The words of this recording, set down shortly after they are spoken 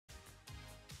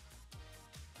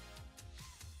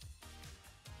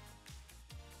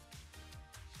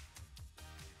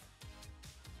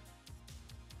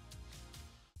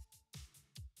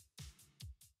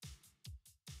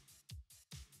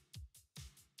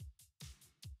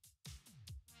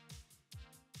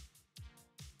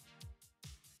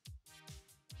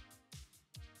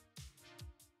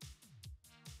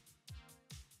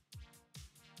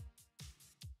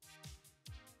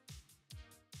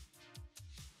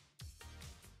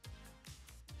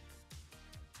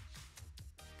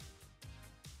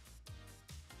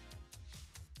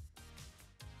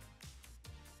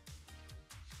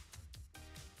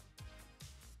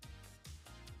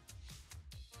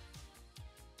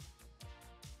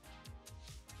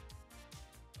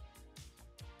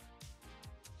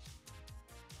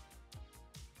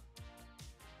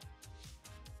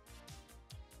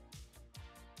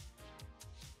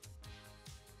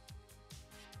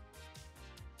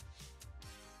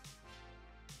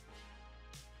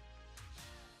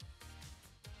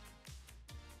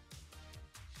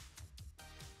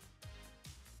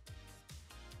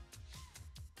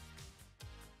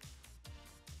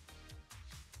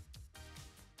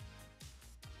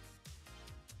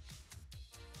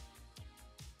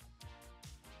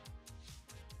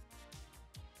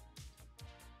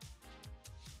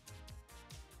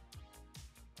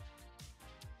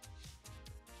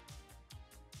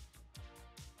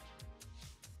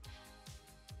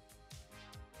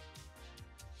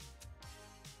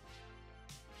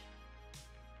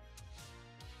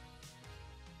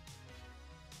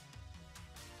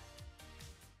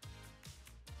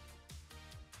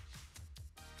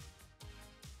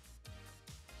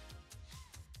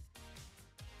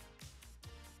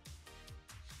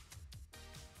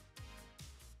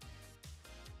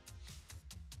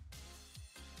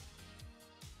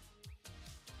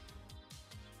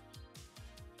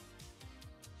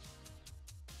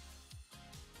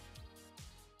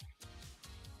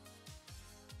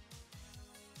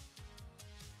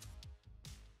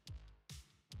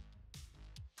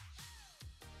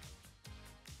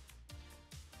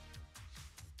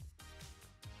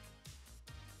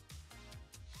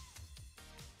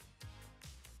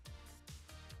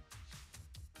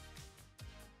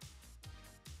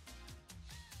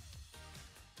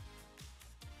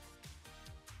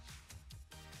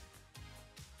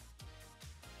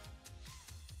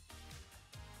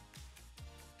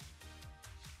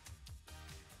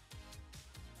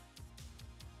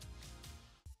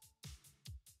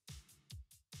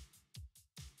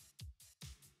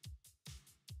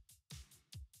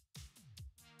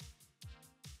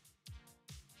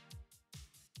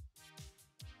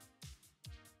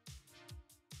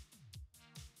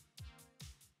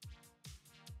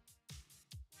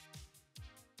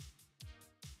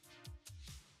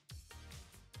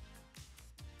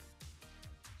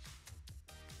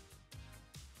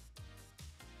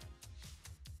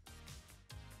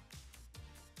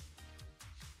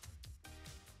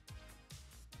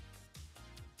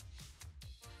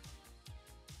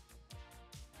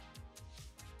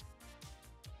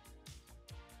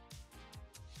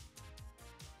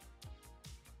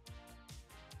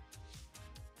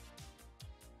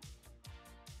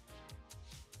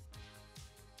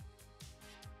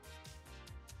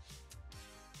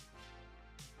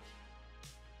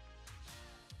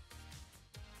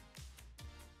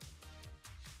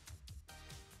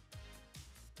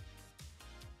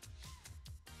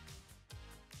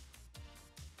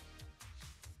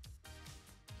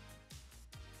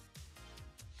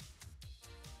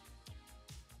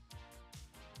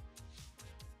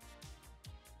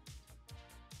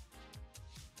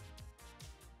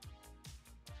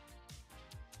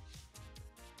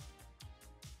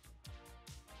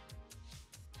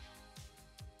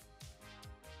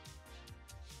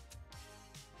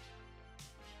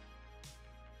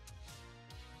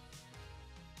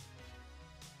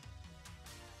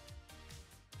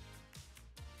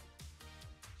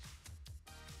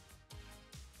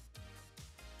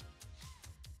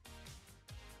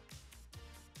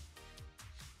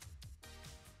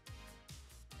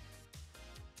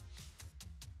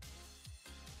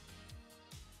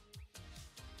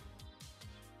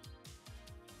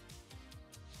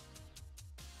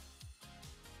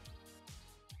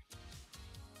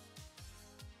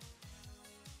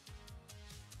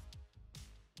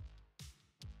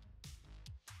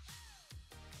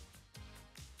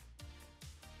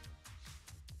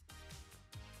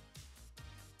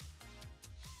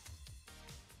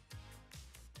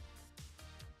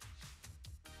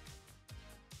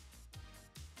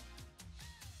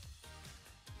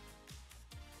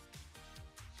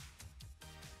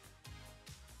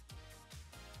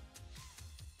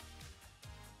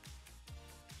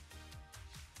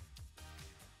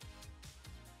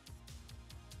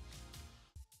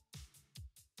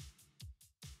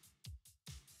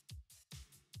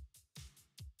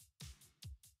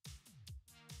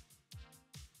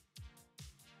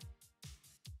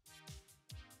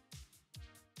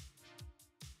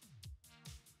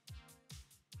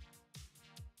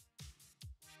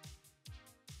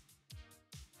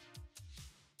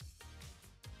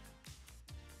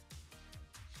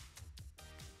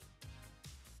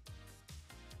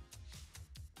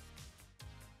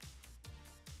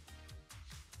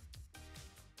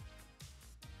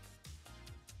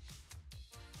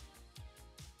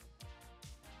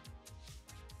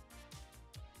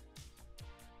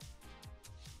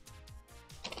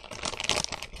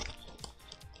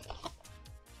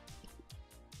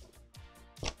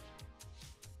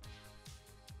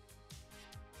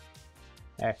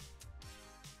Hey.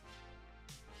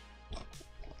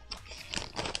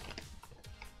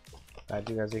 Glad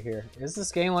you guys are here. Is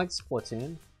this game like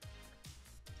Splatoon?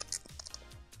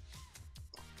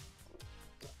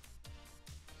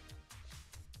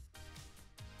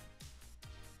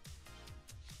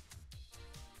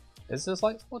 Is this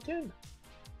like Splatoon?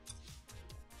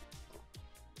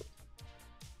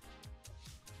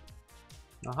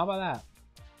 Now, how about that?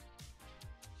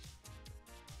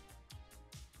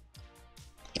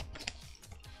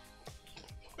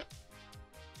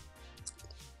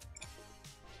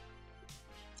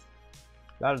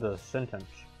 That is a sentence.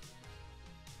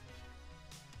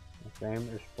 This game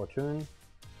is Splatoon,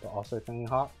 but also Tony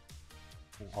Hawk,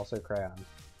 and also Crayon.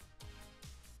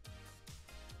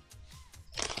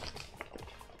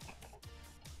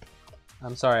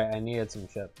 I'm sorry, I needed some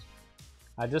chips.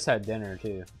 I just had dinner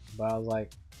too, but I was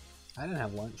like, I didn't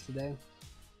have lunch today.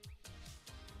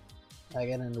 I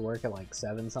get into work at like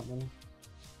 7 something.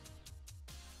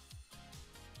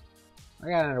 I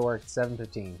got into work at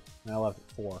 7:15 and I left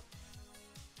at 4.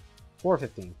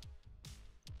 4:15.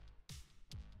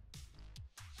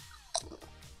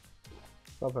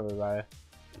 What's up, everybody?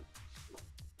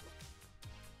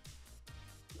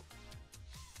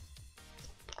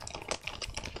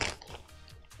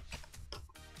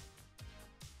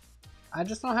 I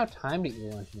just don't have time to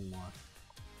eat lunch anymore.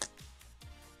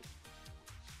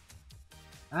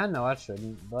 I know I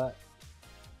shouldn't, but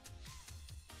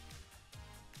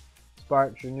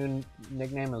Sparks, your new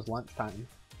nickname is Lunchtime.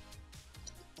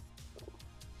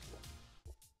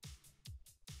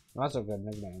 That's a good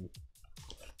nickname.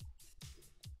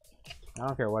 I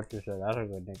don't care what you said, that's a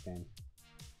good nickname.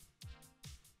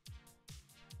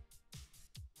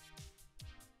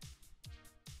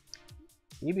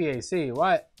 EBAC,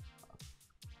 what?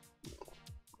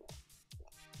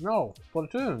 No,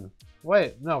 Splatoon.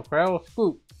 Wait, no, Crayola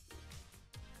Scoop.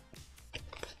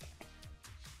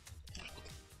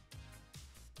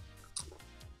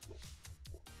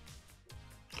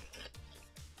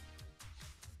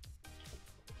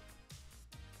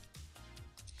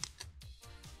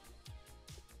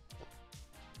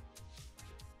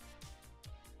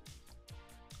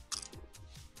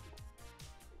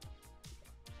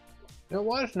 It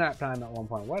was nap time at one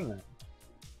point, wasn't it?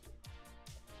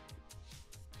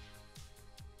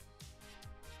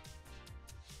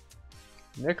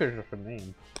 Nick is just a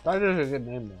name. That is a good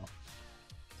name though.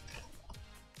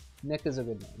 Nick is a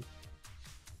good name.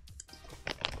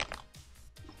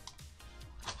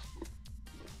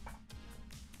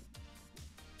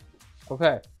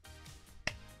 Okay.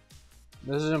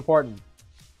 This is important.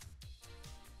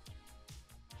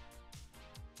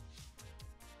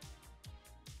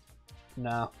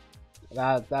 No.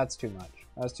 That's too much.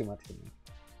 That's too much for me.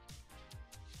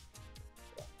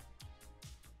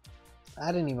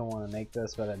 I didn't even want to make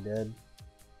this, but I did.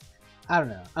 I don't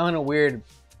know. I'm in a weird...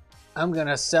 I'm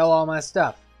gonna sell all my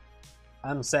stuff.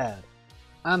 I'm sad.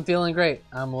 I'm feeling great.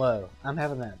 I'm low. I'm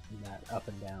having that up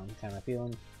and down kind of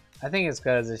feeling. I think it's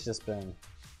because it's just been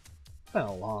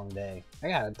a long day. I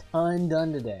got a ton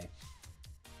done today.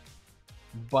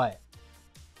 But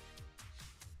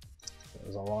it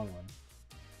was a long one.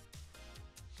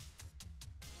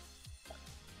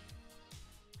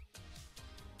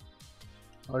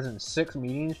 I was in 6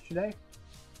 meetings today.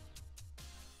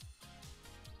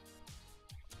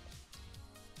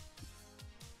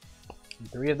 In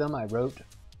 3 of them I wrote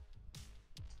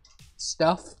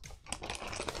stuff.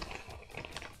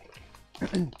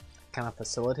 Kind of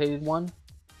facilitated one.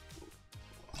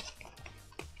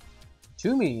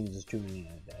 2 meetings is too many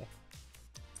in a day.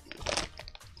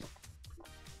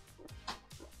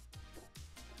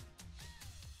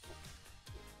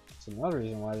 That's another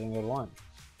reason why I didn't go to lunch.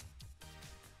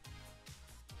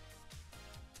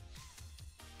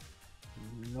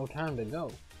 No time to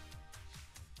go.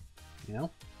 You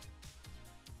know?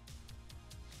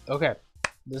 Okay,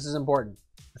 this is important.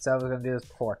 I said I was going to do this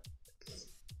before.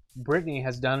 Brittany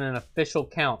has done an official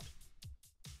count.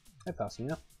 Hey,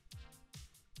 Faustino.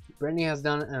 Brittany has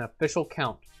done an official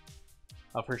count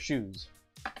of her shoes.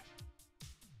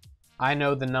 I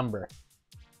know the number.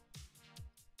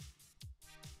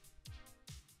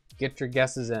 Get your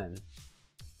guesses in.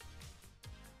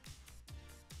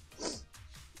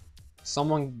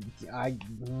 Someone,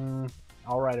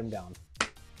 I'll write them down.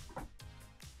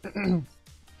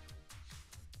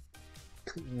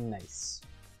 Nice.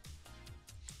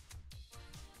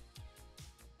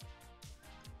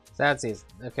 So that's easy.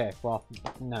 Okay, well,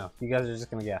 no, you guys are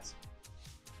just gonna guess.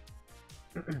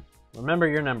 Remember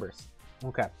your numbers.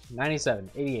 Okay, 97,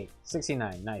 88,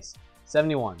 69, nice.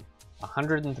 71,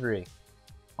 103.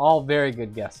 All very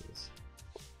good guesses.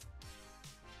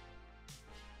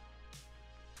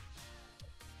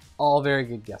 All very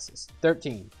good guesses.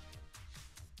 13.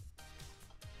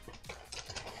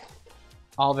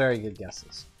 All very good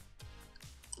guesses.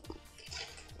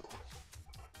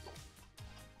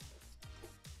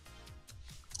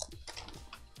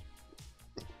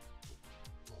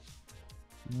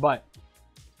 But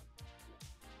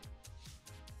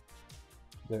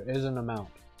there is an amount.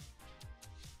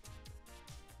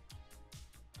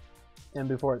 And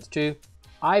before it's 2,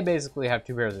 I basically have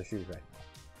 2 pairs of shoes right now.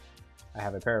 I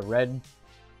have a pair of red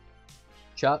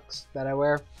Chucks that I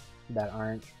wear that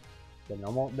aren't the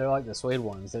normal. They're like the suede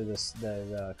ones. They're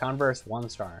the Converse 1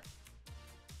 star.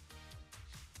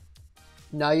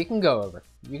 No, you can go over.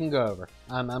 You can go over.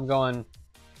 I'm going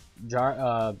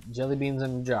jelly beans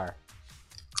in a jar.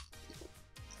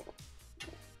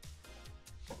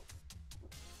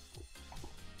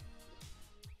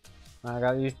 I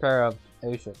got these pair of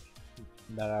Asics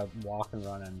that I walk and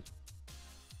run in.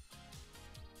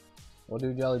 We'll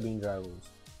do jelly bean dry rules.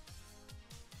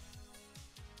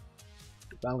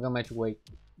 But I'm gonna make you wait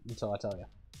until I tell you.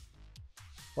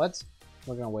 What?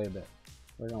 We're gonna wait a bit.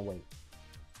 We're gonna wait.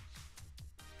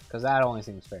 Because that only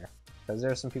seems fair. Because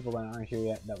there are some people that aren't here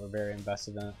yet that were very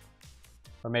invested in it.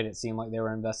 Or made it seem like they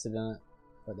were invested in it.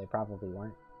 But they probably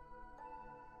weren't.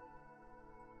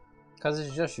 Because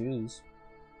it's just shoes.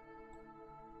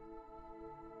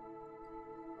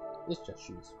 It's just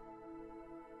shoes.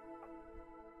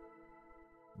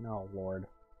 No, Lord.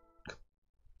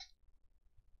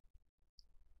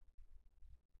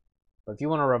 But if you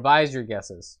want to revise your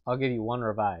guesses, I'll give you 1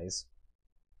 revise.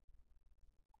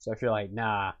 So if you're like,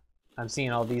 nah, I'm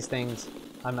seeing all these things,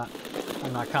 I'm not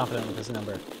confident with this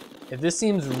number. If this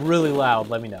seems really loud,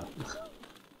 let me know.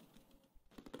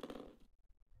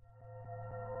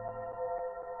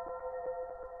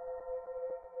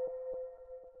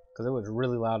 Because it was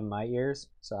really loud in my ears,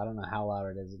 so I don't know how loud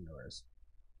it is in yours.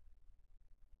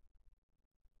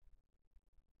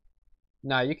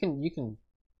 No, you can.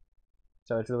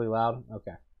 So it's really loud?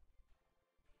 Okay.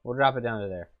 We'll drop it down to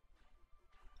there.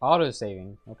 Auto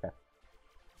saving, okay.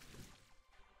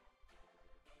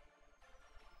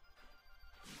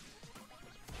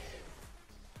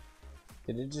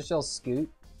 Did it just yell scoot?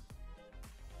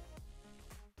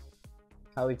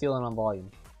 How are we feeling on volume?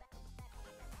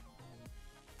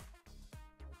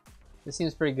 This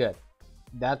seems pretty good.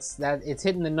 It's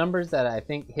hitting the numbers that I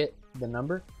think hit the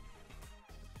number.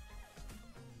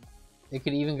 It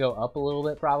could even go up a little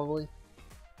bit, probably.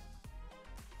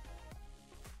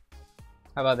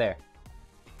 How about there?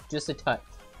 Just a touch.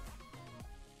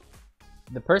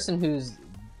 The person who's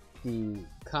the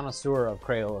connoisseur of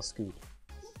Crayola Scoot,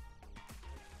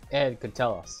 Ed, could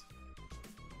tell us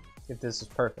if this is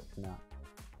perfect or not.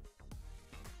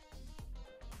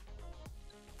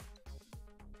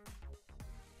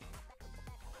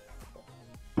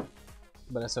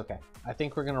 But it's okay. I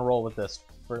think we're gonna roll with this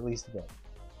for at least a bit.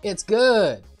 It's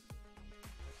good!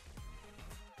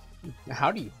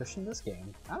 How do you fish in this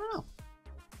game? I don't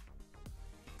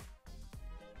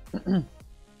know.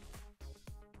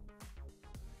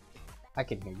 I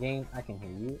can hear game, I can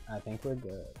hear you. I think we're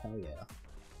good. Hell yeah.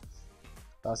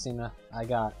 Faustina, I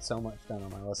got so much done on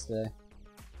my list today.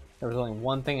 There was only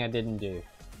one thing I didn't do,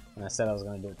 and I said I was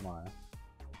gonna do it tomorrow.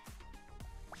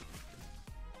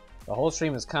 The whole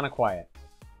stream is kind of quiet.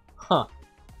 Huh.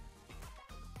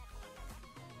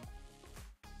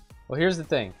 Well, here's the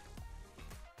thing.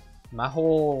 My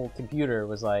whole computer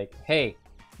was like, hey,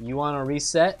 you want to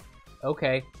reset?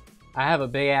 Okay. I have a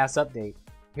big ass update.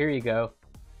 Here you go.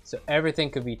 So everything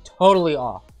could be totally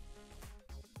off.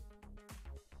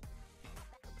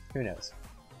 Who knows?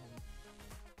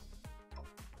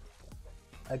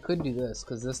 I could do this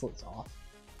because this looks off.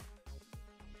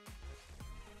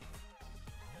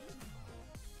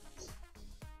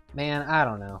 Man, I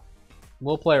don't know.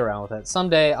 We'll play around with it.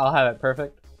 Someday I'll have it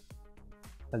perfect.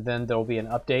 And then there'll be an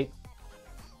update.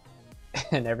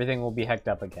 And everything will be hecked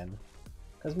up again.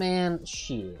 Cause man,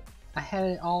 shit. I had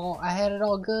it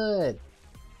all good.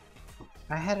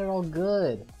 I had it all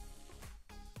good.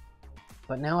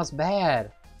 But now it's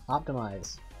bad.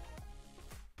 Optimize.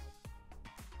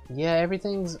 Yeah,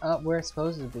 everything's up where it's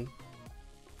supposed to be.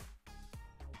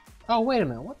 Oh, wait a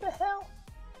minute. What the hell?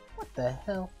 What the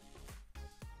hell?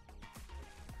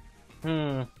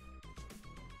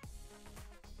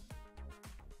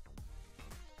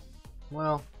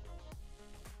 Well,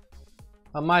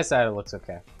 on my side it looks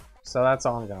okay. So that's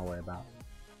all I'm gonna worry about.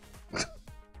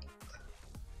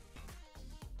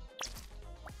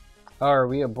 Oh, are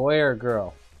we a boy or a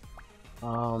girl?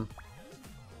 We'll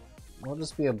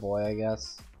just be a boy, I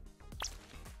guess.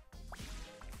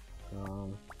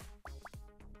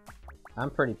 I'm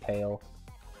pretty pale.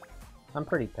 I'm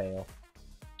pretty pale.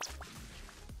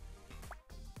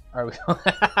 Are we?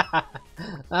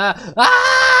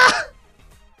 Ah!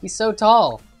 He's so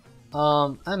tall.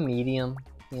 I'm medium.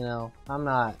 You know, I'm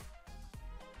not.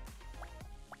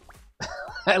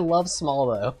 I love small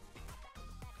though.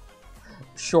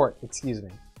 Short, excuse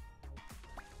me.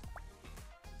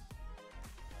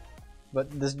 But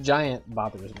this giant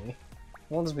bothers me.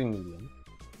 We'll just be medium.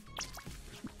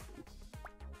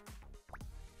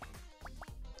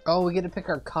 Oh, we get to pick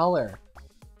our color.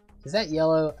 Is that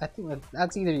yellow? I think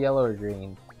that's either yellow or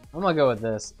green. I'm gonna go with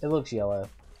this. It looks yellow.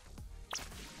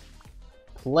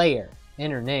 Player.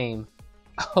 Enter name.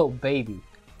 Oh, baby.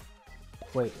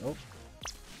 Wait. Oh.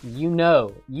 You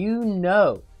know. You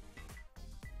know.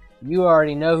 You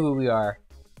already know who we are.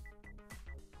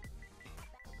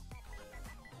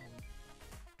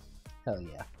 Hell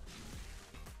yeah.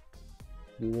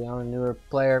 Do we own a newer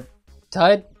player?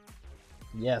 Tud?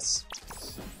 Yes.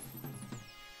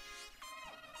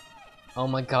 Oh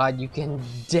my god, you can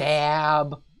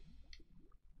dab!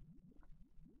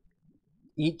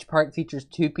 Each part features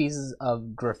 2 pieces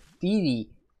of graffiti,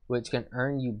 which can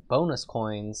earn you bonus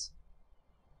coins.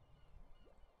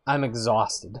 I'm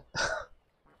exhausted.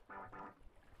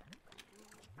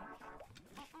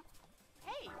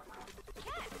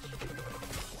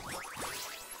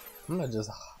 I'm gonna just...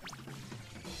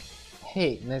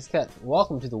 Hey, nice catch.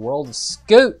 Welcome to the world of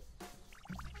Scoot!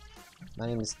 My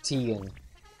name is Tegan,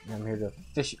 and I'm here to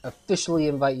officially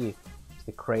invite you to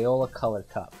the Crayola Color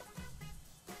Cup.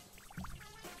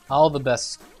 All the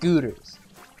best scooters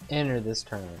enter this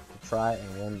tournament to try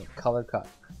and win the Color Cup,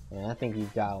 and I think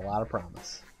you've got a lot of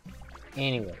promise.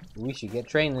 Anyway, we should get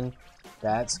training.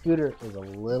 That scooter is a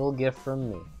little gift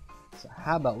from me. So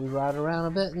how about we ride around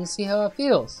a bit and see how it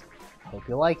feels? Hope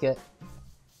you like it.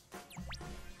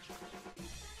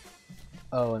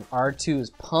 Oh, and R2 is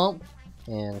pump,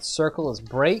 and circle is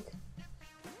brake.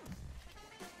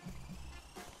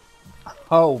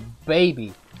 Oh,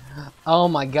 baby. Oh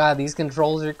my god, these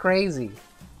controls are crazy.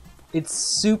 It's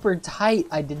super tight.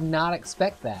 I did not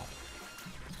expect that.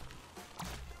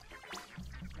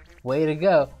 Way to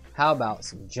go. How about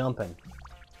some jumping?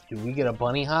 Do we get a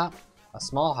bunny hop, a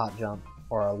small hop jump,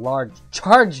 or a large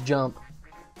charge jump?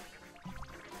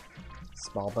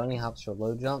 Small bunny hops for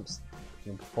low jumps.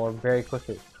 You can perform very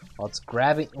quickly.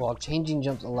 While changing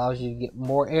jumps allows you to get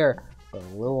more air, but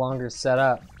a little longer set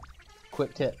up.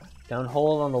 Quick tip, don't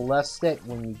hold on the left stick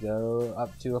when you go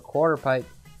up to a quarter pipe.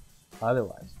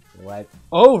 Otherwise, you're right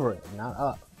over it, not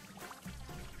up.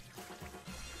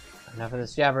 Enough of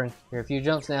this jabbering. Here are a few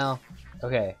jumps now.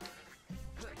 Okay.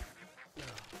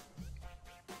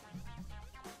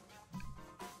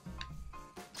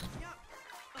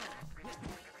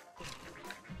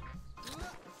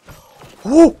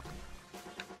 Woo!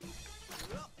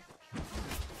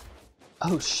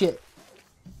 Oh shit.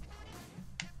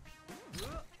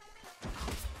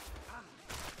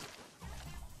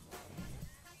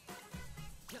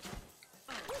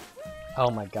 Oh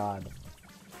my god.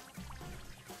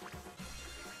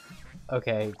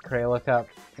 Okay, Crayola Cup,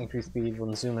 increase speed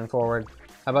when zooming forward.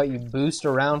 How about you boost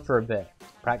around for a bit?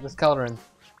 Practice coloring.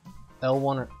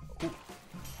 L1 or...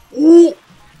 Ooh.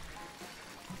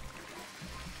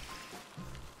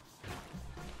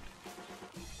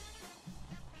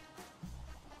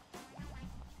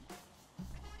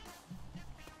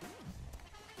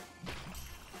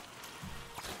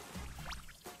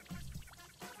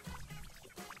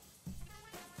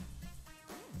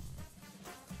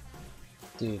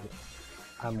 Dude,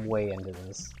 I'm way into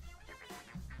this.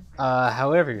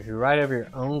 However, if you ride over your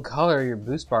own color, your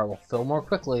boost bar will fill more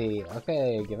quickly.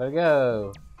 Okay, give it a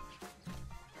go.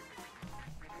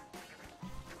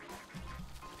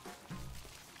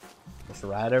 Just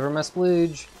ride over my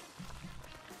splooge.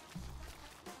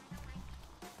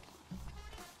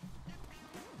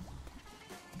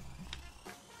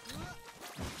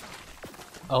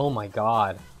 Oh my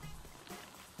god.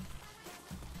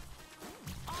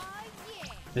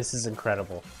 This is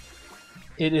incredible.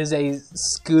 It is a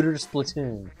scooter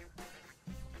Splatoon.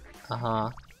 Uh-huh.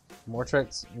 More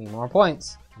tricks mean more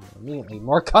points. Immediately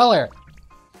more color.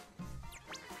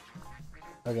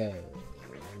 Okay.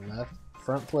 Left,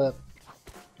 front flip.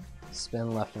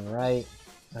 Spin left and right.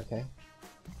 Okay.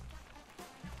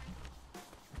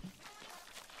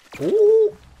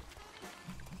 Ooh!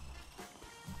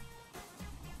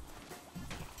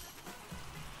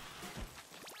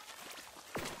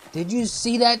 Did you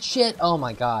see that shit? Oh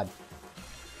my god.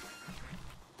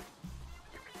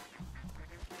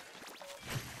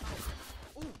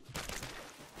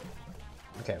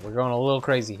 Okay, we're going a little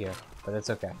crazy here, but it's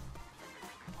okay.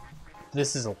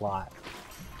 This is a lot.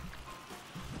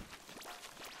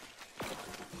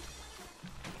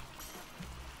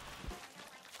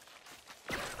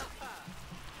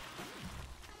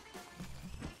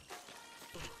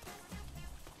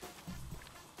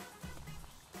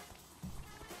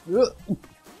 Did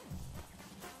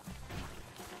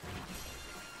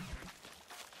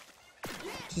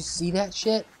you see that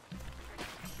shit?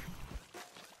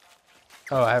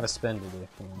 Oh, I have a spin to do.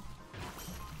 Hang on.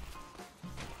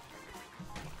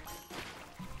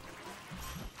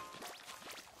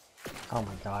 Oh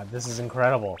my god, this is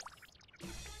incredible.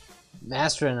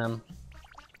 Mastering them.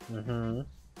 Mm-hmm.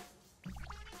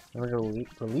 Remember to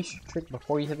release your trick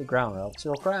before you hit the ground, or else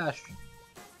you'll crash.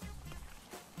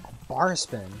 A bar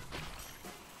spin.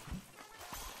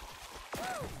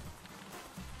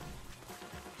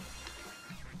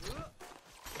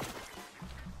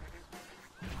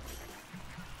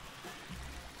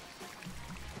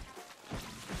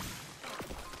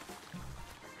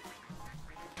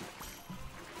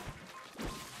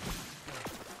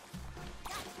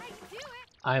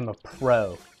 I'm a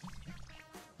pro.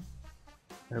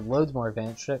 There are loads more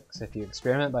advanced tricks if you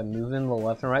experiment by moving the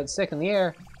left and right stick in the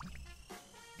air.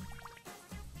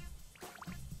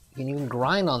 You can even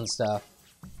grind on stuff.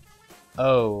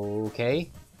 Oh,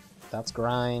 okay. That's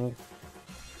grind.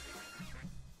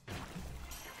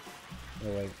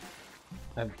 Oh, wait.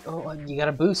 Oh, you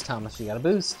gotta boost, Thomas. You gotta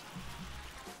boost.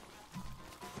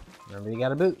 Remember, you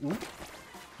gotta boost. Ooh.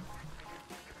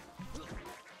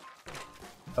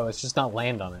 Oh, it's just not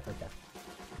land on it. Okay.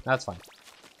 That's fine.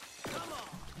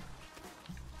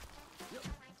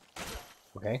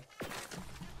 Okay.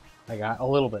 I got a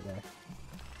little bit there.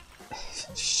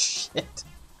 Shit.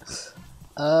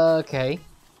 Okay.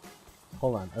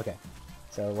 Hold on. Okay.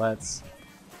 So let's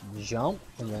jump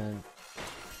and then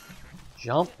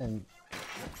jump and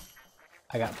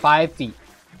I got 5 feet.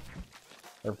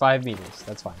 Or 5 meters.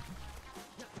 That's fine.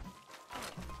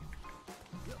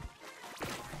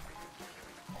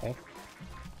 Okay.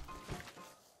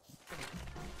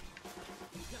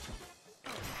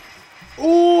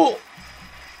 Ooh!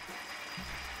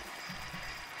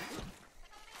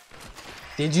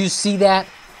 Did you see that?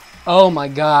 Oh my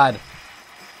god.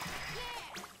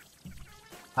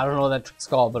 I don't know what that trick's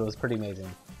called, but it was pretty amazing.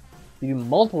 If you do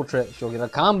multiple tricks, you'll get a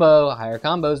combo. Higher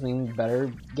combos mean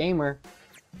better gamer.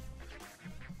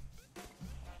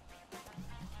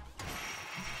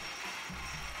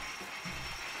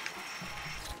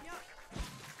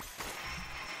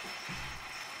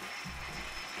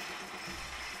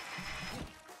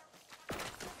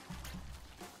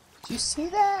 Did you see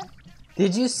that?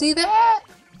 Did you see that?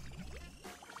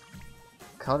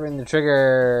 Coloring the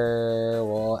trigger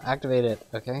will activate it.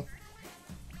 Okay.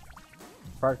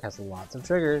 Park has lots of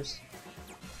triggers.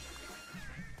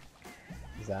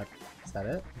 Is that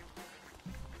it?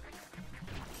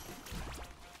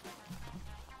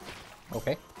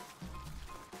 Okay.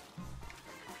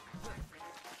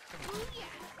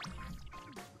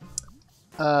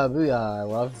 Booyah! I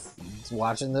love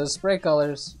watching those spray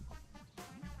colors.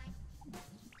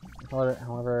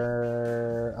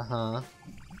 However,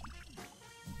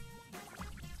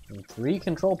 when 3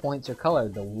 control points are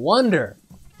colored, the wonder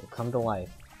will come to life.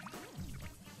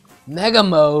 Mega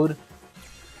mode.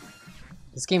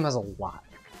 This game has a lot.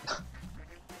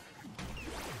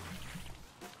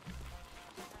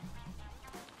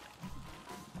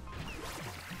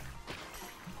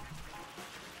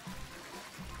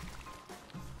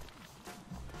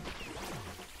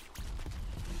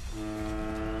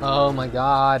 Oh my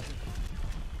god.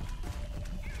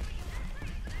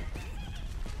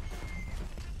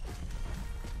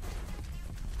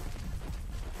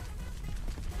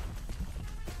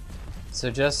 So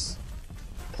just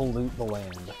pollute the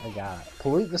land. I got it.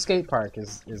 Pollute the skate park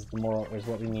is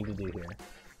what we need to do here.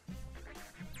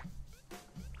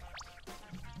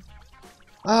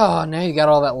 Oh, now you got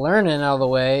all that learning out of the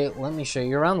way. Let me show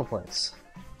you around the place.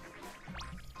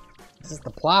 This is the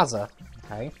plaza.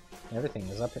 Okay. Everything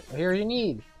is up here you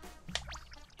need.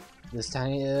 This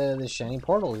shiny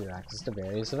portal here access to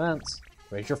various events.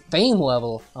 Raise your fame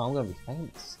level. Oh, I'm gonna be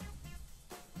famous.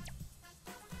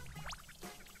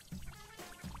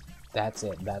 That's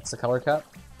it. That's the color cup.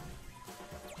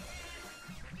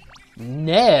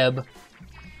 Neb.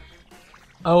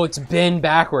 Oh, it's been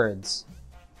backwards.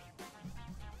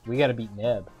 We gotta beat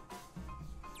Neb.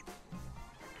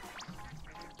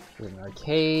 There's an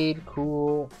arcade.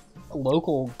 Cool. A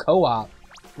local co-op.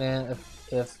 Man,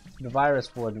 if the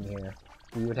virus wasn't here,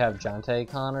 we would have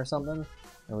JanteCon or something,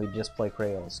 and we'd just play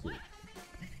Crayola Scoop.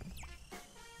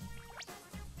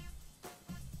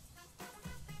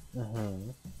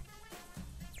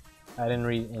 I didn't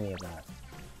read any of that.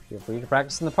 Feel free to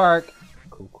practice in the park.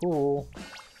 Cool, cool.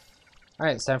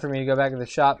 Alright, it's time for me to go back to the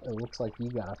shop. It looks like you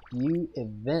got a few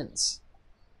events.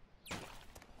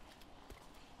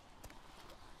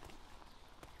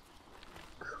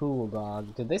 Cool,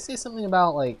 dog. Did they say something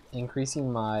about, like,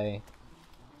 increasing my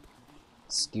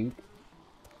Scoot.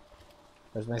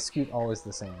 Or is my scoot always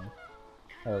the same?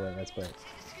 Oh wait, that's great.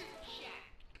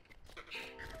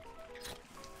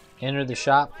 Enter the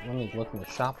shop. Let me look in the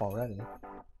shop already.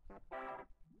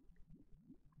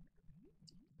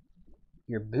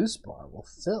 Your boost bar will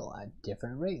fill at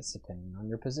different rates depending on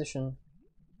your position.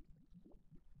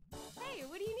 Hey,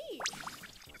 what do you need?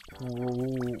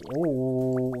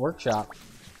 Oh, workshop.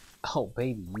 Oh,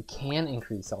 baby, you can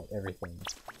increase everything.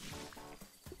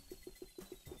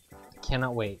 I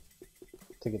cannot wait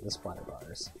to get the splatter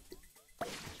bars.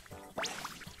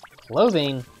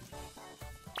 Clothing.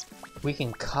 We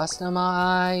can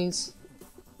customize.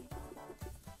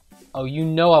 Oh, you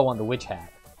know I want the witch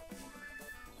hat.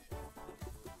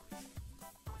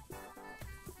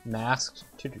 Masked,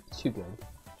 too good.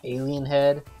 Alien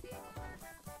head.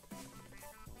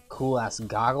 Cool ass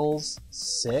goggles.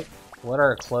 Sick. What are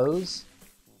our clothes?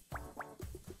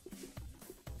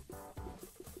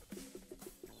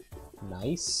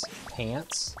 Nice.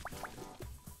 Pants.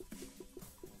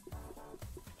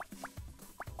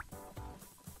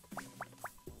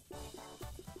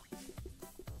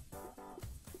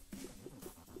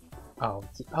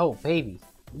 Oh, baby.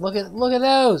 Look at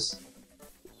those.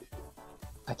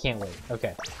 I can't wait.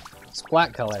 Okay.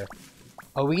 Splat color.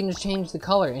 Oh, we can just change the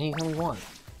color anytime we want.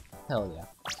 Hell yeah.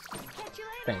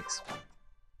 Thanks.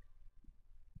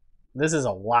 This is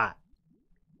a lot.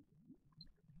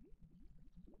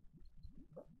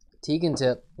 Tegan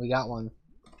tip. We got one.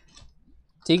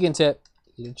 Tegan tip.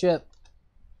 Eat a chip.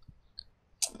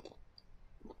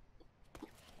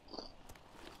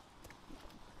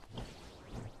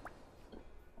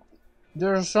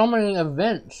 There are so many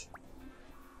events.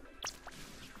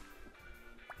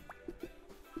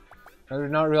 I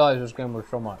did not realize this game was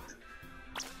so much.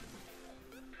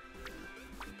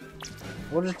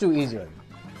 We'll just do easier.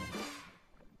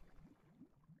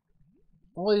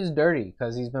 Well, he's dirty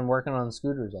because he's been working on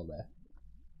scooters all day.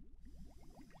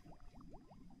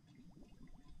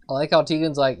 I like how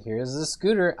Tegan's like, here's the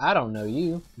scooter. I don't know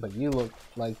you, but you look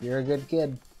like you're a good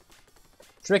kid.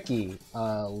 Tricky.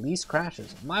 Least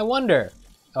crashes. My wonder.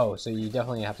 Oh, so you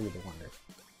definitely have to get the wonder.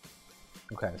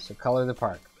 Okay, so color the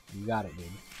park. You got it, dude.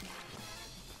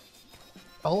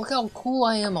 Oh, look how cool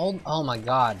I am. Oh my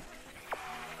god.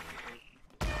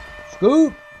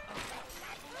 Scoot!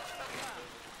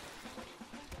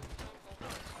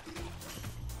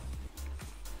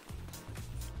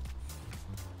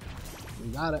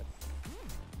 You got it.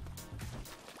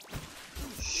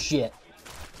 Shit.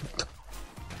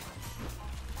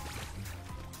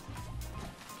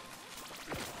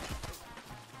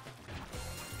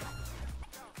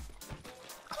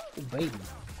 Oh, baby.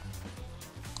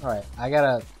 Alright,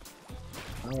 I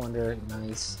wonder,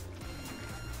 nice.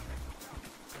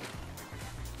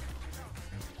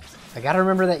 I gotta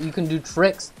remember that you can do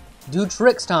tricks. Do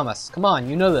tricks, Thomas. Come on,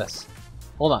 you know this.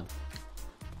 Hold on.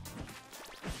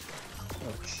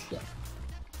 Oh, shit.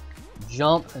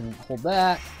 Jump and hold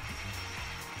that.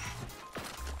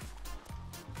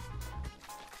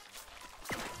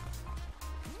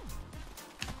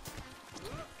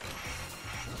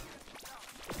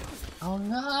 Oh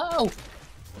no!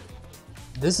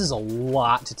 This is a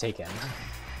lot to take in.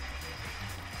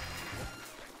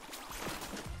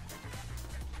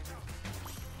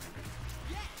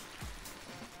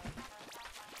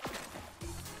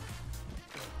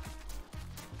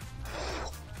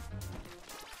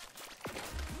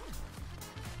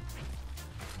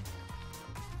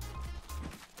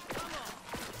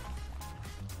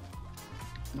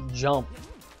 Jump.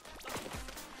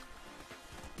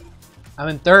 I'm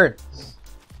in third.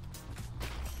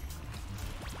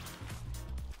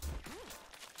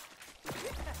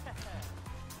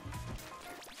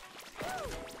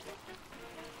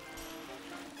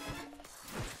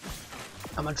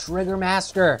 I'm a trigger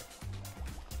master.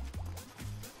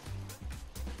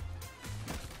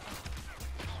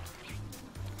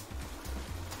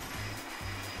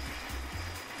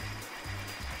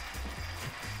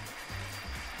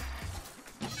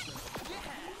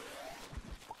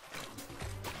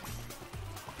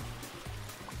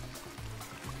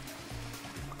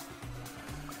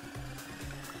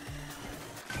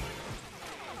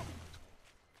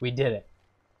 We did it.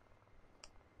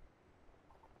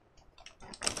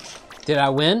 Did I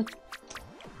win?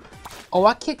 Oh,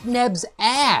 I kicked Neb's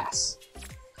ass.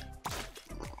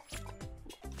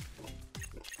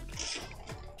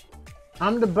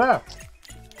 I'm the best.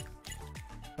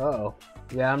 Uh-oh.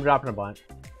 Yeah, I'm dropping a bunch.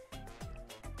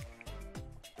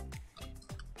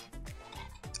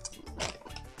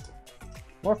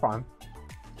 More fun.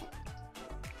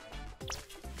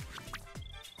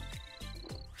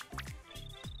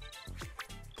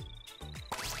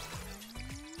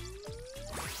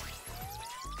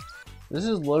 This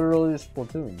is literally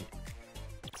Splatoon.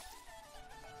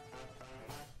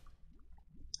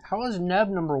 How is Neb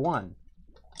 #1?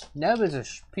 Neb is a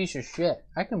piece of shit.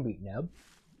 I can beat Neb.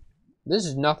 This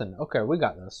is nothing. Okay, we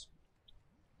got this.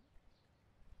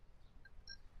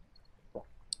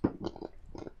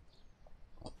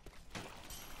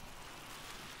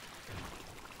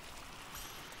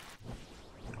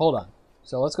 Hold on.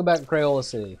 So let's go back to Crayola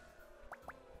City.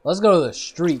 Let's go to the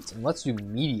streets and let's do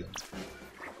medium.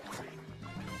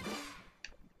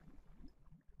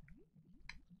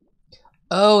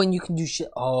 Oh, and you can do shit.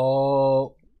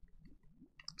 Oh.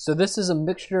 So this is a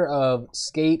mixture of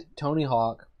Skate, Tony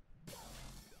Hawk,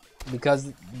 because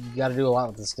you gotta do a lot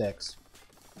with the sticks,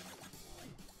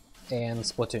 and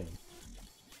Splatoon.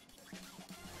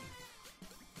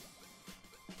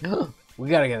 We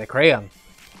gotta get a crayon.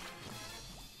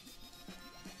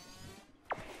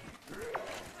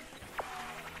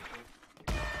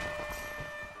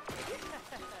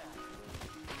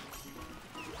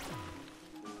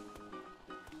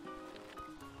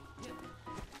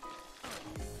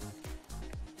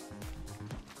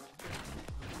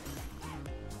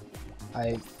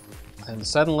 I'm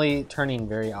suddenly turning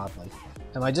very oddly.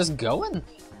 Am I just going?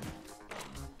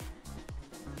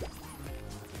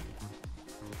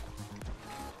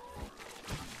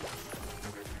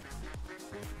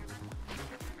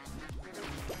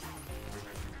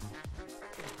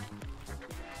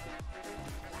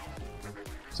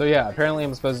 So yeah, apparently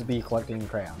I'm supposed to be collecting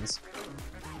crayons.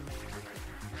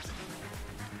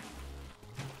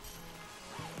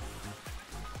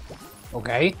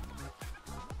 Okay.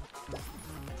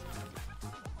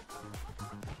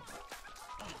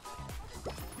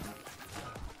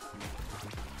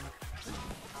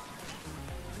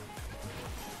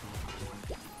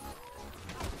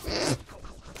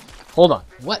 Hold on.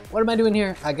 What am I doing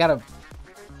here? I gotta...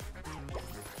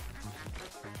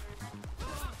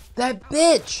 That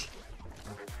bitch!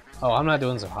 Oh, I'm not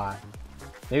doing so hot.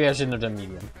 Maybe I shouldn't have done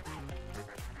medium.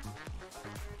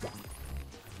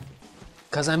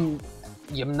 Cause I'm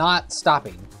not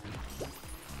stopping.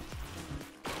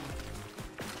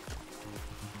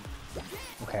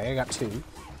 Okay, I got 2.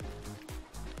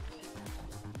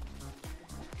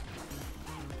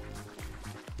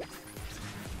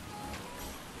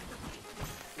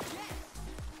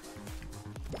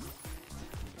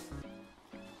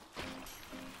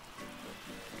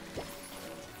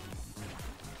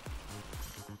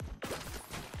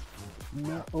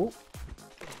 No. Oh.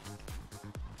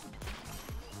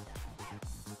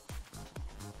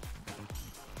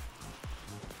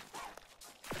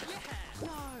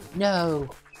 No.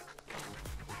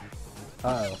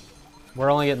 Uh-oh.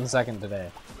 We're only getting second today.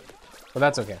 But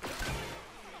that's okay.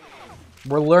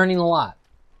 We're learning a lot.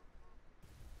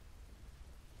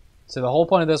 So the whole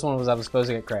point of this one was I was supposed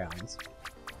to get crayons.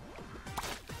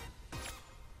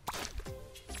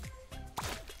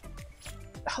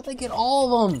 How'd they get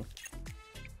all of them?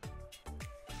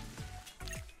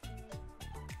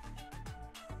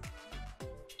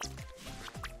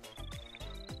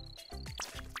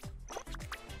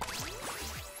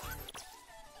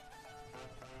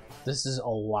 This is a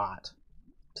lot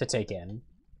to take in.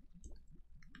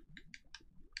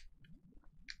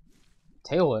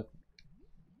 Tail whip.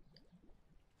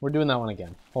 We're doing that one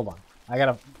again. Hold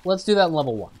on. Let's do that in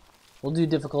level 1. We'll do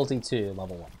difficulty 2,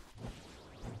 level 1.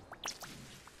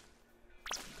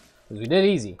 Because we did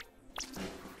easy.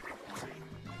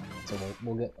 So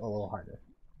we'll get a little harder.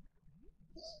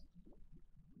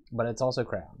 But it's also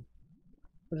crayon,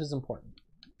 which is important.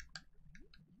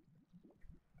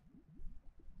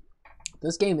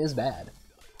 This game is bad.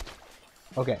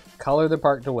 Okay, color the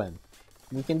part to win.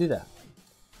 We can do that.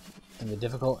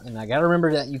 And I gotta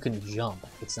remember that you can jump.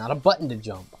 It's not a button to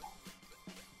jump.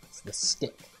 It's the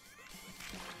stick.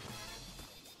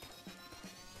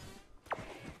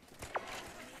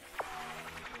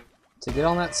 To get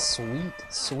on that sweet,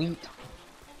 sweet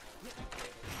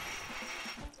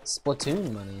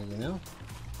Splatoon money, you know?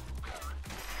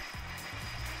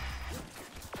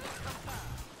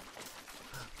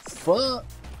 Fuck!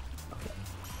 Okay.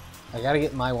 I gotta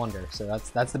get my wonder, so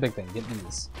that's the big thing. Get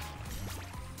these.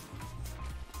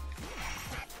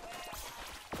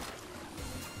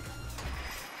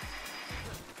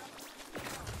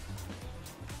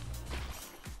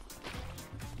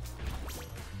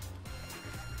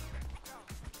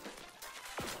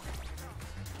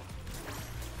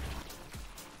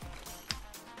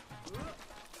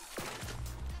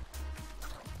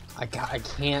 I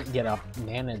can't get up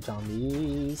manage on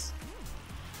these.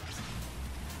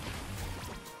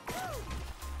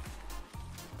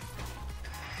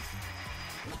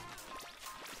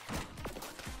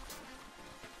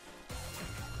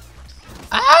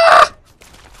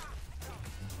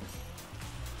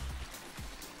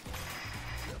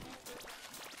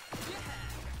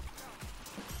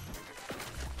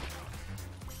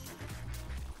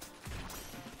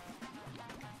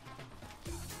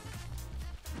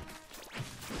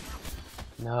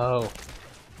 No.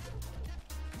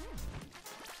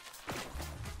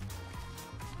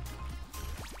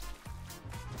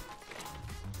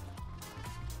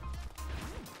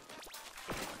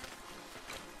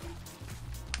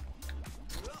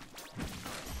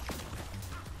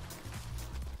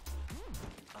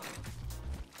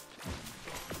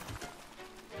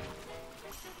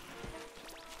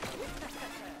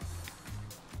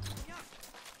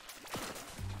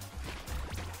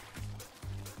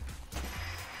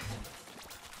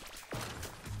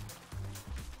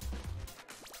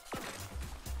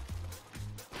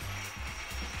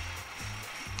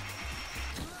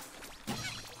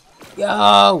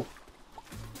 Yo!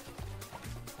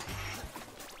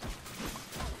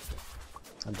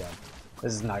 I'm dead.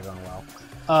 This is not going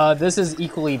well. This is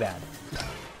equally bad.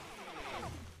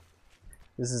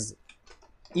 This is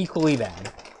equally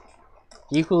bad.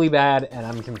 Equally bad, and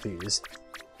I'm confused.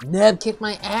 Neb kicked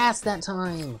my ass that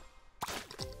time!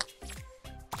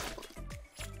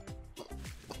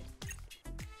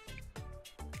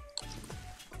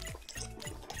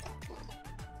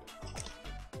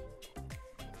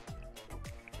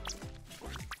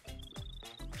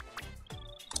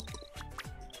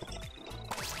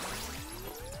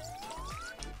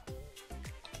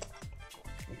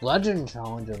 Legend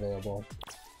challenge available.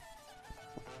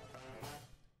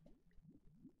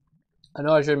 I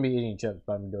know I shouldn't be eating chips,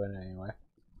 but I'm doing it anyway.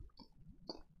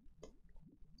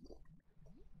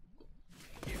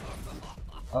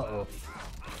 Uh-oh.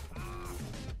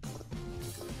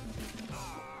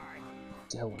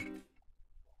 Dylan.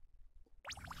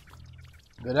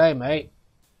 Good day, mate.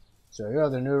 So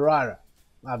you're the new rider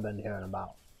I've been hearing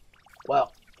about.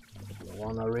 Well, if you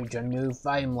want to reach a new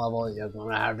fame level, you're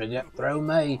gonna have to get through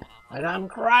me, and I'm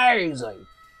crazy.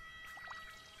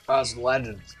 Us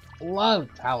legends love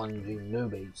challenging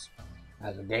newbies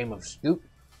as a game of scoop,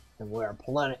 and we're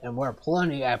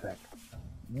plenty epic.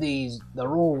 The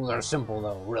rules are simple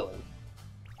though, really.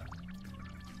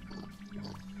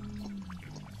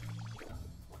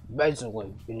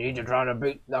 Basically, you need to try to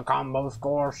beat the combo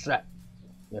score set.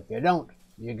 If you don't,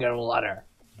 you get a letter.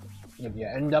 If you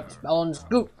end up spelling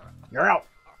scoop, you're out.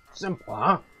 Simple,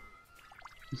 huh?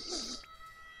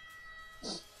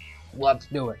 Let's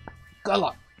do it. Good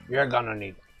luck. You're gonna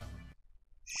need it.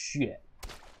 Shit.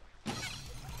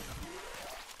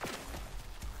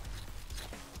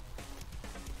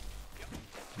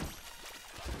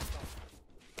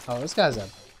 Oh, this guy's a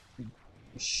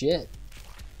shit.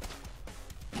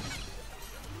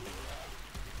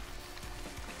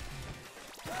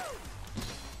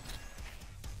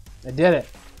 I did it.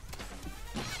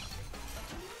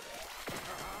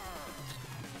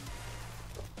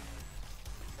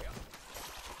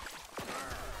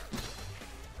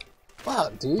 Wow,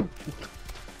 dude.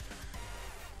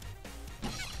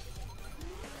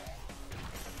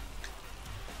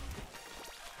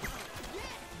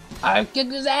 I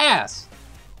kicked his ass.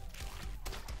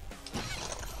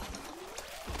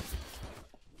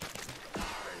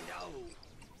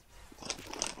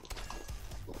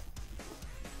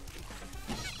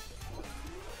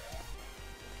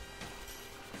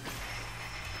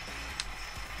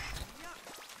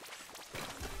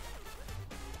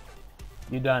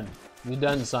 You done. You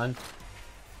done, son.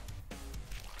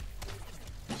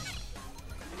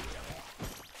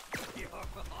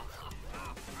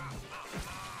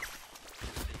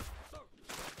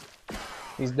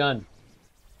 He's done.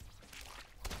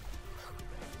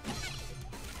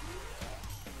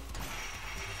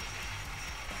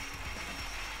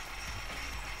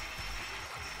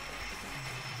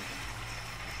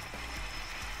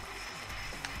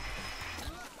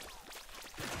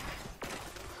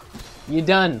 You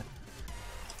done.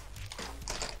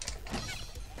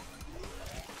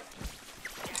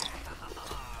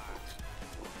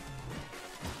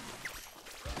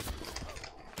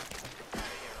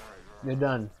 You're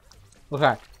done.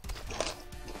 Okay.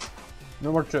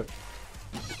 No more trip.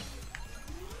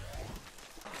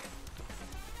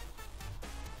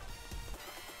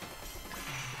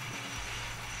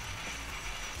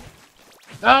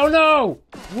 Oh no!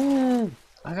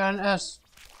 I got an S.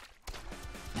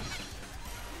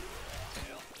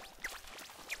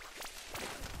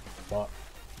 What?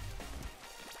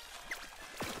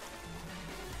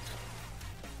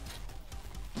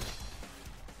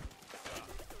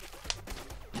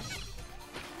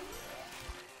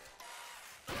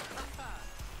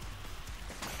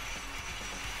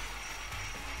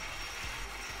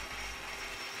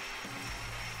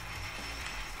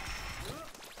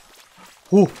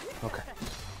 Ooh, okay.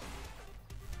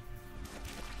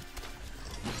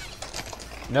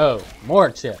 No,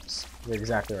 more chips. You're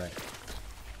exactly right.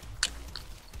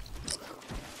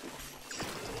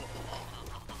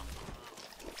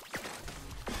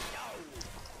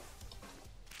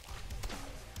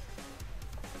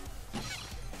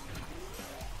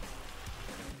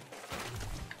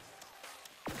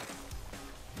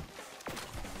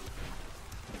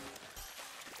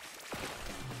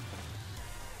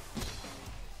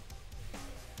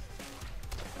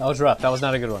 That was rough. That was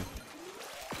not a good one.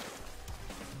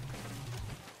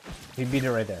 He beat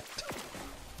it right there.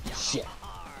 Shit.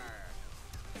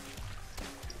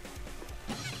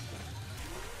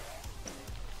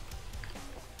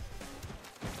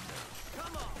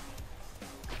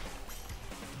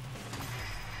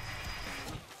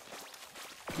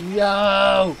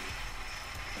 Yo!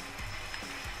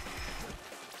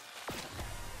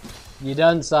 You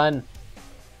done, son?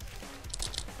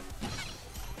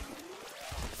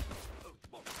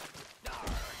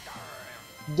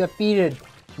 Defeated.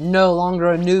 No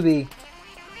longer a newbie.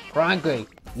 Frankly,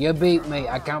 you beat me.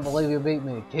 I can't believe you beat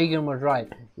me. Tegan was right.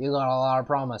 You got a lot of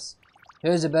promise.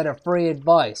 Here's a bit of free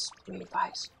advice. Free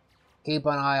advice. Keep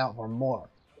an eye out for more.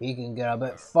 He can get a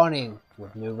bit funny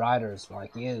with new riders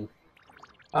like you.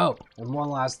 Oh, and one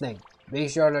last thing. Be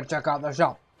sure to check out the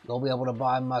shop. You'll be able to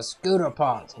buy my scooter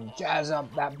parts and jazz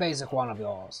up that basic one of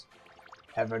yours.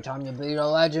 Every time you beat a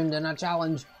legend in a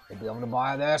challenge, you'll be able to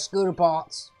buy their scooter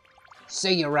parts.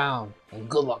 See you around, and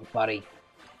good luck, buddy.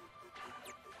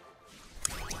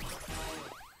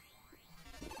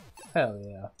 Hell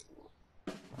yeah.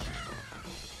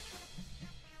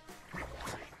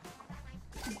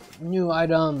 New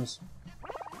items.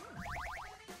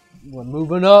 We're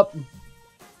moving up.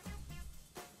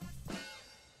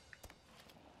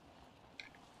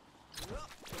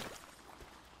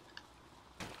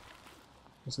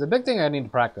 So the big thing I need to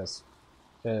practice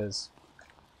is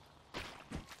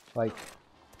like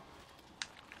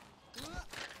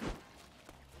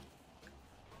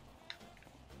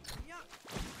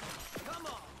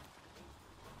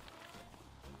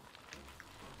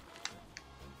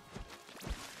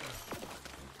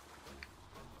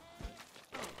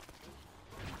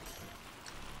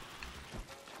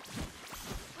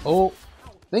oh,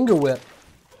 finger whip.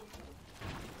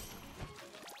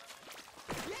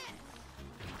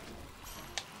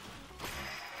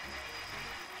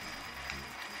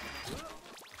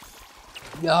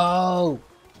 Yo!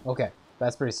 Okay,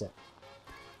 that's pretty sick.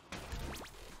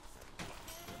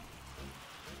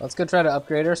 Let's go try to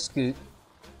upgrade our scoot.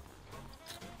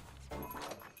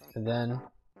 And then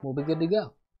we'll be good to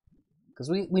go. Because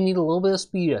we need a little bit of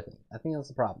speed, I think. I think that's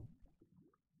the problem.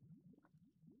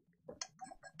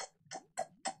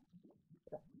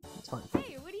 It's fine.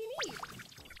 Hey, what do you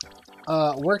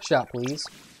need? Workshop, please.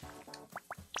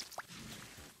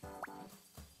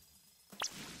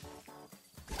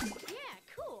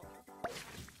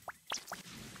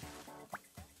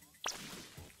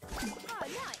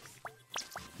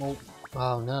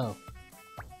 Oh no.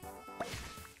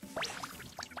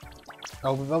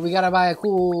 Oh, but we gotta buy a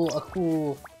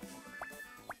cool.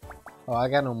 Oh, I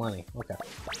got no money. Okay.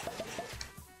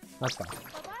 That's fine.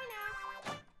 Bye-bye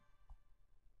now.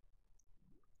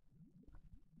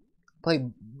 Play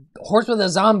horse with a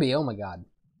zombie. Oh my god.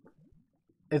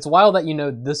 It's wild that you know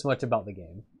this much about the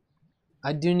game.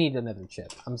 I do need another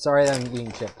chip. I'm sorry that I'm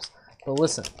eating chips. But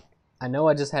listen, I know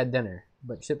I just had dinner,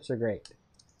 but chips are great.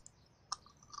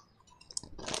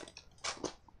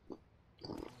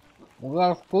 We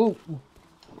got food.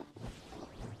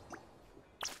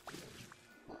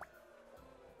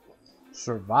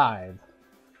 Survive.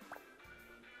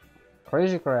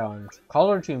 Crazy crayons.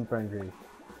 Color team frenzy.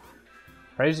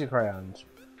 Crazy crayons.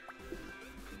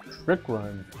 Trick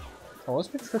run. Oh, let's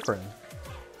get trick run.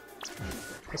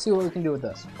 Let's see what we can do with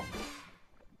this.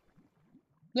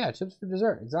 Yeah, chips for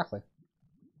dessert. Exactly.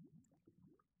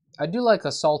 I do like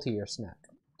a saltier snack,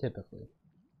 typically.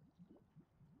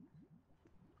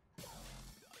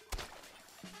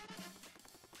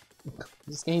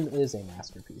 This game is a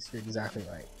masterpiece. You're exactly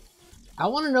right. I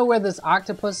want to know where this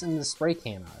octopus and the spray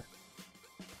can are.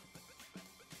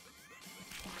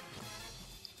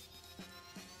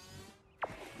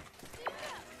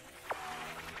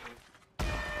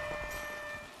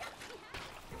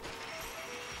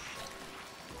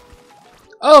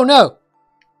 Oh no!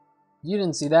 You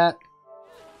didn't see that.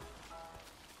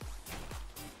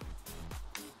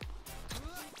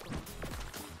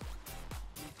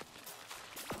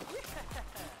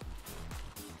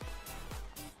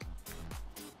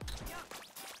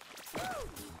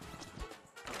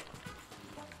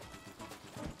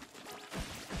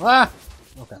 Ah!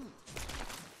 Okay.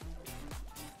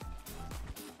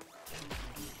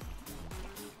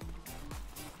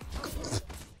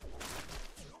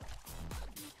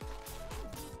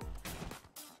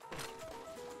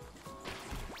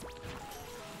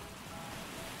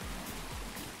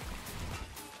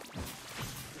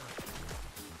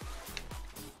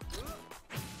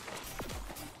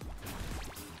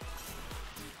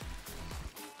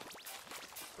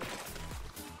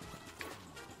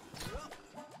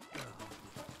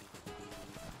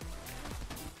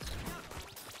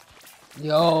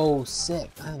 Yo,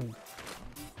 sick.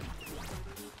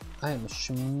 I am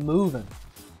schmoving.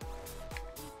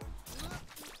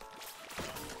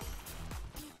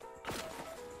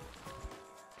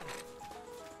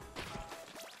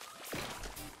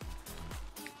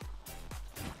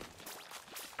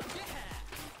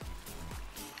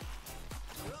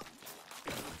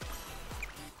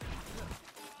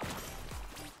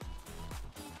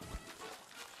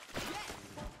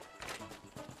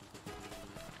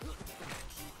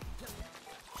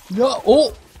 Yo,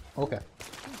 oh, okay.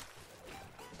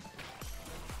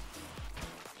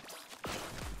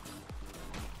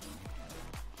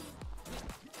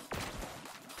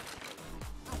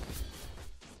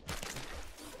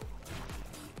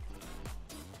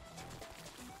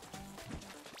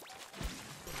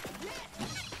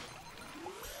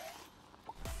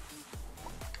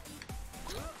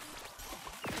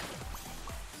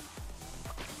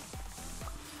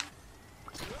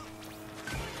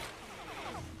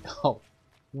 Oh,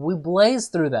 we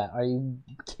blazed through that. Are you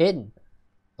kidding?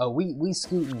 Oh, we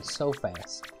scooting so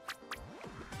fast.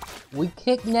 We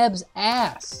kicked Neb's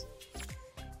ass.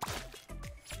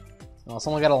 Oh,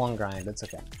 someone got a long grind. It's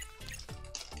okay.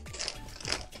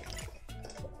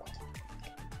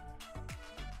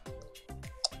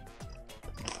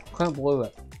 Couldn't believe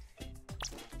it.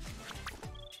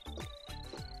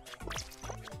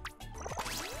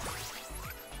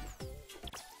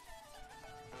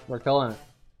 We're killing it.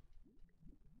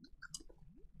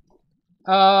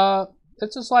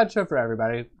 It's a slideshow for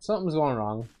everybody. Something's going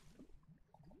wrong.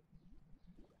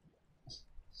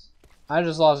 I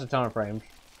just lost a ton of frames.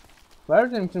 But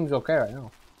everything seems okay right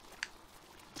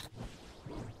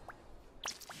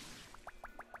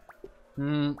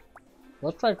now.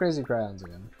 Let's try Crazy Crayons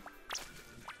again.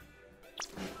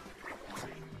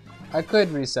 I could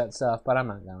reset stuff, but I'm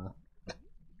not gonna.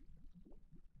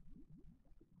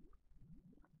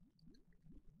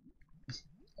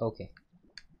 Okay.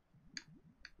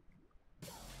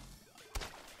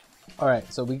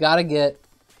 Alright, so we gotta get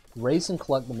race and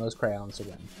collect the most crayons to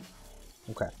win.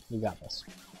 Okay, we got this.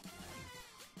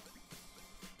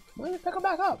 Well, pick them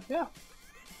back up, yeah.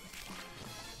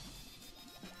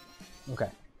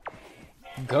 Okay.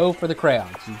 Go for the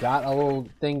crayons. You got a little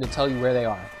thing to tell you where they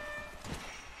are.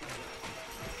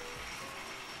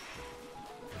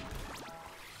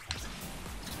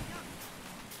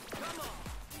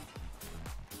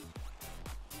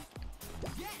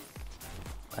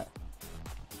 Okay.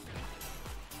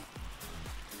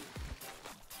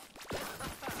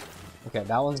 Okay,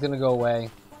 that one's gonna go away.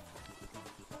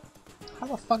 How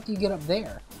the fuck do you get up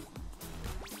there?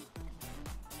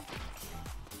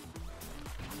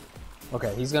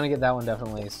 Okay, he's gonna get that one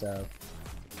definitely, so.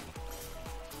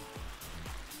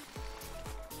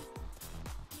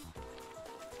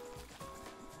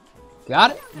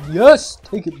 Got it? Yes!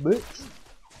 Take it, bitch!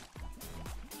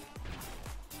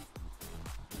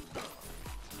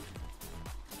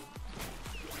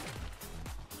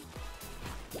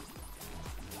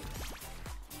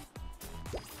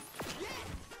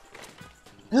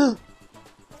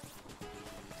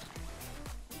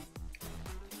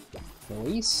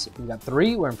 Release. We got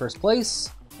 3. We're in first place.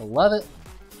 I love it.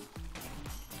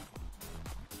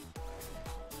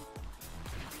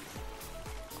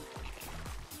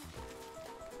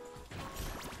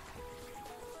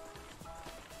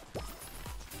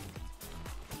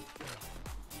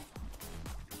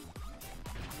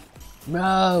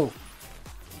 No.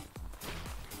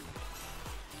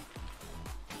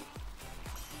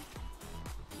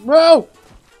 No.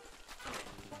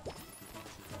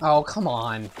 Oh, come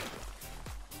on.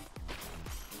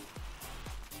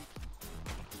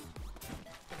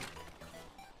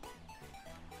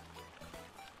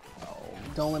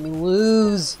 Don't let me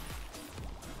lose.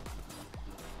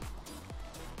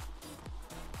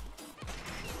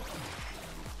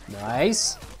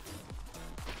 Nice.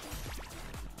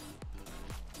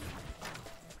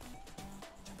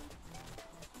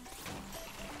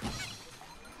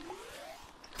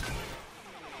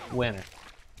 Winner.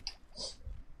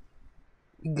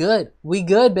 Good. We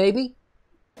good, baby.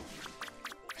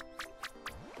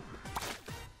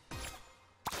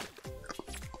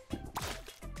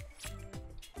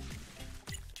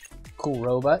 Cool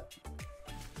robot.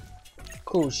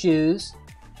 Cool shoes.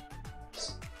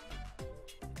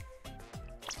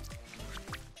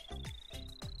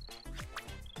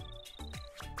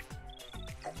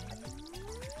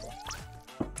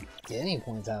 Get any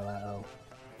points out of that, though.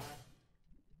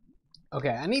 Okay,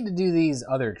 I need to do these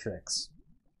other tricks.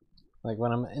 Like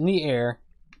when I'm in the air,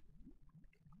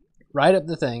 right up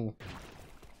the thing.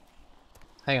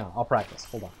 Hang on, I'll practice.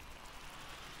 Hold on.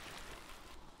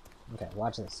 Okay,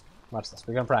 watch this. Watch this.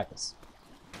 We're gonna practice.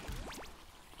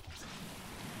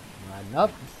 Line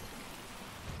up.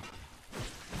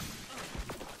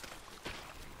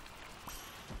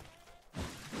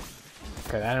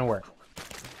 Okay, that didn't work.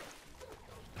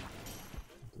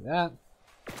 Do that.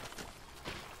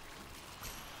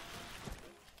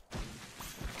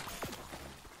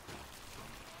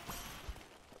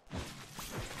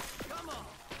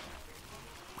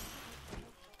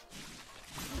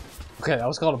 Okay, that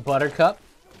was called a buttercup.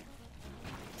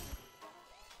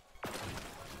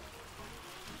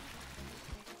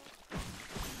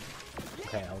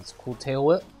 Okay, that was a cool tail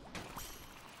whip.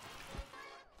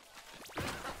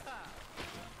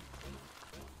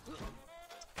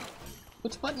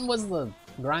 Which button was the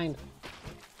grind?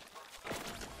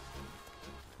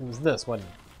 It was this, wasn't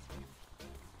it?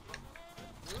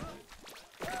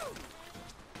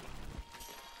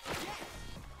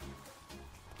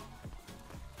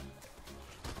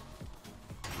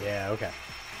 Yeah, okay.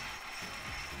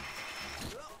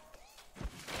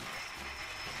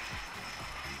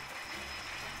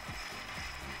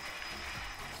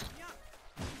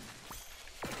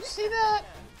 You see that?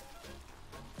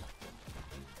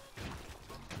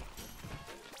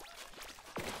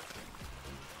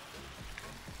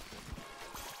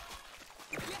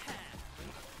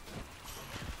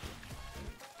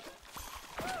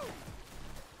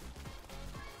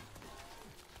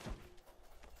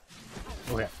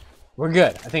 Okay, we're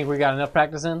good. I think we got enough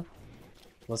practice in.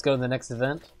 Let's go to the next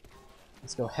event.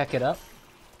 Let's go heck it up.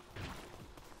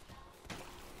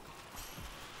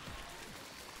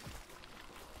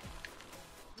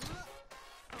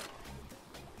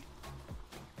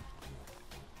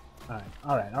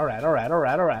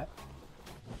 Alright.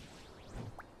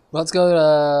 Let's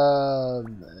go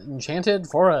to Enchanted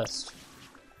Forest.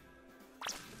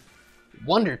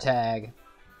 Wonder Tag.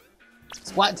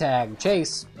 Splat Tag.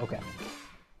 Chase. Okay.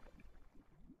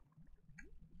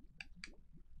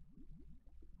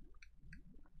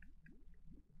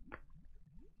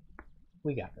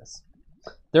 We got this.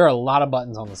 There are a lot of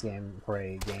buttons on this game for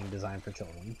a game designed for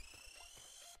children.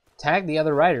 Tag the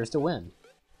other riders to win.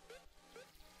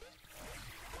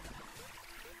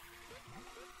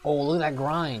 Oh, look at that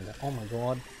grind. Oh my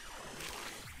god.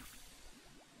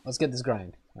 Let's get this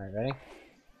grind. Alright, ready?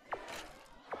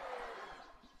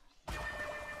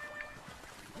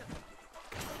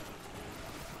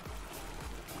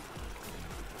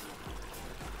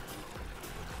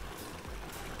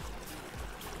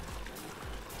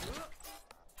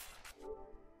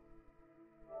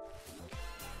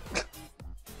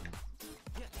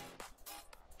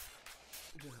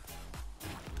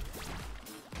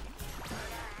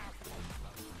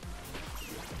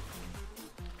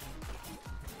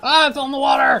 Ah, it's on the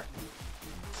water!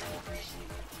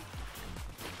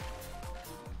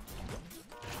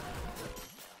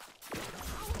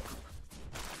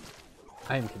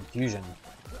 I am confusion.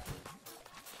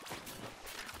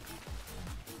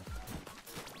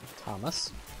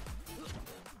 Thomas.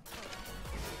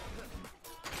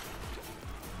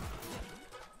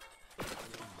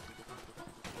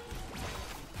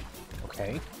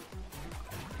 Okay.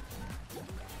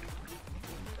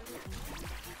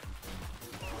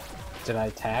 Did I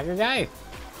tag a guy?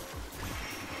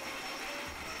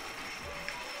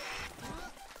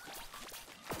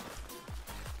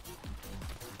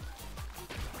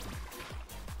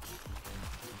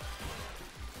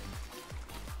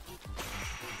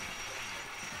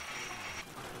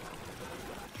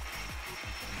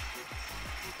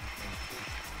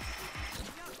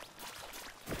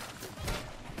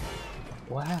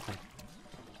 What happened?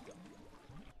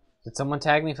 Did someone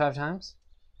tag me 5 times?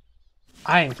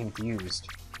 I am confused.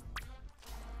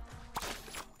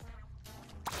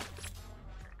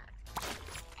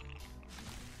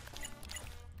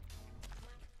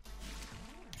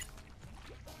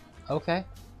 Okay.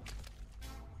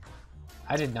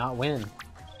 I did not win.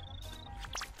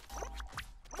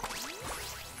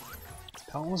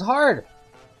 That one was hard.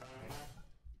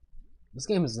 This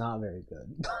game is not very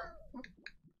good.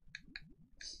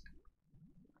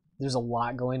 There's a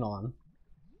lot going on.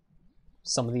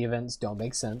 Some of the events don't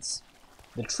make sense.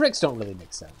 The tricks don't really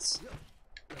make sense.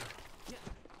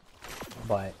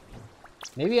 But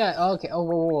maybe okay. Oh,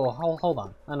 whoa. Hold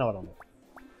on. I know what I'll do.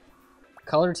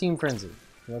 Color Team Frenzy.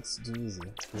 Let's do easy.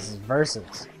 This is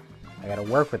versus. I gotta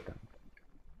work with them.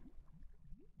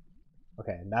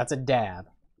 Okay, that's a dab.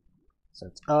 So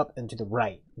it's up and to the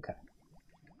right. Okay.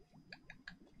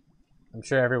 I'm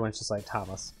sure everyone's just like,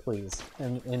 Thomas, please,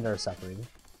 end our suffering.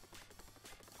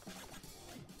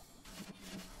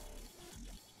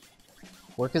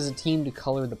 Work as a team to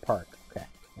color the park. Okay,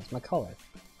 that's my color.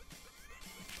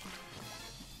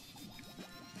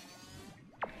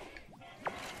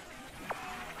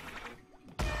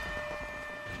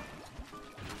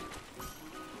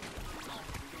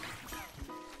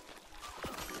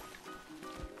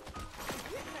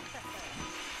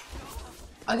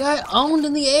 I got owned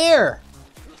in the air.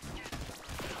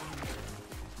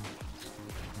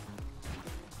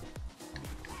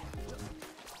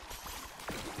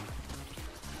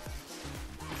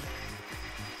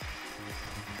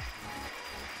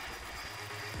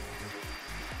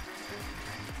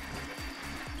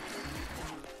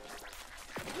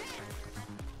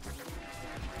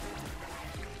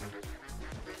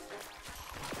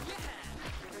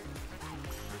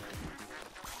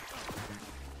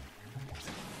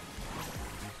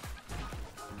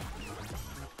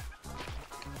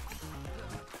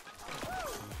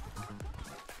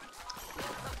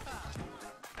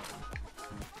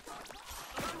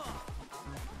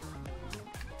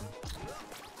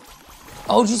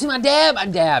 Oh, did you see my dab? I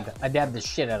dabbed the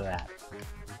shit out of that.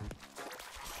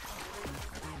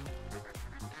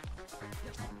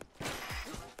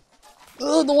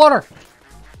 Ugh, the water.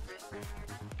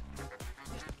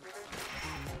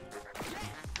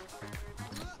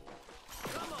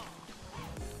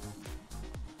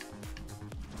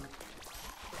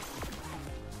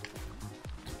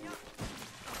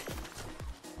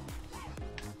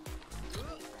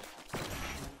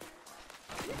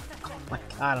 Oh my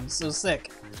god, I'm so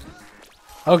sick.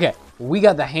 Okay, we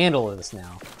got the handle of this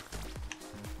now.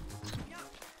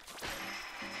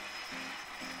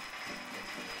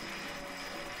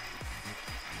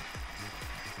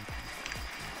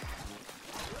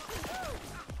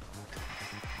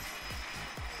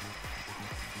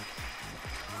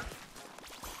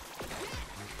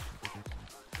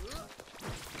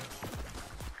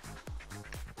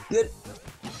 Good.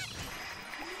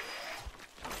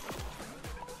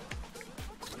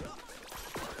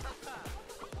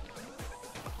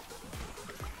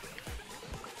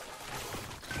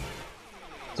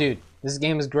 Dude, this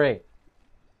game is great.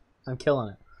 I'm killing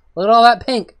it. Look at all that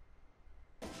pink.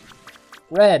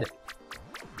 Red.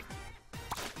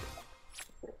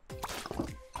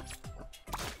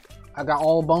 I got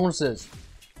all the bonuses.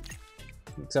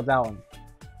 Except that one.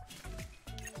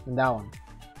 And that one.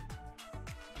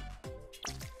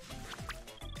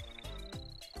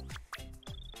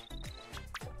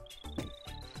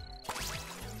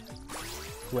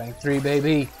 Rank 3,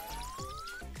 baby.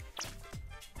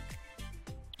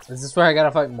 Is this where I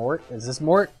gotta fight Mort? Is this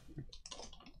Mort?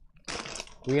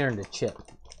 We earned a chip.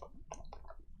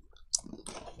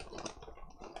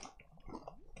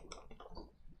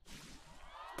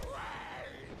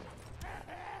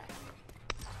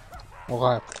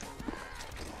 Okay.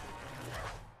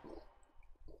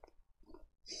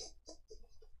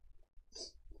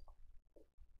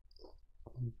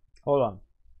 Hold on.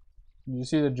 Did you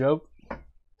see the joke?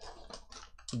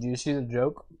 Did you see the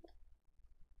joke?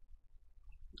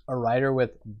 A writer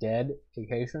with dead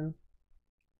vacation?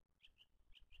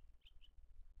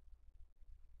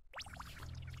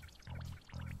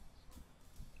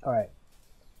 Alright.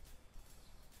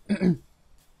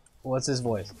 What's his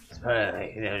voice?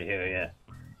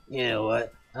 You know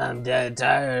what? I'm dead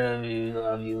tired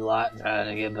of you lot trying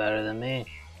to get better than me.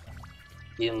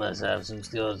 You must have some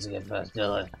skills to get past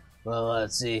Dylan. Well,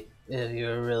 let's see if you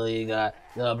really got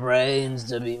the brains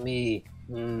to beat me.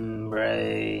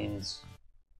 Brains.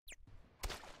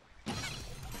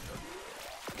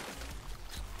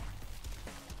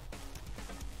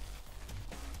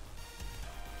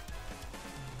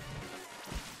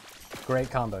 Great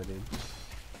combo, dude.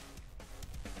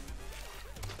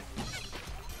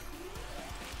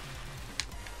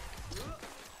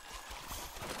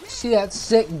 See that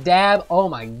sick dab? Oh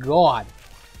my god.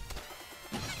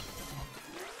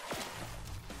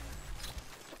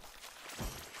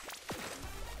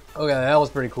 Okay, that was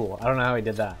pretty cool. I don't know how he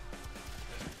did that.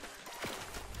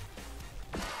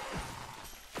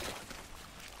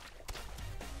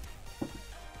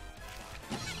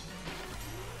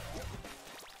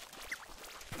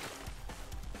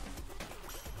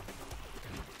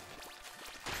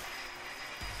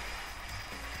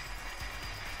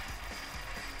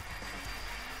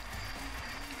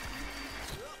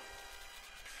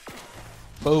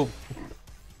 Boom.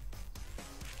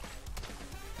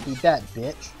 Eat that,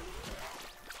 bitch.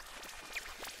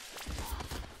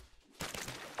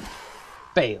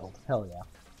 Failed. Hell yeah.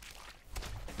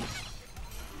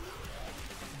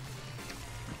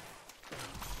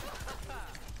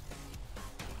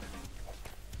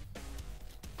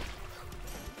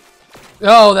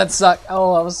 Oh, that sucked.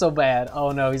 Oh, that was so bad. Oh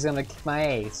no, he's gonna kick my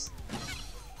ace.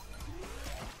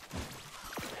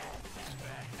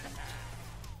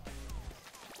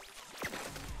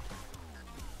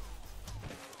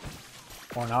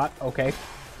 Or not. Okay.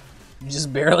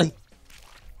 Just barely.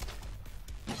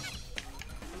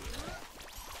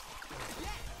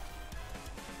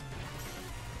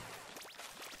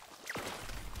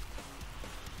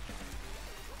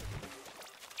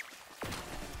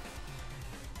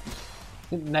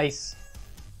 Nice.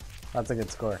 That's a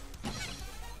good score.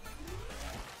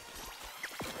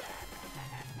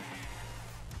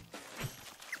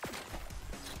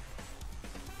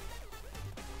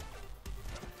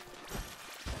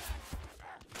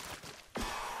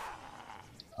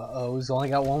 Uh-oh, he's only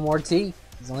got one more T.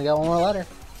 He's only got one more letter.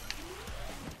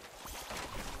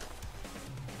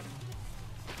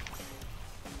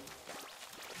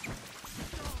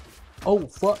 Oh,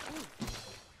 fuck.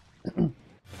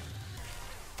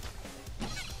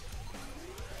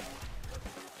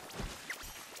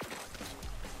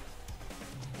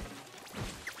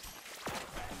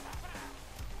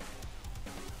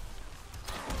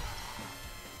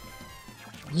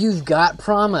 You've got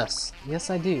promise. Yes,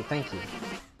 I do. Thank you.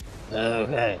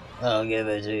 Okay, I'll give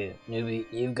it to you. Newbie,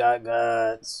 you've got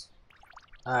guts.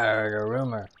 I heard a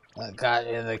rumor that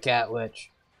Katya the Cat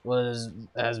Witch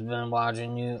has been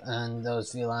watching you, and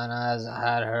those feline eyes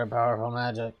hide her powerful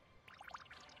magic.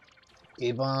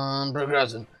 Keep on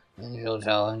progressing, and she'll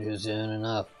challenge you soon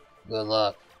enough. Good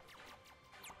luck.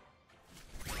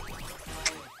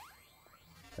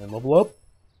 And level up.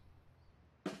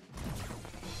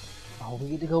 Oh, we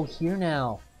get to go here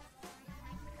now.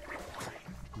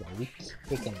 Yeah, we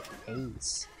kicking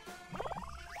ace.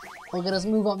 Look at us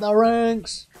move up the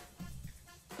ranks.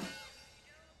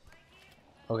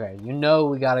 Okay, you know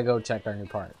we gotta go check our new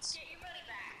parts.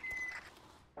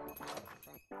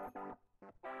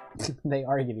 They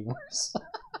are getting worse.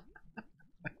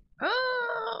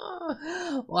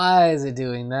 Why is it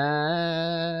doing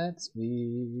that?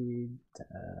 Speed.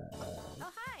 Oh,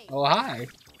 hi. Oh, hi.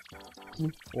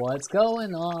 What's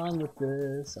going on with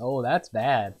this? Oh, that's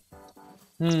bad.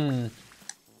 Ooh,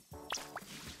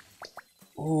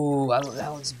 that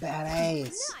looks badass.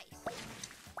 Nice.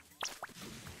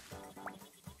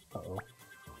 Uh-oh.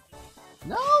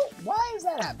 No! Why is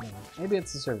that happening? Maybe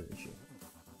it's a server issue.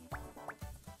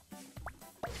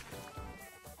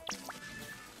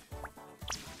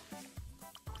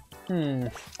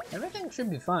 Everything should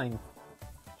be fine.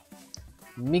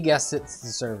 Me guess it's the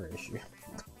server issue.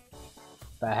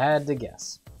 If I had to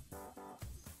guess.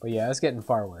 But yeah, it's getting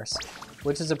far worse.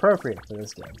 Which is appropriate for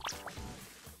this game.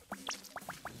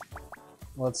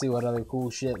 Let's see what other cool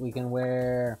shit we can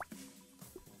wear.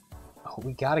 Oh,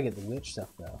 we gotta get the witch stuff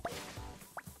though.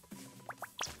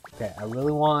 Okay, I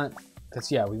really want...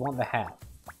 Cause yeah, we want the hat.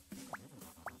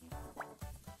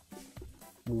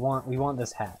 We want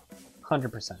this hat.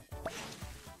 100%.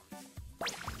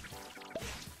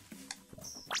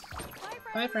 Yes.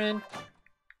 Bye, friend.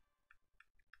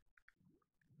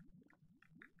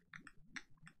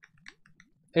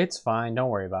 It's fine, don't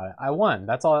worry about it. I won,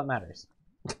 that's all that matters.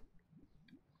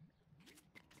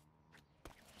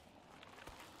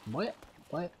 What?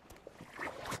 What?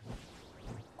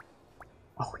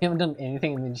 Oh, we haven't done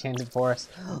anything in the Enchanted Forest.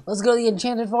 Let's go to the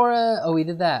Enchanted Forest! Oh, we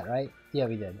did that, right? Yeah,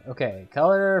 we did. Okay,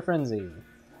 Color Frenzy.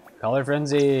 Color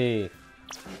Frenzy!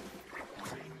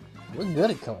 We're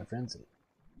good at Color Frenzy.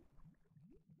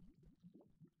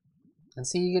 And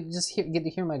see, you get to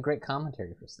hear my great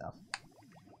commentary for stuff.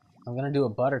 I'm gonna do a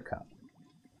Buttercup.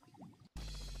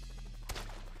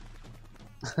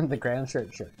 The Grand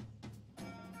Shirt shirt.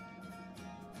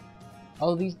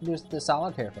 Oh, there's the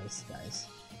solitaire faces, guys.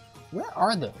 Where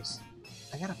are those?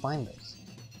 I gotta find those.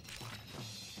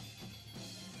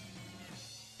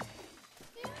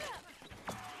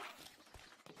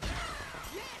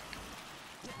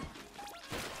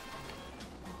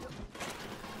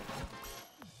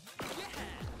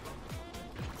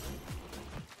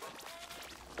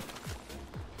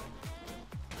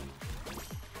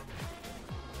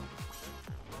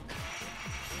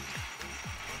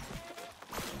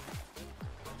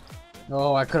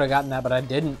 Oh, I could have gotten that, but I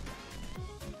didn't.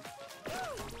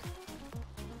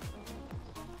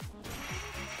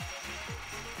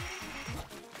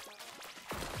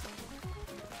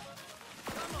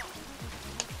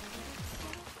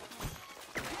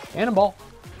 Cannonball.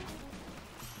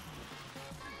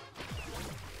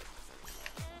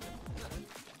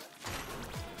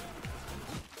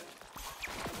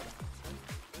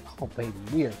 Oh, baby,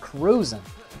 we are cruising.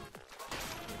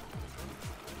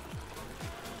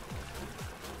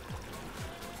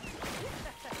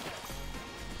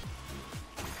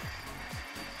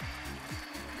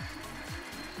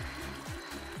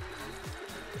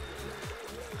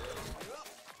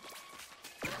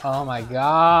 Oh my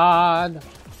god.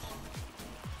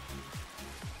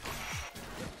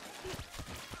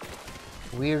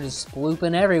 We're just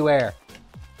splooping everywhere.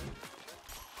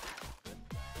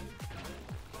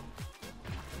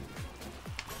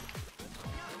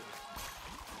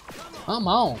 Come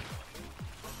on.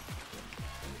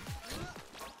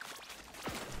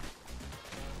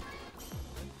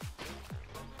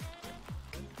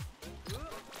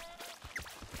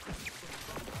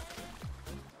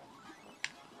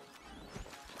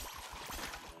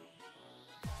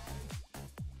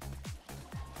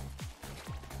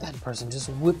 That person just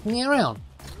whipped me around.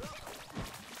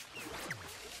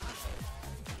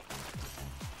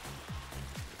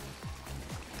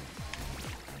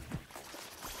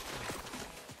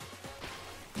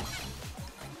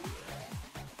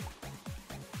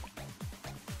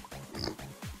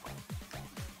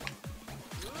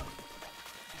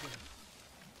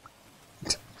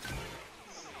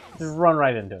 Just run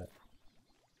right into it.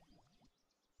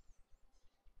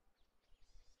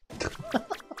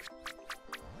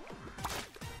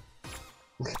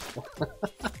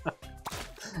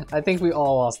 I think we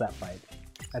all lost that fight.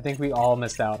 I think we all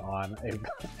missed out on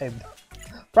a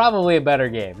probably a better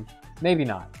game. Maybe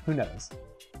not. Who knows?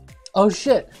 Oh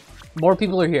shit! More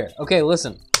people are here. Okay,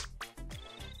 listen.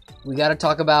 We gotta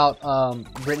talk about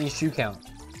Brittany's shoe count.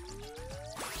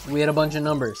 We had a bunch of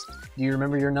numbers. Do you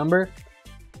remember your number?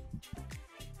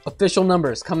 Official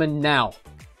numbers coming now.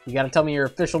 You gotta tell me your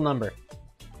official number.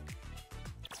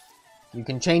 You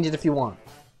can change it if you want.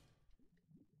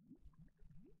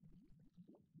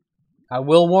 I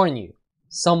will warn you,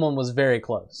 someone was very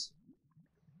close.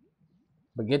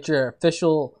 But get your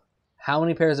official, how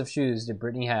many pairs of shoes did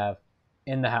Brittany have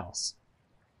in the house?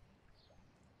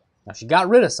 Now she got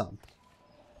rid of some.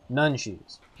 None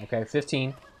shoes. Okay,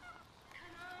 15.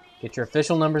 Get your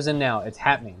official numbers in now. It's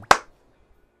happening.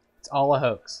 It's all a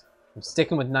hoax. I'm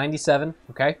sticking with 97,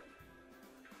 okay?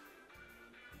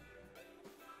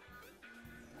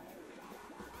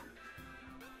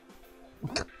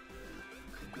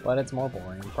 But it's more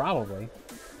boring, probably.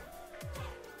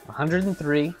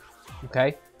 103,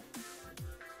 okay?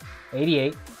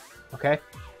 88, okay?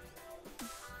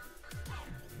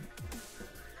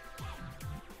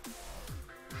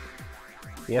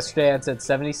 Yesterday I said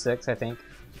 76, I think.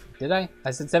 Did I?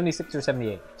 I said 76 or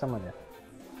 78, something like that.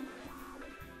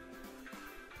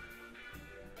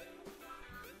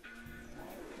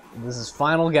 This is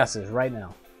final guesses right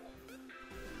now.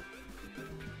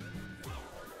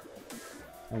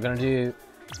 I'm gonna do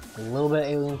a little bit of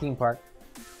Alien Theme Park.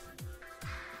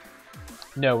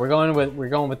 No, we're going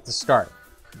with the start.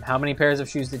 How many pairs of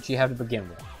shoes did she have to begin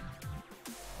with?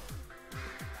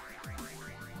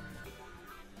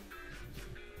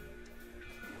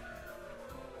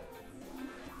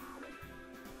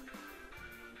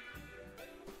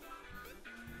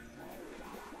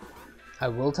 I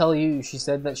will tell you, she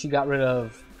said that she got rid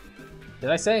of... Did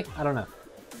I say? I don't know.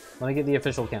 Let me get the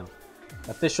official count.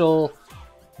 Official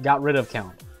got rid of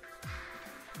count.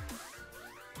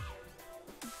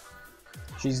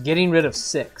 She's getting rid of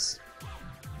 6.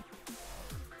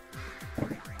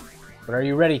 But are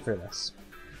you ready for this?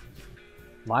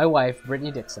 My wife,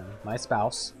 Brittany Dixon, my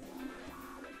spouse,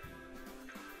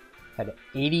 had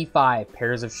 85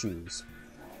 pairs of shoes.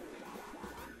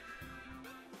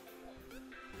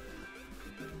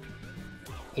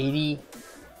 $85.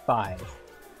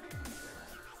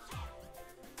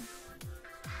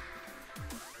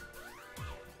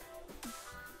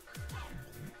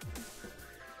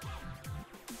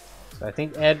 So I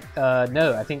think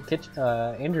no, I think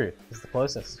Andrew is the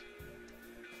closest.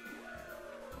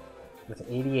 With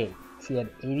 88. She had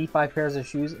 85 pairs of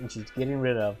shoes and she's getting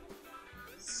rid of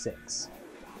 6.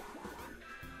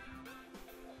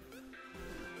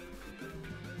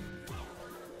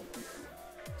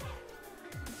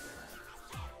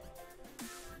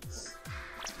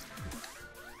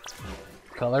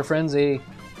 Color Frenzy.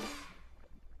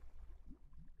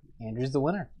 Andrew's the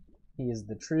winner. He is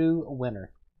the true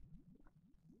winner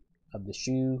of the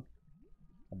shoe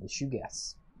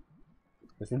guess.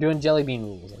 Because we're doing jelly bean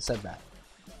rules. I said that.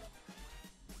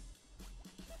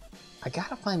 I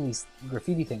gotta find these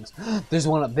graffiti things. There's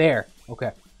one up there.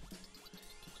 Okay.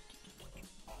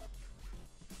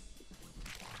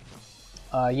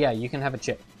 Yeah, you can have a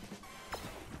chip.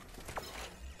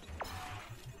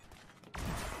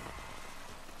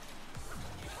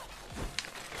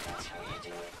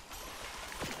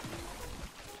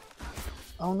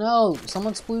 Oh no,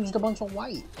 someone splooged a bunch of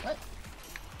white. What?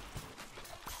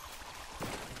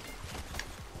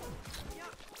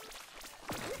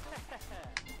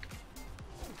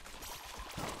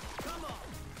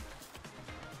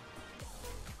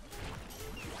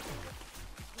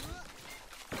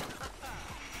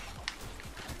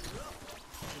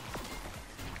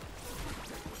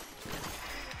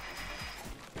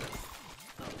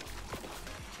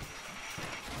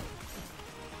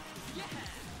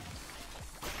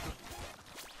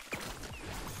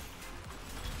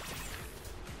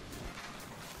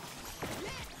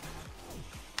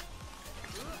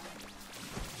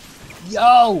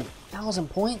 Yo! 1,000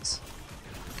 points?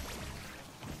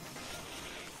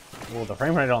 Well, the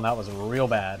frame rate on that was real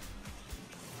bad.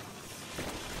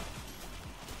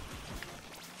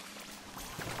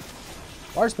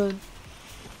 Bar spoon.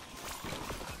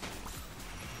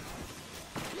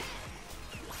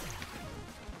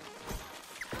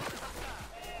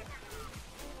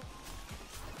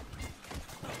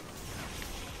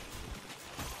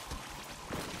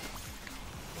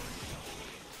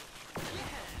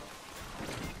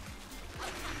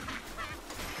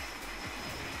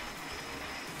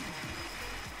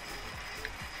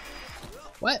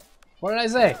 What? What did I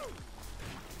say?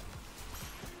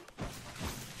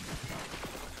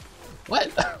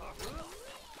 What?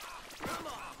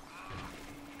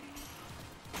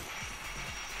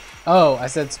 Oh, I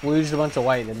said splooged a bunch of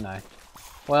white, didn't I?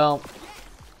 Well,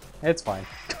 it's fine.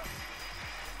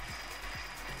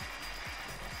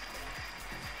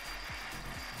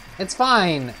 It's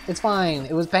fine. It's fine.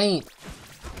 It was paint.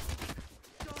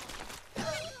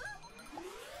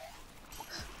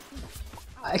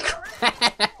 I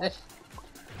crashed.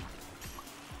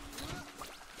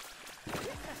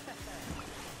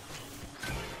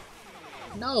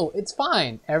 No, it's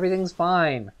fine. Everything's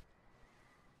fine.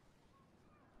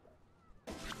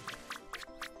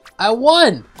 I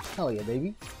won! Hell yeah,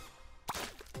 baby.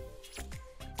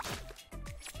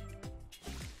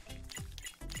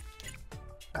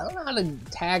 I don't know how to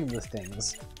tag the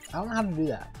things. I don't know how to do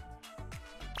that.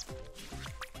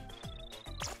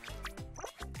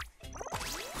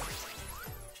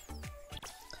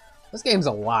 This game's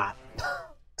a lot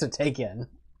to take in.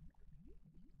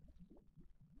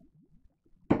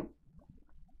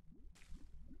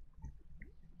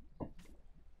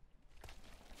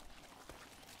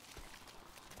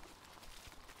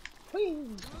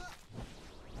 Whee!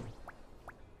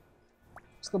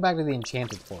 Let's go back to the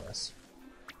Enchanted Forest.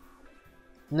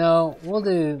 No, we'll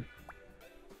do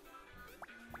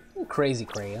crazy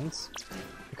crayons.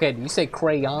 Okay, do you say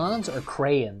crayons or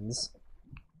crayons?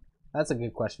 That's a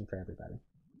good question for everybody.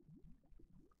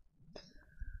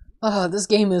 This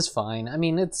game is fine. I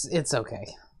mean, it's okay.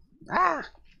 Ah!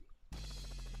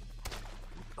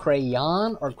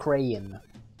 Crayon or crayon?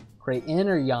 Crayon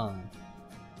or yon?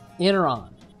 In or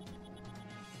on?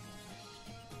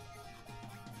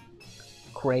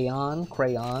 Crayon,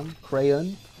 crayon,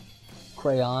 crayon,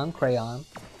 crayon, crayon.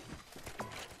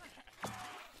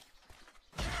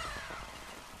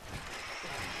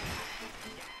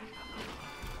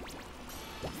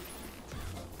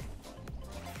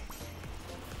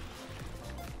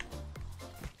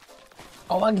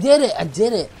 Oh, I did it! I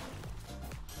did it!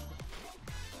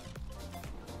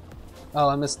 Oh,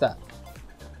 I missed that.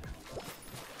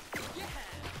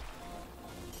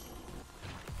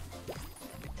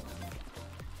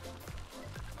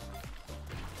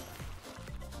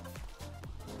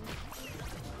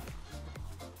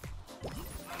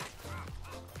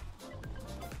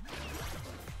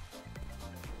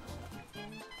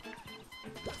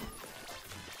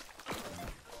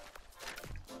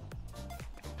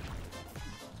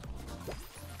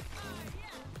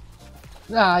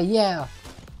 Ah, yeah.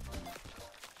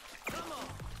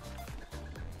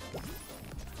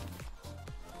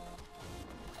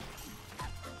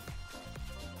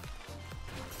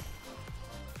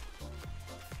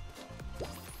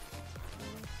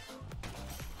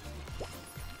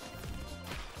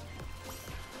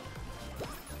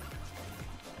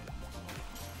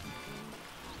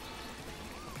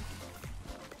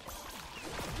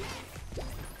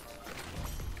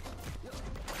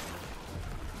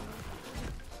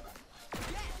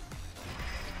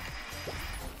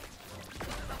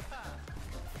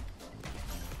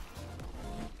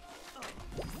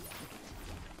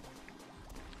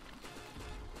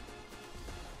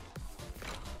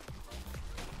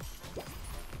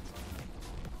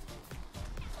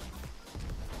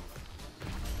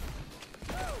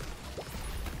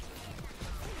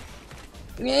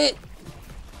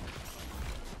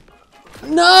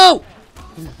 No!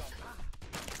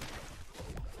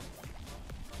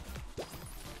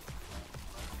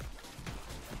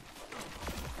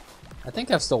 I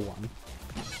think I've still won.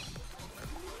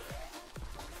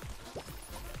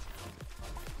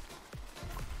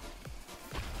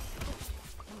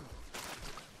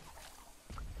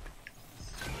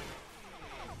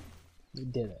 We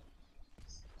did it.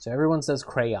 So everyone says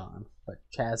crayon, but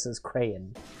Chaz says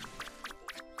crayon.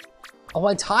 Oh,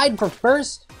 I tied for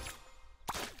first?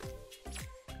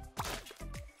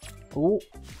 Ooh.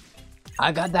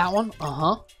 I got that one.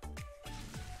 Uh-huh.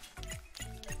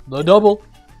 The double.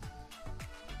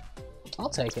 I'll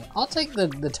take it. I'll take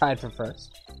the tied for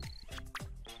first.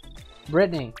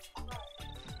 Brittany.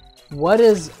 What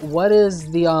is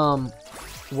the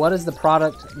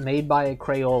product made by a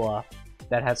Crayola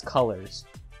that has colors?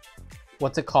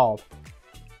 What's it called?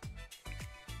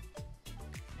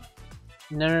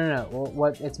 No, no, no. Well,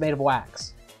 what? It's made of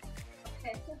wax.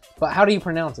 But how do you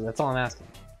pronounce it? That's all I'm asking.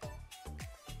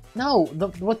 No,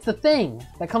 what's the thing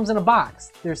that comes in a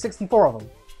box? There's 64 of them.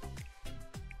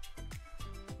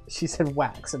 She said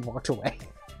wax and walked away.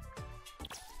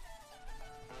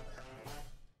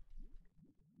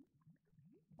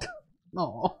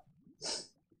 Oh.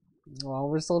 Well,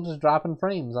 we're still just dropping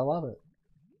frames. I love it.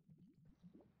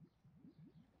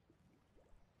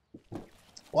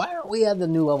 Why aren't we at the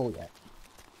new level yet?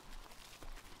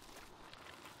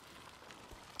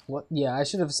 What? Yeah, I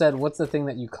should have said, what's the thing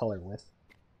that you color with?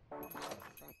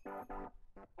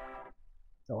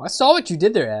 Oh, I saw what you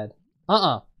did there, Ed.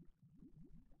 Nuh-uh.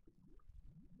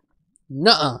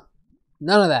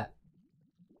 None of that.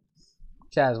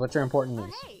 Chaz, what's your important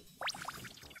news? Oh, hey.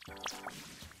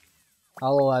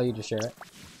 I'll allow you to share it.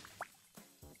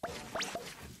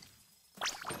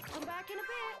 Come back in a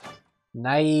bit.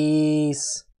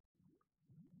 Nice.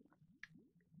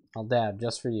 I'll dab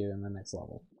just for you in the next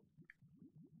level.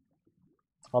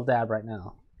 I'll dab right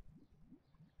now.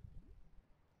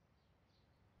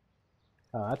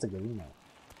 Oh, that's a good email.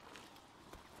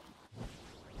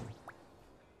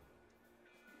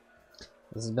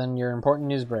 This has been your important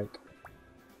news break.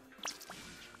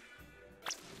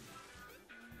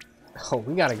 Oh,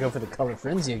 we gotta go for the color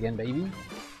frenzy again, baby.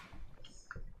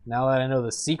 Now that I know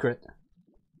the secret.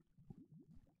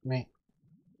 Man.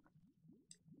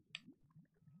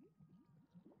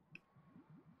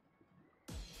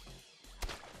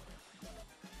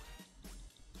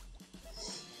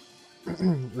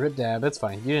 Rip dab, it's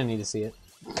fine. You didn't need to see it.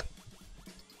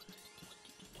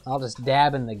 I'll just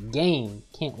dab in the game.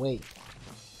 Can't wait.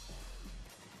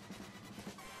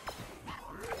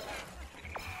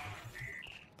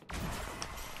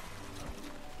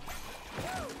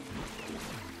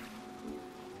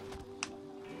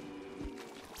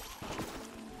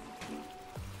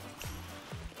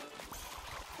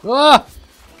 Ah!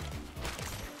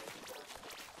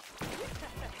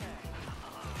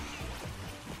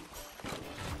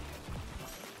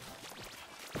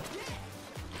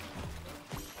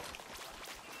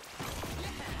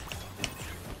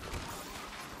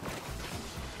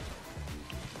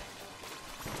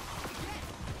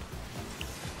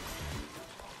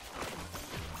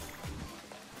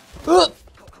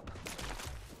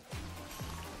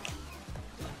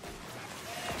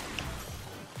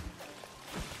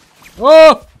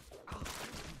 Oh!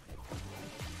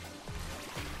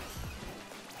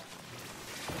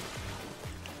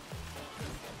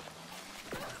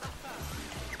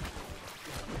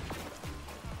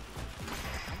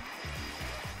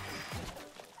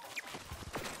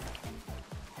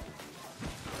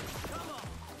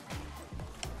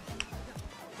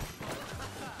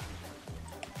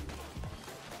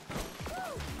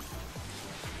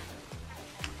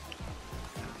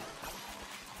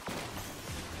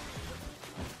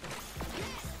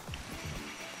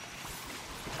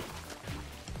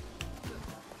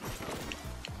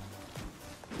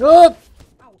 Up!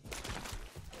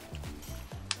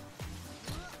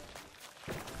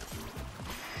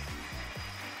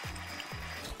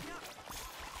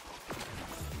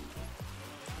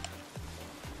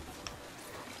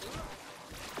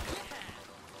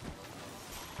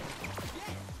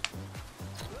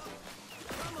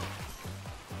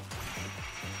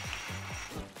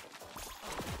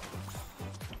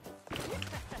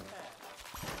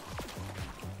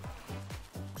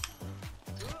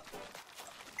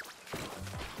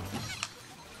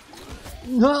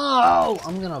 No!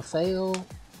 I'm gonna fail.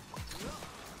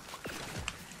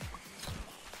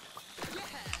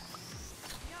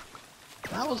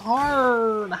 That was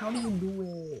hard. How do you do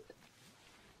it?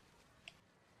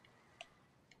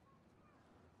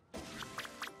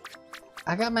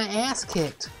 I got my ass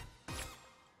kicked.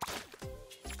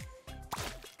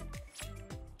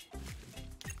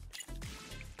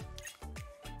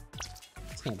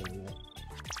 Can't believe it.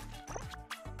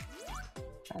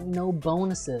 I have no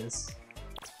bonuses.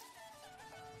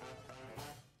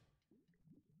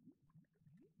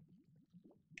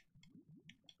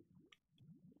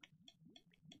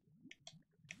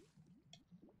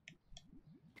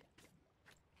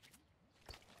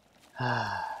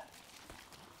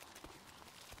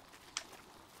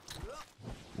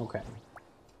 Okay.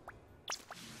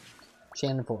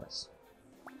 Shannon Forest.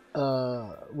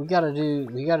 We gotta do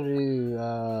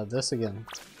this again.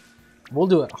 We'll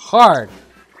do it hard.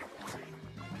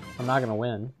 I'm not gonna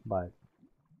win, but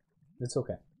it's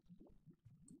okay.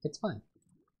 It's fine.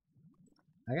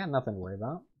 I got nothing to worry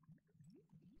about.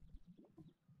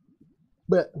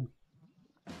 But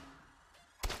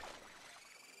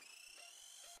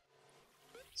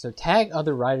so tag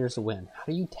other riders to win. How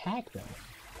do you tag them?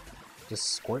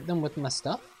 Just squirt them with my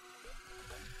stuff?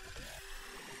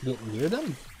 Get near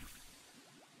them?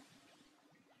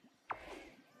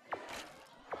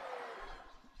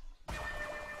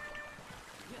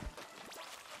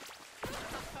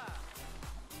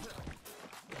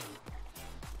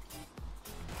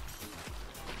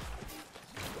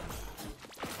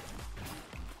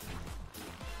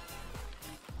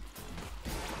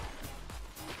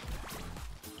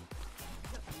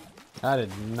 I did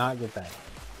not get that.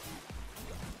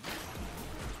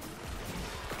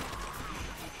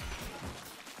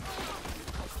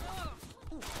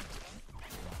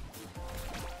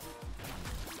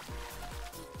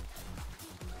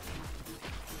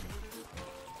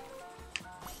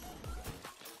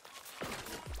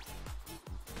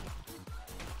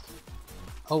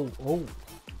 Oh, oh.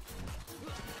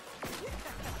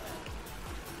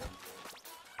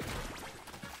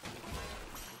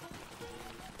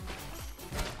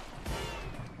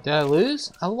 Did I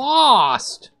lose? I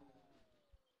lost!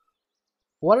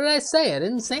 What did I say? I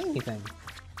didn't say anything.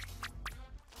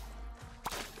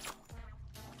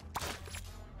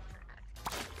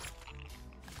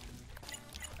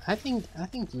 I think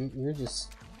you're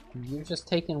just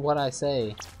taking what I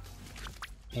say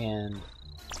and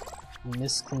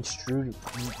misconstrued,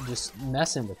 just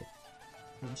messing with it.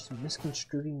 You're just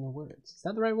misconstruing the words. Is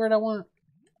that the right word I want?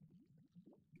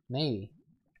 Maybe.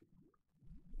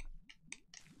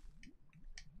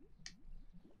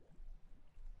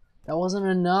 That wasn't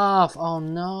enough. Oh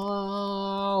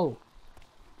no!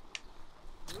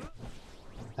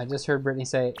 I just heard Brittany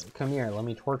say, "Come here, let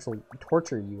me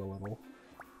torture you a little."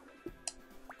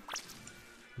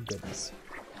 Goodness.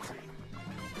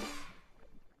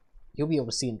 You'll be able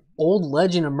to see an old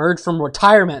legend emerge from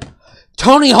retirement.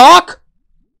 Tony Hawk!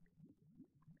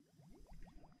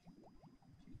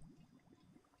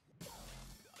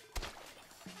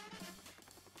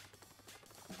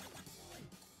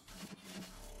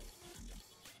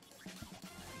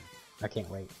 I can't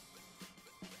wait.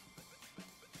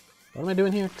 What am I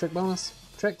doing here? Trick bonus?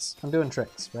 Tricks? I'm doing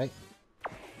tricks, right?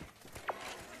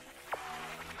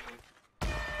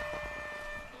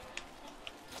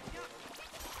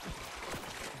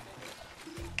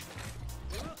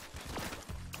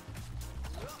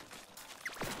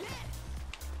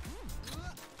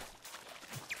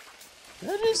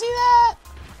 Did you see that?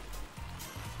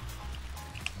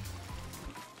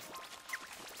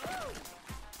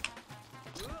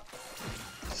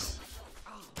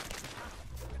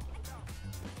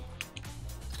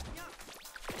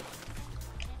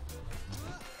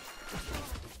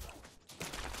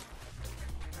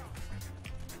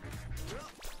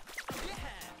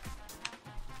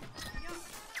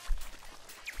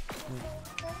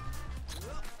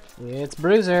 It's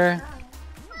Bruiser.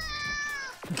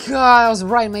 God, that was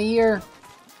right in my ear.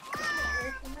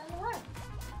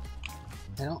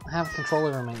 I don't have control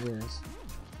over my ears.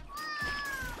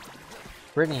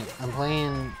 Brittany, I'm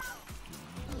playing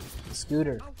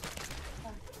Scooter.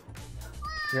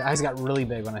 Your eyes got really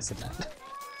big when I said that.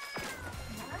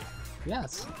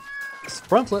 Yes.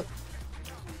 Front flip.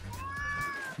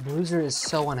 Bruiser is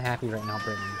so unhappy right now,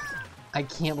 Brittany. I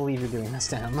can't believe you're doing this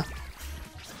to him.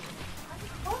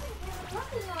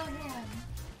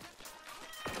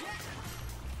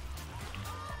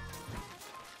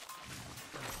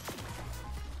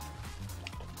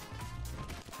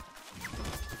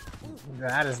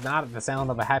 That is not the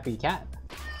sound of a happy cat.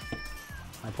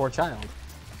 My poor child.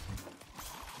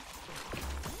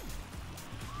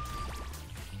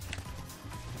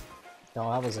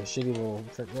 Oh, that was a shitty little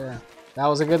trick there. That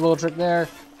was a good little trick there.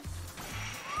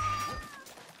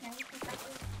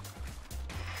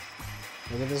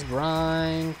 Look at this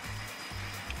grind.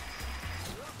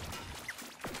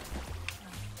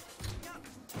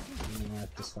 Yeah, it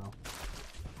just fell.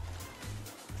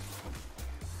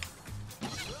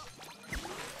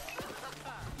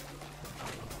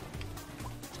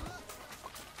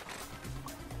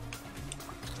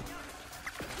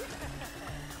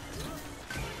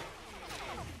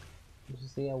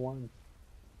 See, I won.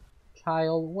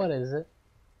 Child, what is it?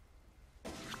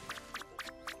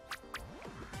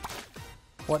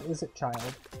 What is it,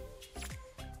 child?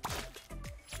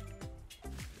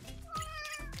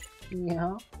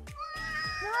 Yeah.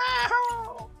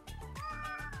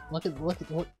 Look at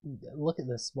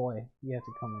this boy. You have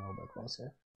to come a little bit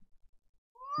closer.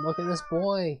 Look at this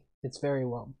boy. It's very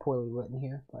poorly written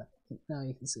here, but now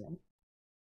you can see him.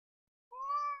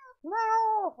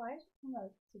 No! Why is it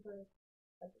like super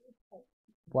fuzzy?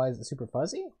 Why is it super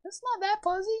fuzzy? It's not that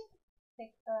fuzzy.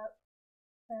 Pick up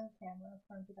the camera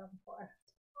from 2004.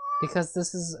 Because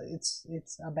this is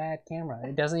it's a bad camera.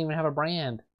 It doesn't even have a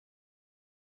brand.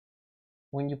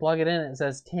 When you plug it in, it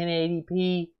says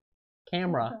 1080p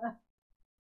camera.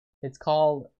 It's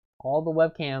called, all the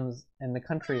webcams in the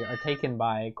country are taken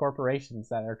by corporations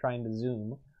that are trying to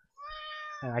zoom.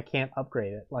 And I can't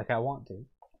upgrade it like I want to.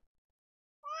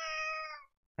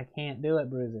 I can't do it,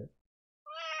 Bruiser.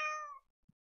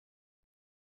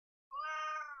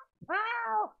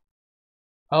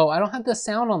 Oh, I don't have the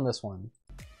sound on this one.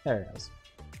 There it is.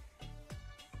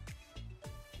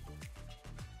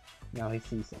 Now he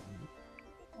sees something.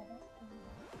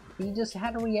 He just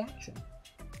had a reaction.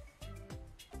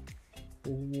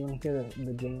 Did you want to hear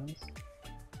the jams?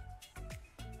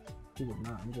 He did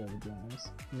not enjoy the jams.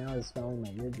 Now he's smelling my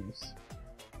ear juice.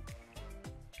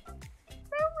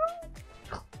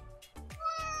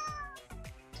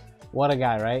 What a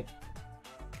guy, right?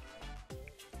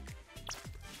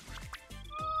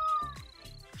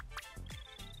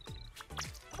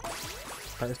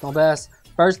 Personal best.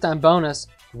 First time bonus.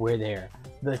 We're there.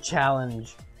 The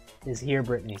challenge is here,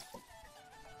 Brittany.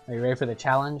 Are you ready for the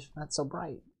challenge? That's so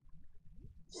bright.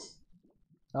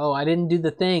 Oh, I didn't do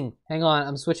the thing. Hang on,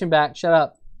 I'm switching back. Shut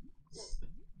up.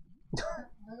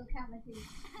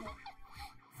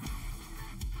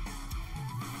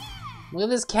 Look at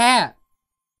this cat.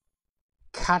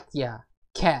 Katya.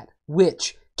 Cat.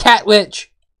 Witch. Cat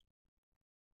witch.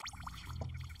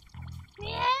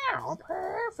 Yeah,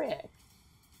 perfect.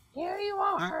 Here you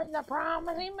are, the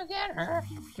promising beginner.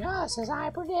 Just as I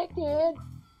predicted.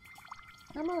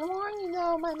 I must warn you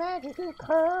though, my magic is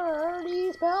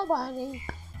pretty spellbinding.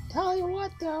 Tell you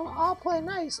what though, I'll play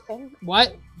nice and...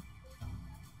 What?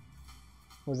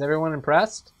 Was everyone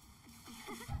impressed?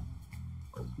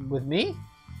 With me?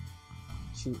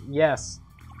 Yes.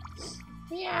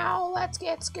 Meow, let's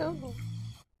get scooting.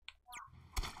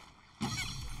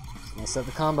 Just gonna set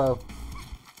the combo.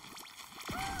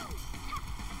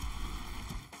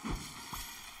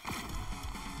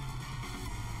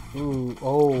 Ooh,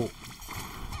 oh.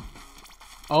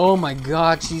 Oh my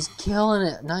god, she's killing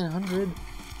it. 900.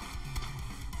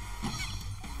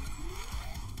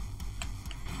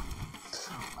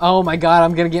 Oh my god,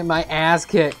 I'm gonna get my ass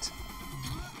kicked.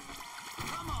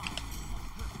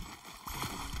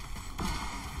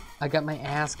 I got my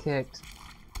ass kicked.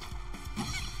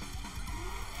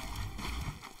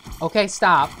 Okay,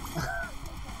 stop.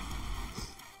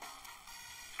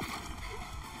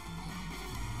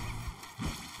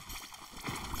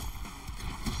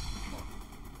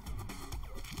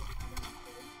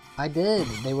 I did.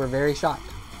 They were very shocked.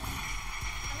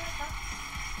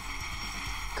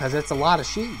 Because it's a lot of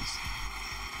shoes.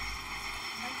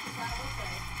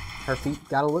 Her feet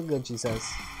gotta look good, she says.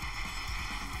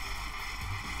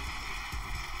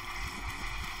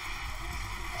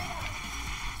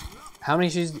 How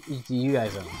many shoes do you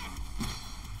guys own?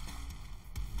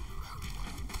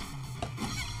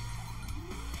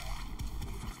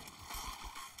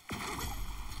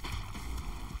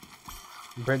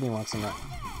 Brittany wants to know.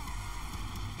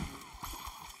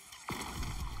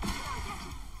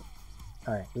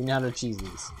 Alright, we know how to cheese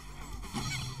these.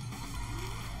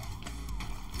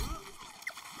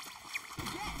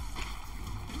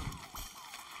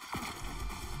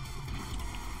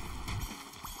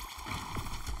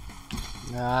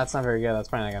 No, that's not very good. That's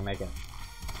probably not gonna make it.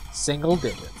 Single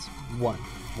digits. One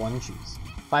shoes.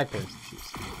 5 pairs of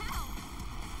shoes.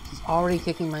 She's already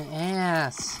kicking my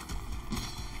ass.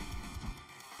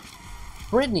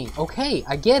 Brittany, okay,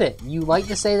 I get it. You like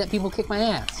to say that people kick my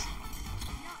ass.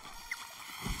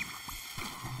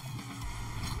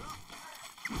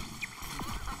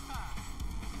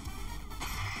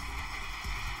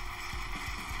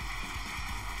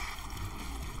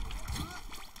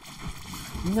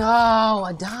 No,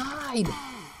 I died.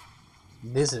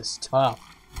 This is tough.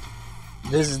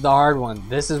 This is the hard one.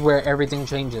 This is where everything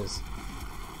changes.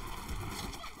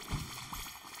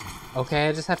 Okay,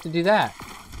 I just have to do that.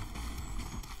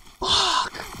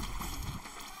 Fuck.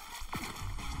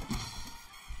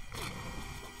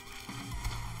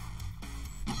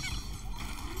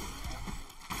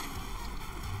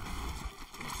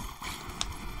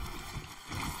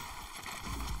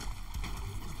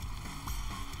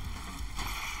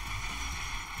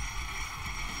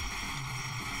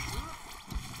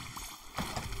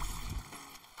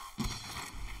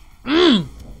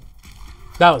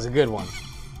 That was a good one.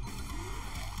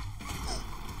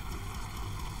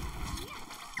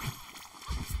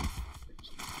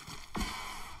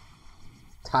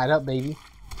 Tied up, baby.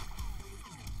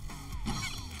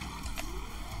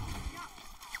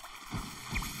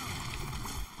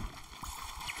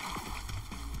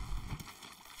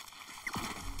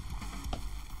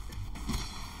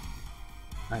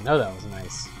 I know that was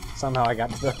nice. Somehow I got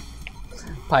to the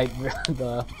pipe,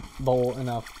 the bowl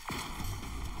enough.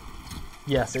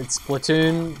 Yes, it's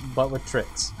Splatoon, but with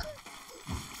tricks.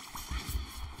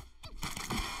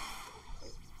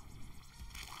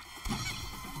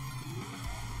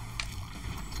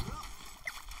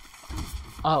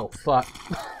 Oh, fuck.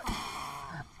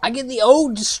 I get the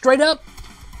O just straight up?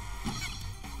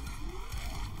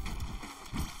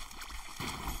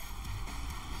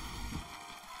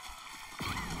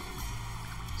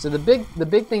 So the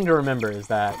big thing to remember is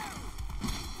that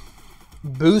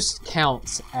boost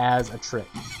counts as a trick.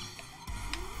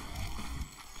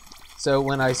 So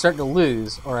when I start to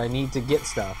lose or I need to get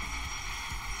stuff,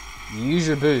 you use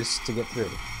your boost to get through.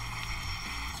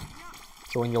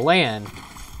 So when you land,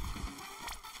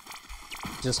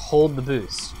 just hold the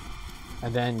boost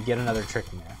and then get another trick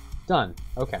in there. Done.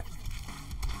 Okay.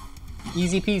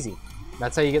 Easy peasy.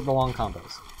 That's how you get the long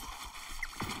combos.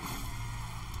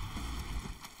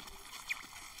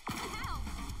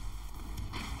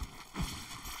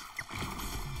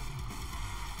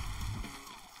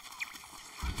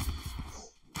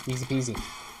 Easy peasy.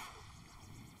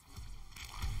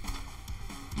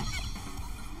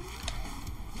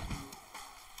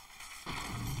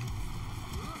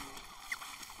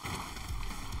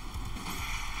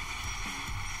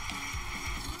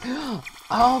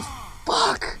 Oh,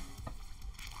 fuck!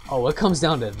 Oh, it comes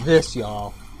down to this,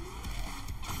 y'all.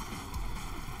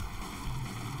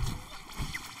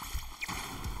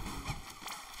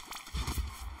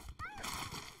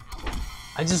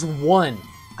 I just won.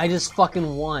 I just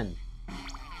fucking won.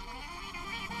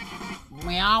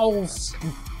 Meows.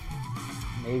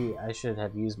 Maybe I should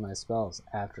have used my spells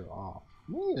after all.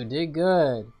 You did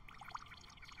good.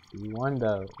 You won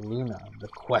though, Luna, the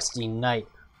questing knight,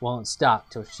 won't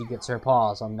stop till she gets her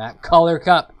paws on that color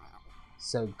cup.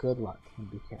 So good luck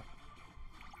and be careful.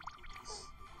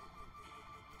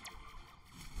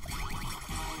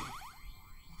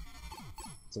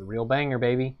 It's a real banger,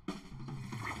 baby.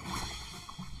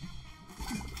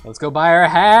 Let's go buy her a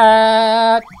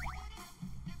hat!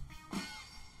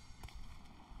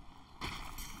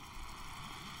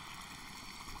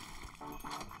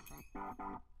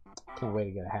 Can't wait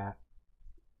to get a hat.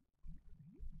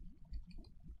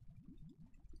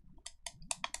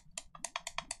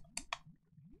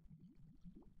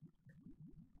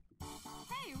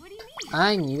 Hey, what do you need?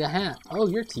 I need a hat. Oh,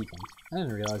 you're Tegan. I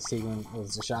didn't realize Tegan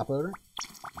was the shop owner.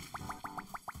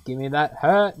 Give me that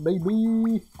hat,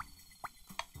 baby!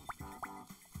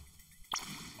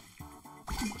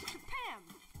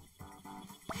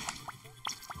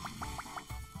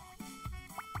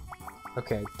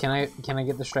 Okay, can I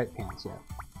get the striped pants yet?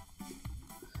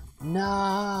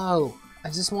 No! I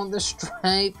just want the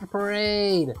striped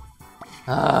parade!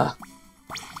 Ugh.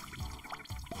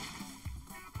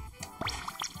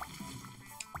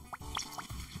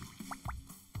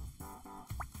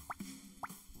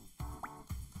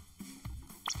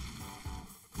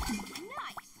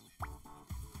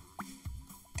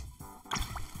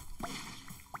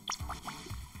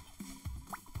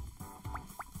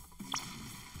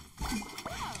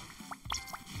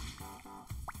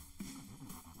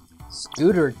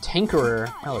 Scooter Tinkerer.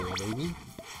 Hell yeah, baby.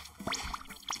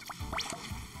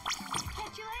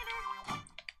 Catch you later.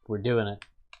 We're doing it.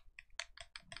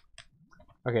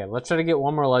 Okay, let's try to get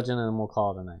one more legend and then we'll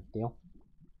call it a night. Deal?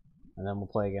 And then we'll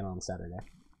play again on Saturday.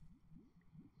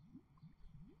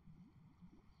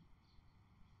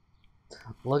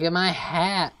 Look at my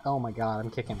hat! Oh my god,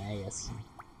 I'm kicking ass.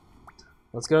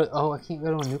 Let's go. Oh, I can't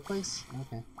go to a new place?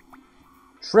 Okay.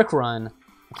 Trick run.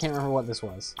 I can't remember what this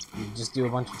was. You just do a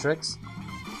bunch of tricks?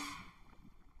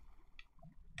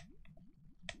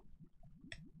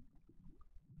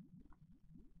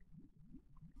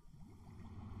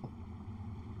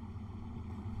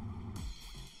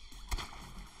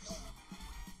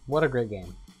 What a great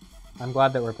game. I'm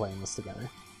glad that we're playing this together.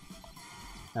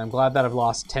 And I'm glad that I've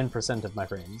lost 10% of my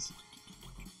frames.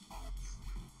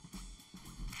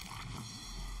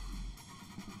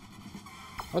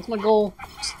 What's my goal?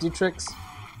 Just do tricks.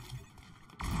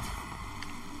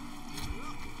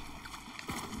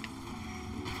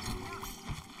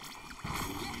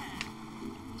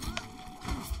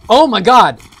 Oh my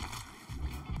god!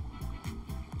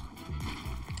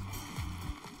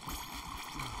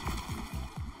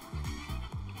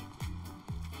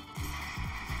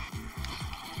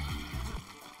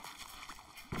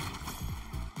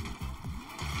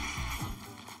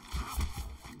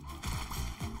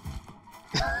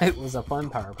 It was a fun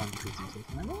PowerPoint presentation.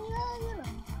 I mean,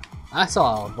 I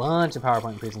saw a bunch of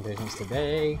PowerPoint presentations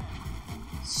today.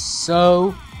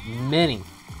 So many.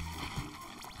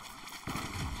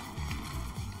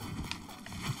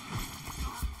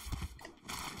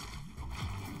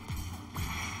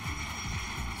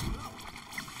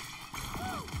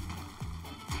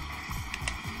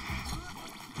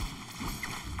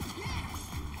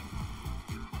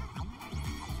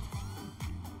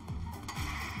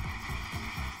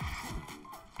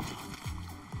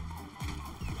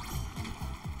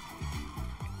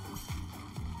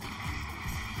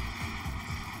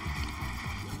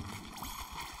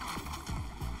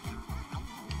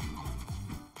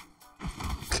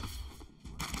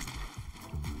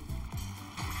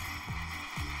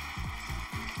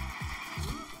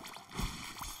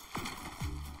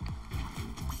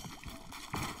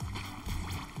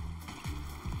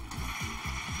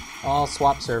 I'll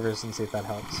swap servers and see if that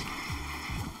helps.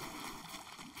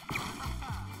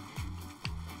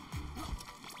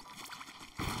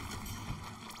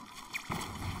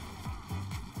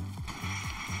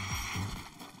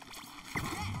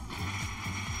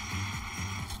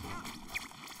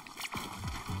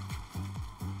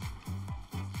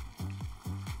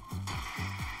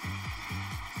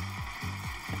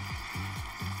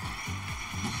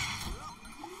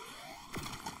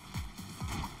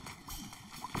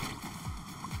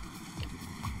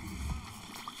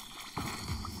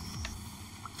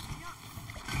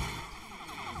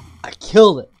 I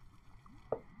killed it.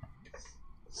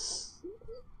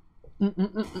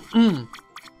 Yeah,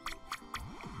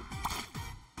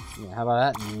 how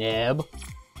about that, Neb?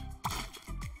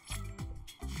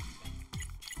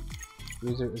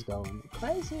 Bruiser is going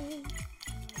crazy.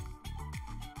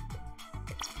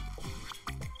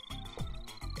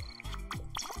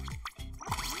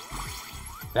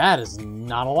 That is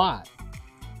not a lot.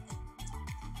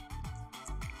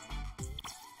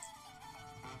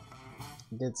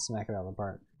 Did smack it out of the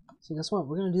park. So guess what?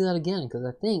 We're gonna do that again because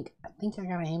I think I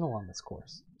got a handle on this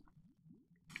course.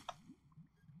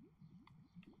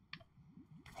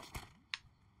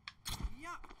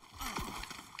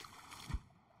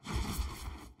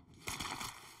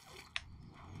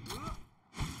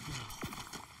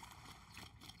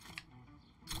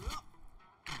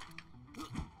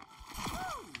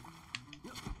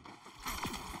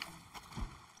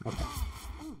 Okay.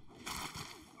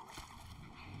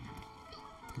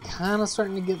 Kind of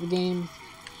starting to get the game.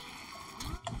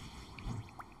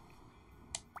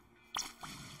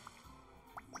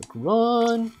 Click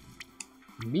run.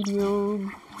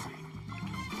 Medium.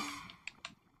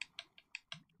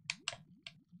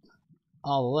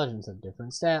 All the legends have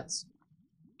different stats.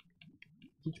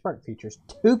 Each part features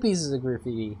 2 pieces of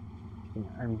graffiti. You can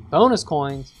earn bonus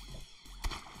coins.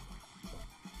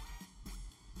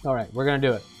 Alright, we're gonna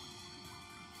do it.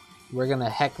 We're gonna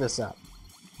heck this up.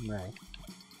 Right.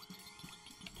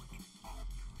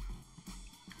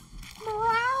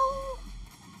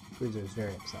 Bruiser is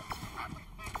very upset.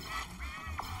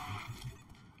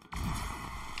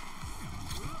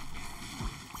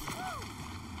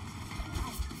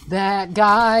 That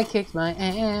guy kicked my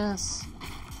ass.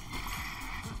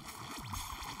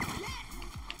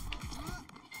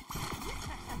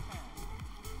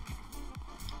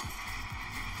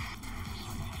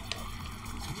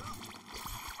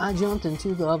 I jumped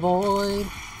into the void.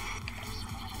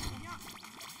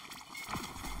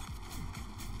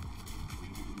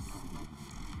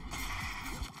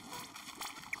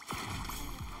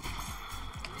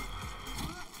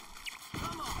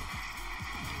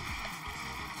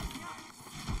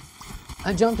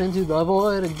 I jumped into the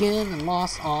void again and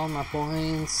lost all my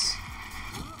points.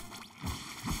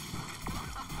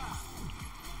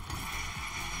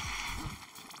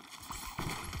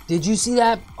 Did you see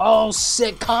that? Oh,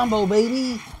 sick combo,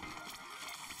 baby!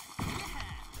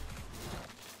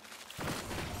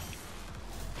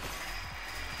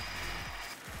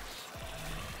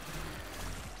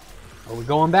 Are we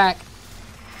going back?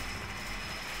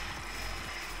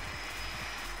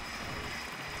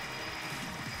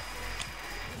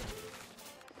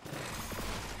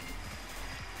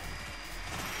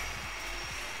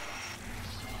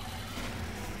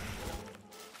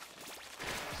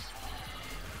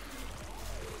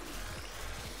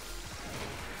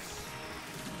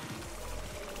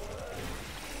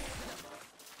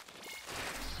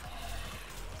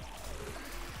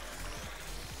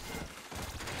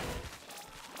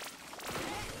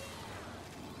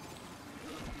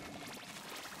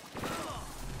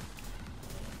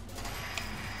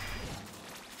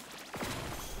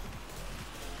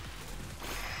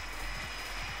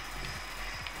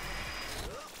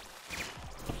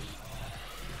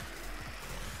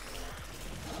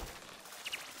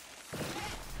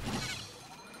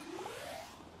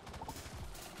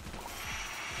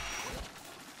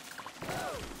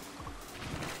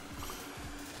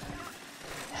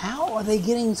 How are they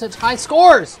getting such high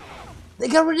scores? They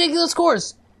got ridiculous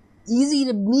scores. Easy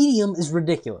to medium is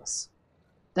ridiculous.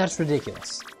 That's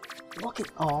ridiculous. Look at,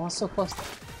 oh, so close.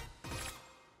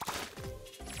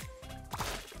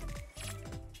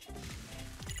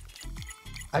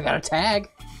 I got a tag.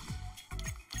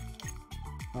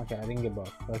 Okay, I didn't get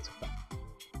both. That's okay.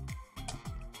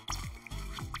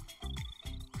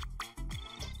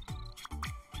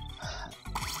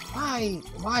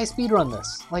 Why speedrun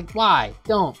this? Like, why?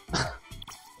 Don't.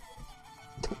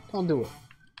 Don't do it.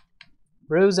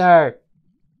 Bruiser!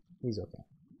 He's okay.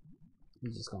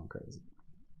 He's just going crazy.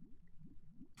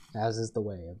 As is the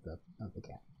way of the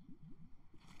cat.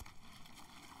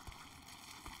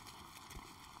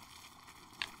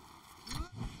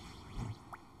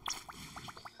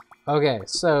 Okay,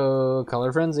 so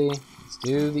color frenzy. Let's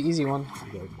do the easy one.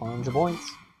 Get a bunch of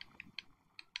points.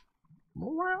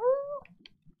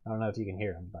 I don't know if you can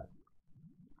hear him, but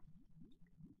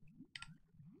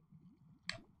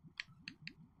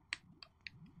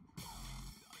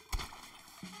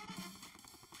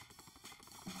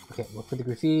okay, look for the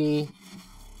graffiti.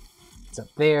 It's up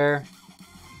there.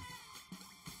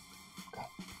 Okay,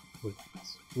 we got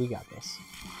this. We got this.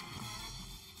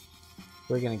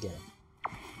 We're gonna get it.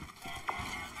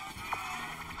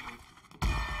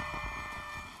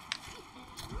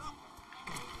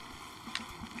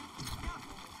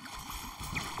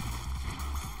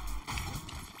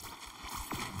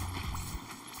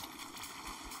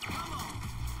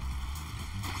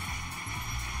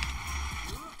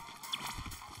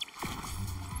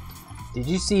 Did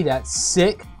you see that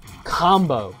sick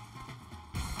combo?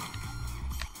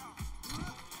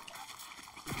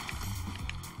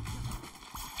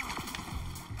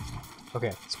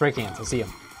 Okay, spray cans. I see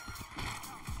him.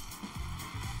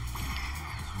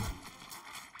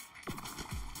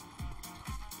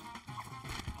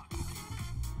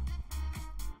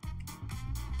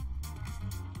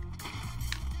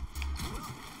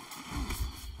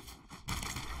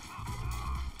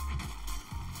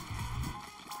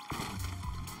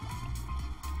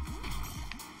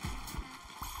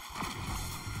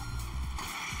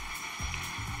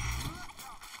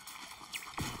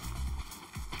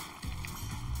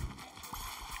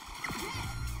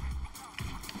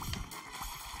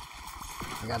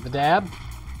 I got the dab.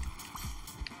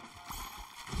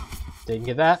 Didn't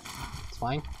get that. It's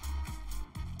fine.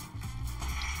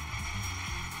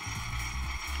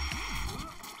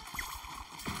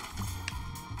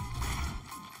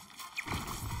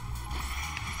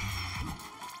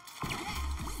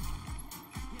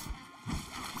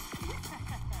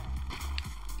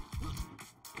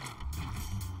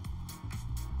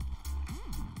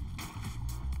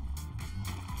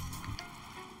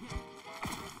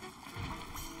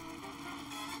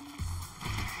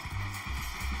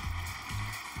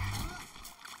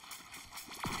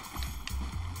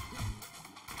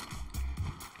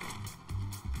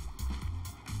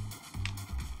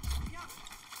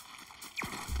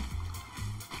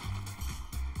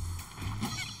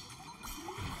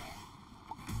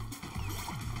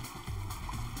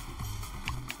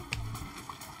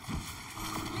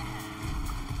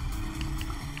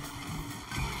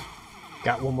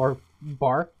 Got one more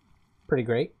bar. Pretty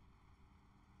great.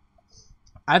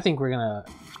 I think we're gonna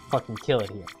fucking kill it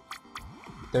here.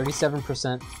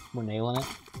 37%. We're nailing it.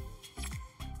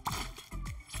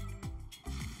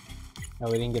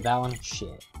 Oh, we didn't get that one?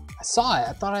 Shit. I saw it.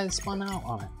 I thought I had spun out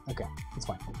on it. Okay, that's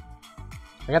fine.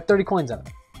 I got 30 coins out of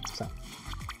it. So.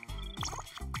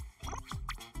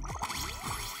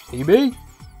 PB!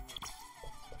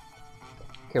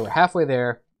 Okay, we're halfway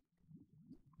there.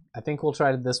 I think we'll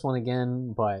try this one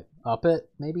again, but up it,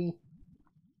 maybe?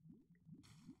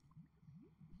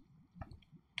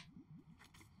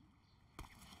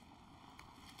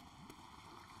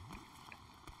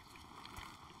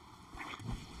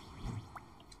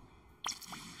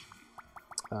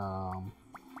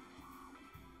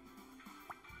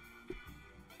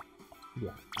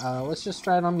 Yeah. Let's just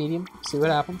try it on medium, see what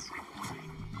happens.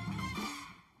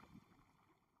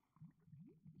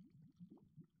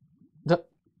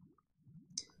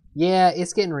 Yeah,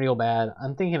 it's getting real bad.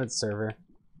 I'm thinking it's server.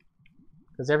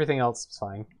 Because everything else is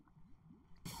fine.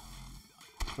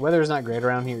 The weather's not great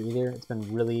around here either. It's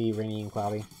been really rainy and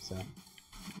cloudy, so.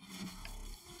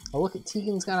 Oh, look at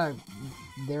Tegan's got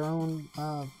their own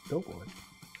billboard.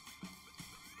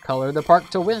 Color the park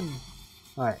to win.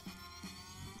 Alright.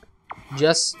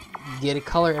 Just get a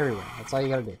color everywhere. That's all you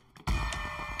gotta do.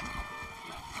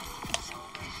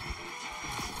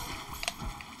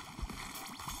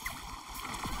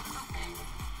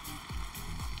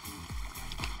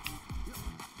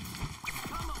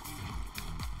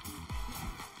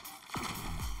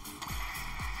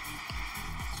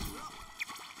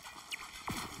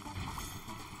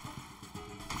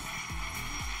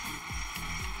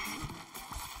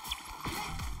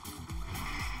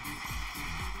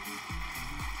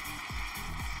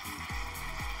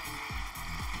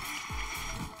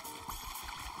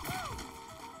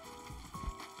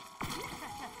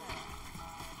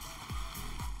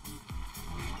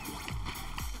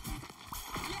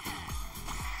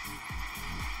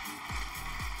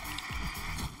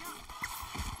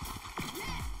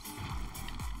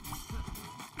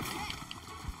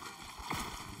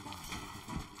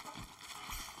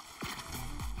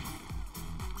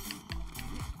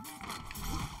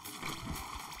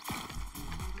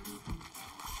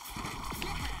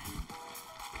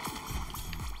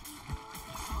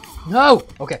 No!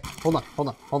 Okay, hold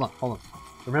on.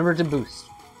 Remember to boost.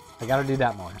 I gotta do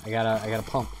that more. I gotta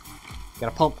pump.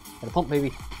 Gotta pump,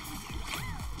 baby.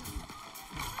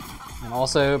 And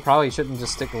also, probably shouldn't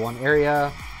just stick to one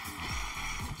area.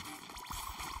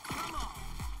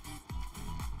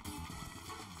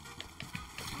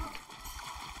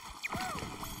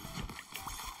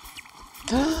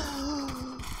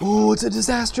 Oh, it's a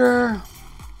disaster!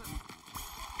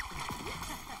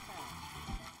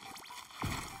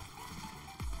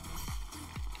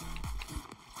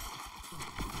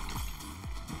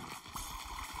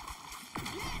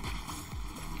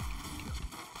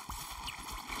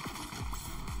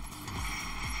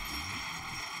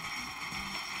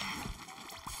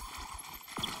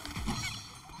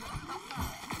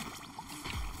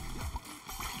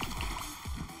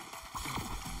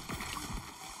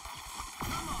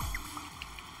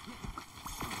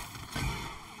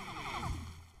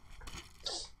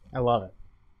 I love it.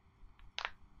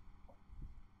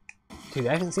 Dude,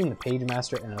 I haven't seen the Page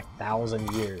Master in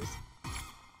 1,000 years.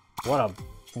 What a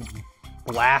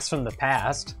blast from the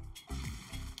past.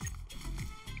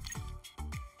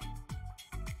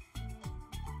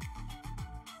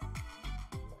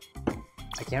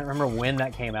 I can't remember when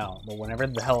that came out, but whenever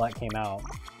the hell that came out,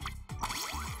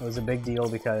 it was a big deal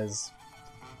because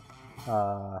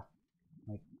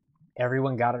like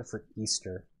everyone got it for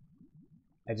Easter.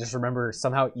 I just remember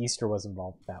somehow Easter was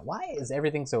involved with that. Why is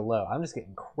everything so low? I'm just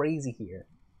getting crazy here.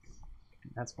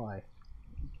 That's why.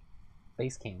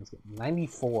 Face cam's getting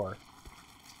 94.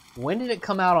 When did it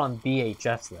come out on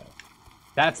VHS though?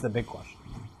 That's the big question.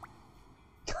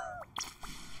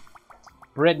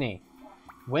 Brittany,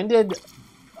 when did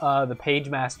the Page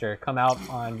Master come out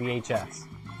on VHS?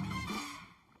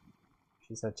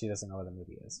 She said she doesn't know what the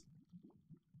movie is.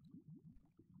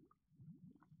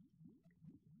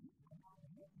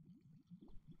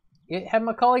 It had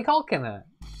Macaulay Culkin in it.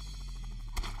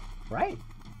 Right.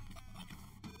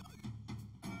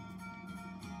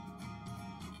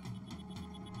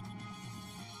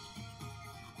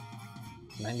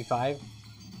 '95?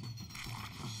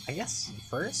 I guess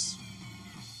first?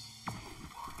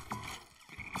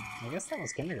 I guess that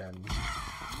was kindergarten.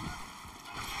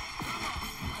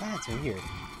 That's weird.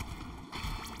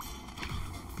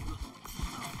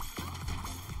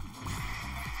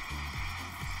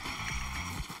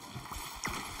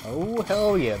 Oh,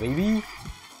 hell yeah, baby.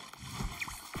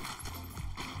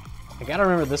 I gotta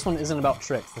remember, this one isn't about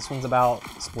tricks. This one's about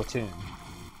Splatoon.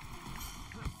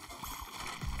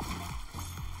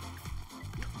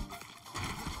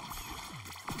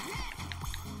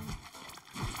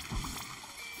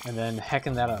 And then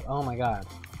hecking that up. Oh my god.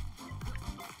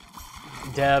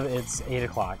 Deb, it's 8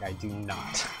 o'clock. I do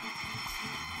not.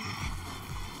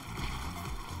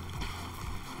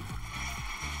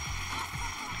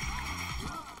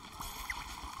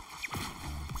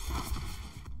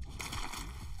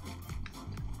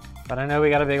 But I know we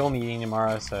got a big old meeting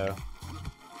tomorrow, so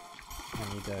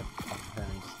I need to talk to her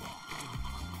and just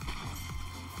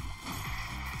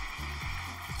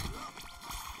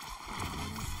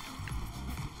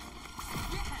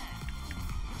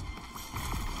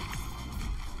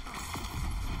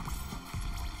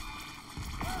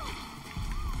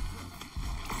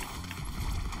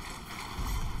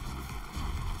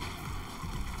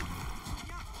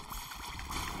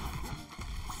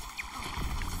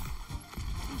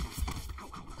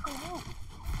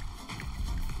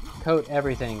coat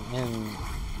everything in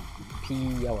pea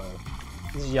yellow.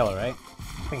 This is yellow, right?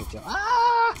 I think it's yellow.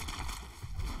 Ah!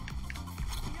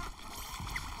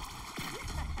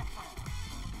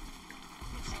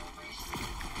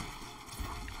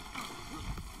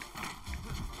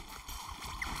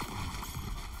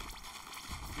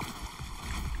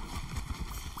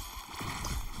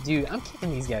 Dude, I'm kicking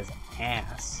these guys'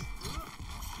 ass.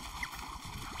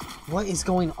 What is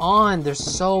going on? There's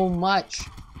so much.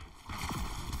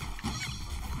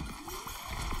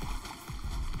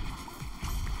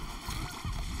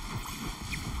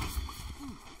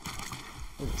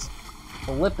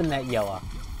 Flipping that yellow.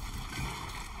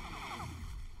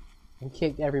 And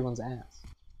kicked everyone's ass.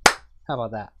 How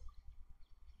about that?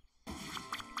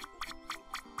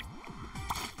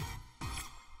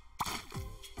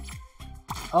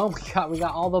 Oh my god, we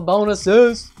got all the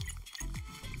bonuses!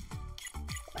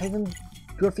 I even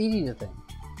graffiti the thing.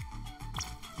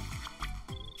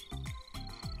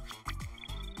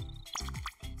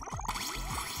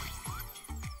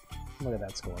 Look at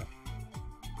that score.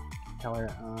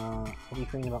 Color, we'll be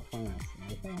free in about 20 minutes.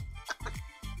 Okay.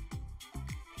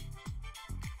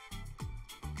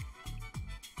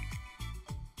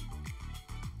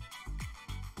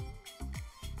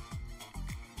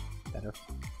 Better.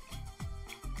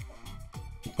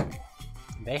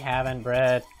 They haven't,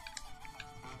 Brett.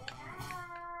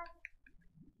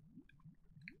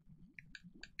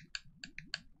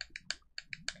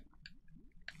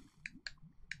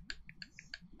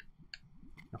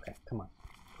 Okay, come on.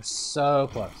 We're so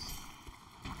close.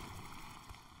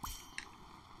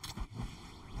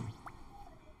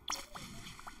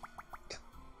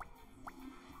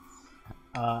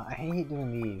 I hate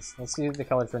doing these. Let's do the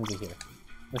Color Frenzy here.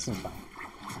 This seems fine.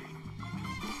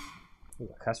 Ooh,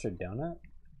 a custard donut?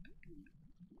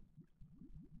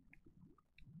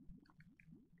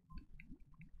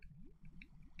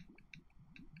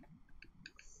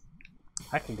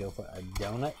 I could go for a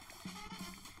donut.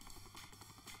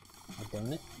 A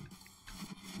donut?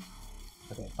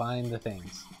 Okay, find the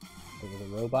things. There was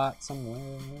a robot somewhere.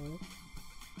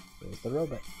 There's the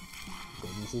robot.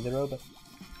 Didn't see the robot.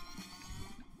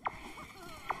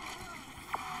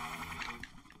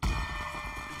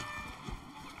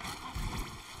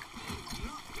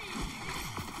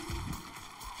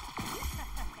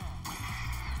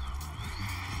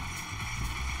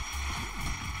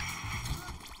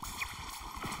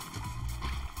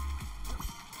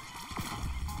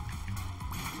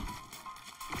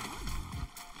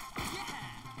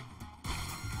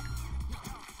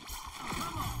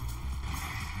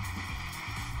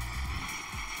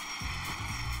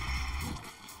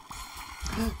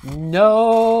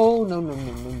 No, no, no, no, no,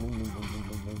 no, no,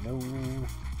 no, no, no.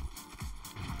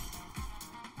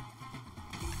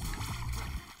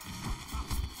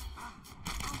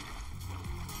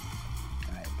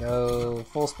 Alright, go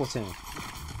full Splatoon.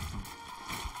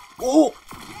 Oh!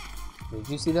 Did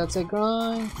you see that say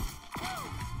grind?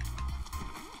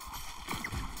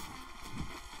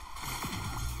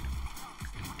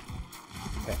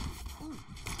 Okay.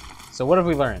 So what have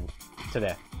we learned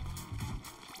today?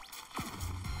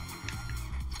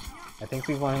 I think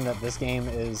we've learned that this game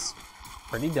is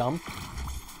pretty dumb,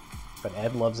 but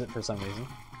Ed loves it for some reason.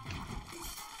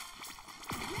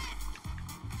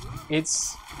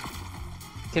 Its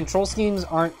control schemes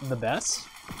aren't the best,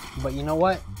 but you know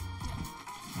what?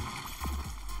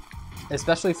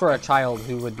 Especially for a child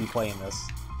who would be playing this,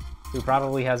 who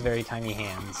probably has very tiny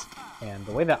hands, and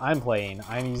the way that I'm playing,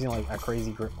 I'm using like a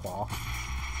crazy grip claw.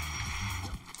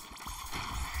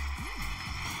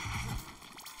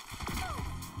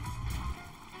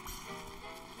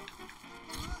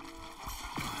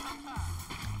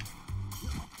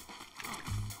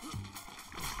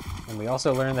 And we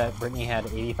also learned that Brittany had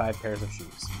 85 pairs of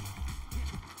shoes.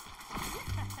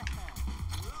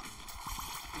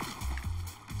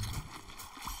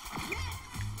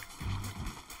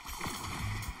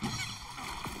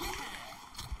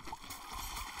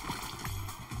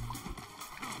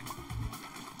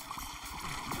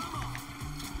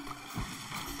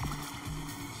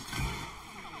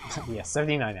 Yeah,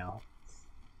 79 now.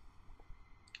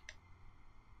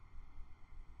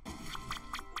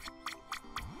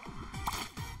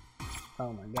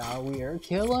 Oh my god, we are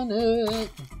killing it!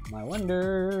 My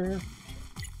wonder.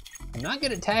 I'm not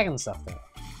good at tagging stuff though.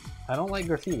 I don't like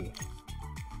graffiti.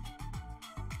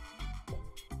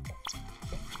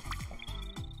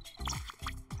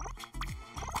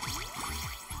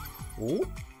 Ooh,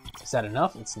 is that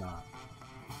enough? It's not.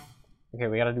 Okay,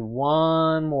 we gotta do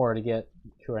one more to get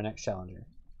to our next challenger.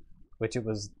 Which it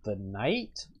was the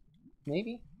knight?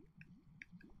 Maybe?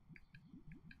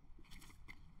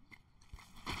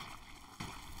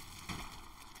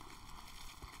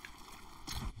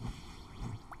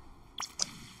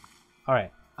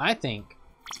 Alright, I think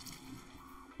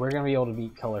we're going to be able to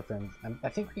beat Color Frenzy. I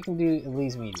think we can do at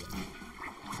least medium.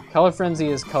 Color Frenzy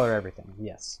is color everything,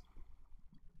 yes.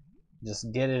 Just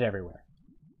get it everywhere.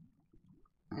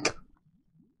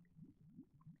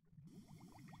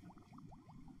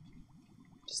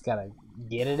 Just gotta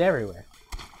get it everywhere.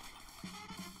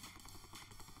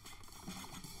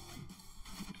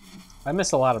 I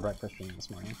missed a lot of breakfast stream this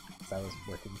morning because I was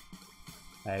working.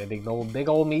 I had a big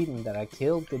old meeting that I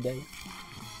killed today.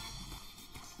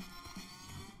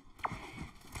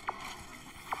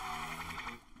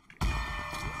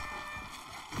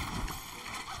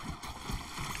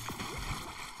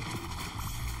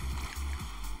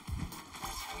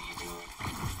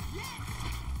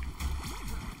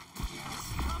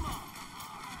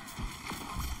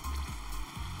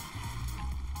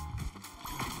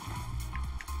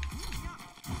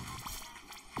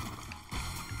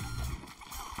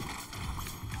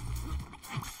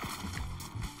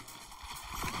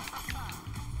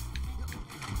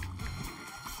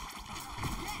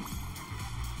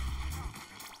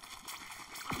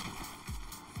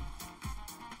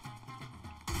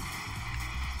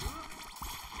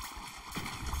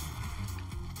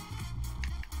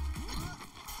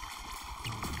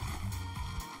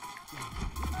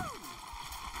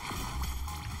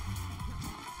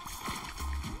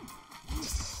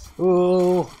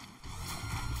 Ooh.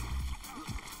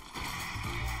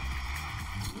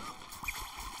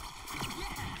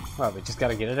 Well, we just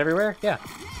gotta get it everywhere? Yeah.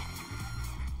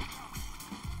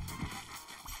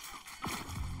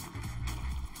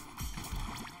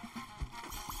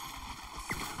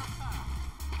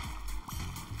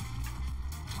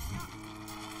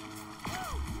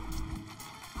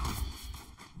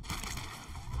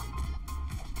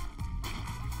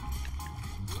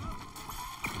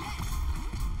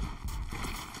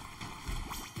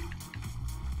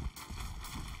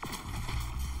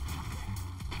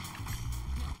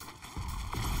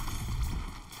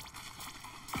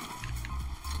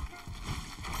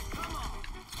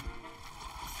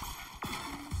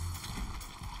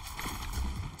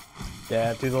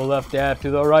 Dab to the left, dab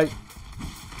to the right.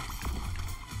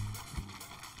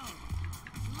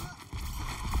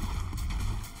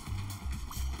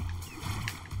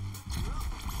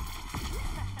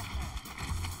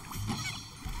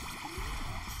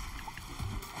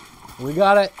 We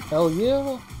got it. Hell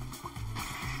yeah.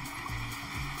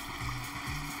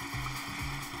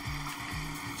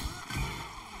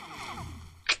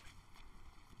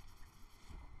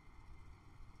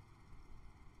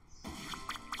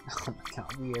 Oh my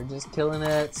god, we are just killing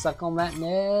it. Suck on that,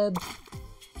 Ned.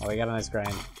 Oh, we got a nice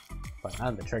grind. But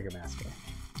I'm the trigger master.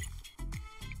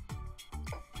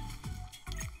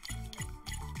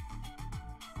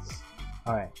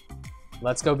 Alright.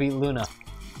 Let's go beat Luna.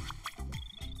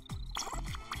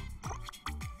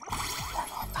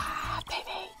 Level 5,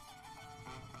 baby.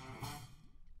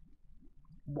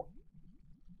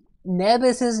 Neb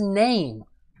is his name.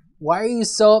 Why are you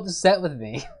so upset with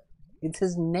me? It's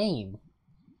his name.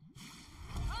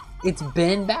 It's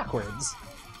Ben backwards.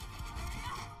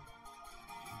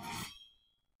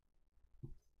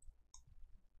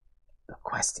 The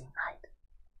questing night.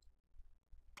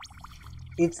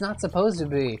 It's not supposed to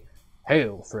be,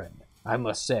 "Hail, friend. I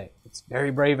must say, it's very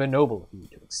brave and noble of you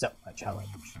to accept my challenge.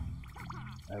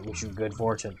 I wish you good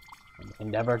fortune and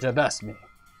endeavor to best me.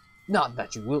 Not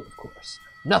that you will, of course.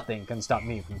 Nothing can stop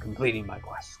me from completing my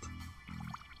quest.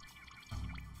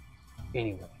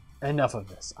 Anyway, enough of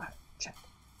this. Check.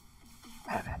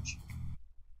 Have at you.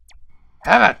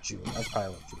 Have at you! That's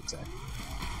probably what you would say.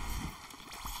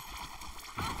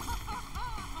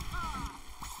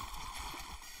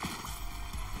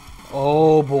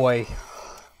 Oh boy.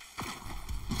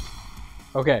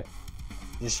 Okay.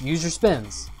 Just use your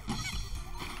spins.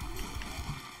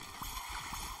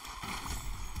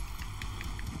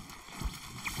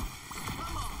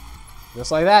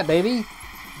 Just like that, baby.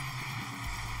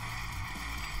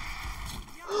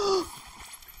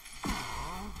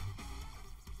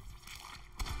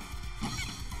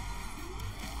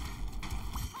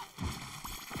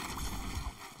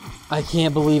 I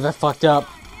can't believe I fucked up.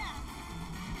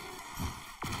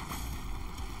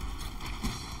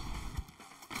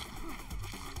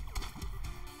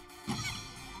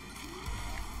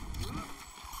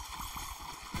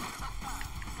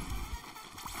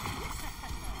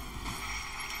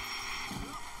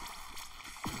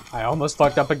 I almost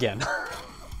fucked up again.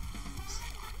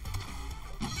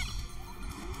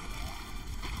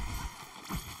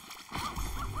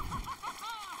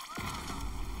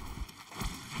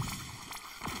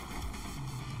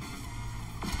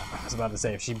 I was about to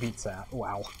say, if she beats that,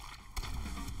 wow.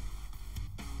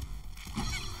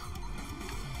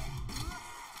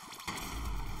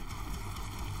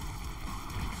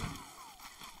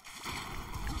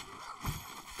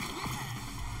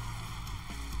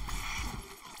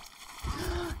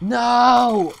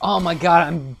 No! Oh my god,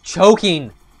 I'm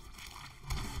choking.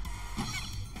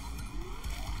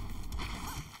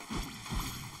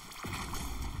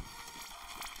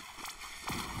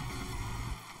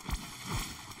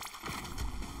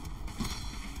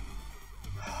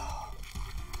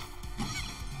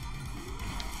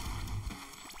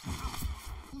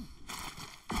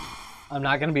 I'm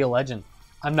not gonna be a legend.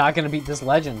 I'm not gonna beat this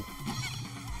legend.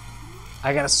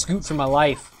 I gotta scoot for my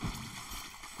life.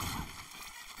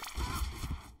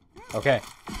 Okay,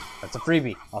 that's a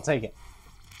freebie. I'll take it.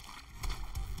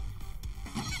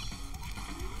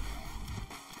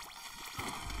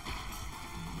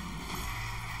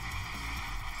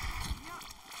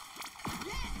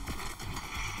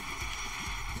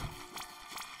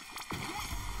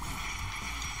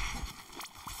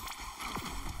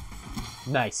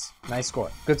 Nice. Nice score.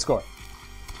 Good score.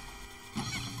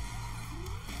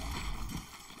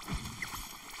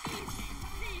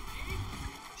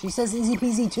 She says easy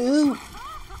peasy too.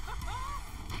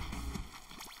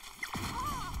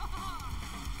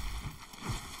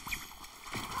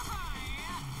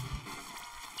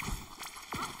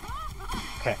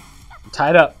 Okay.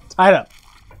 Tied up. Tied up.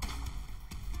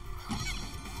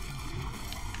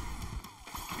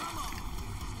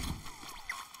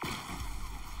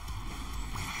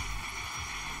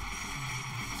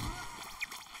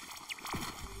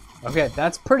 Okay,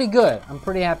 that's pretty good. I'm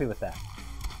pretty happy with that.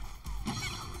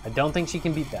 I don't think she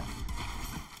can beat that.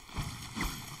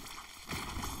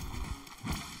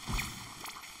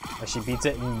 But she beats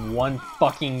it in one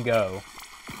fucking go.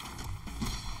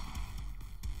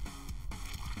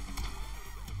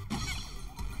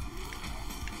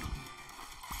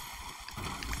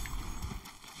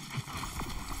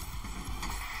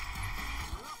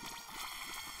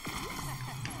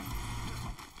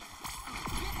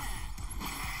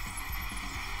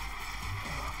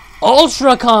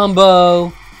 Ultra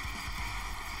combo!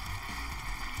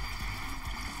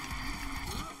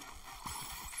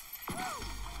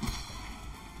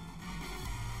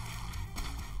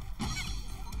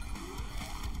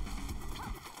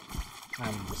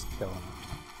 I'm just killing it.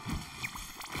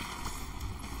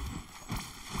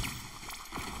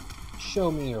 Show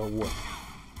me your work.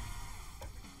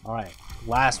 Alright,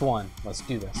 last one. Let's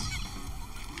do this.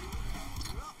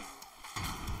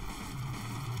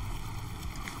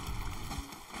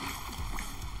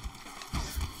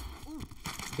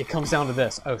 It comes down to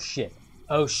this. Oh shit.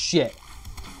 Oh shit.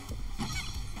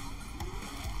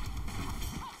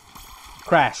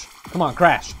 Crash. Come on,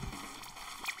 crash.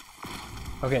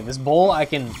 Okay, this bowl I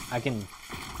can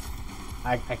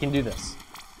do this.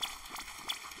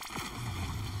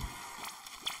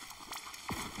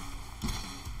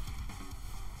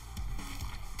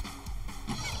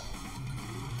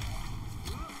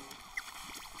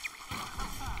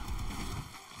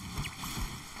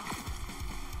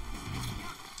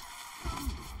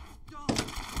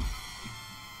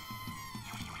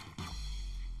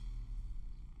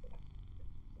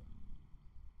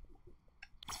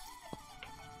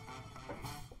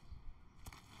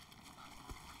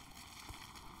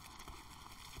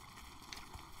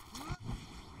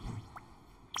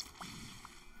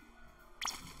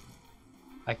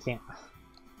 I can't.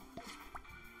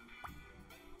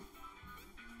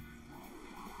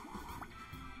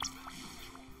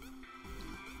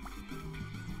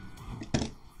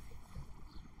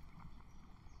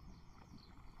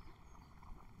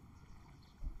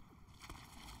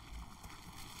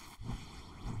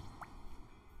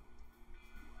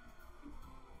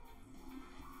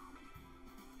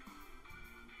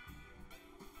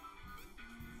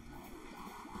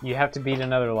 You have to beat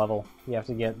another level. You have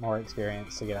to get more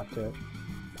experience to get up to it.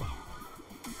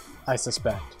 I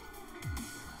suspect.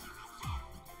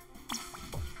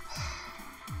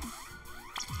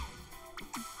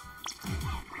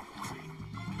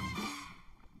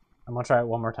 I'm gonna try it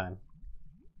one more time.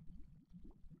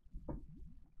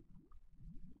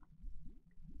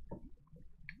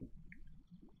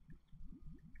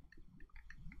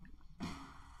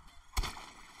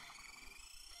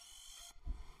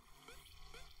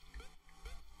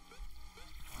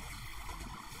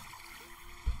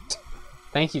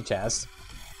 Thank you, Chaz.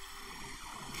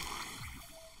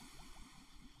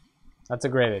 That's a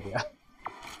great idea.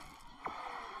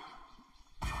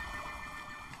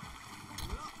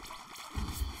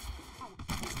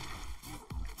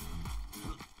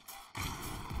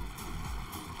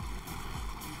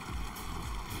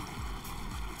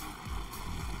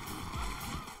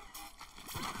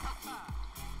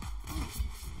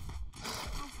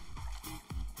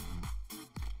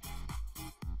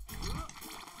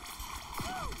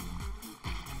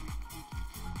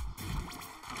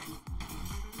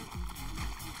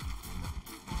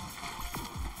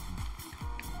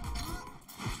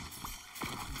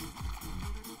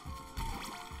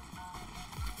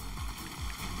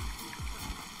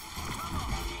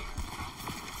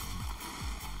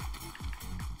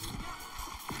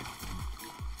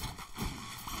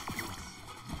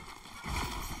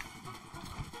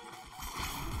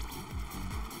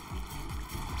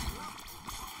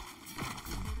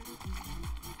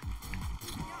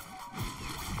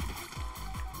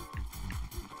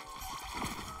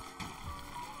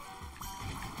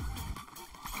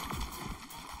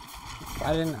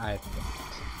 Why didn't I think of that?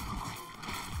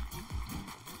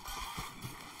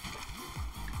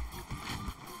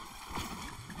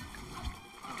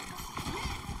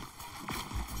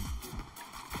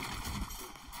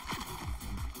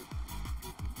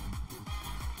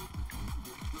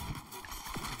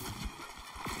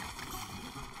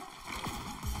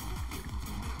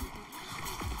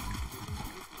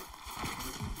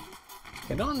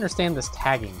 I don't understand this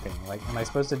tagging thing. Like, am I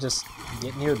supposed to just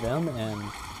get near them and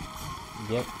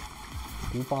get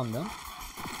goop on them?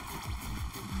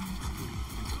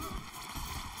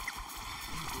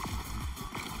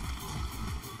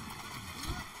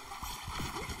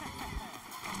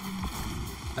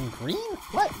 I'm green?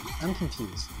 What? I'm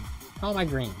confused. How am I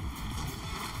green?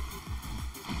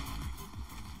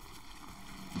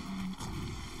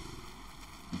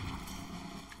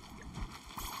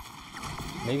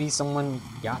 Maybe someone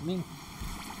got me?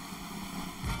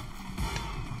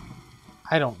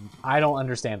 I don't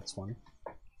understand this one.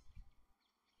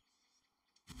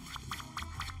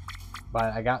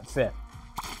 But I got 5th.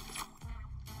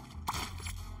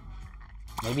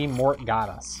 Maybe Mort got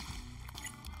us.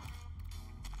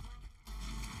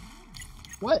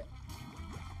 What?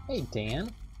 Hey, Dan.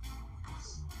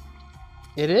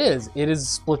 It is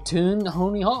Splatoon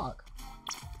Honey Hawk.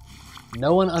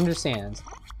 No one understands.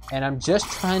 And I'm just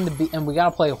trying to be, and we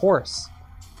gotta play horse.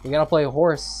 We gotta play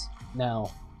horse now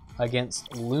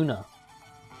against Luna.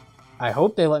 I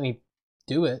hope they let me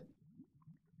do it.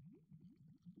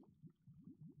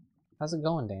 How's it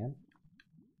going, Dan?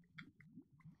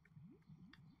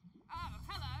 Oh,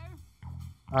 hello.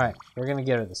 Alright, we're gonna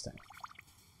get her this time.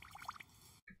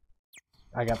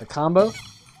 I got the combo.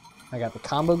 I got the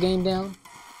combo game down.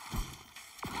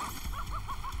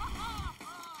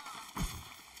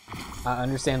 I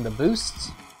understand the boosts.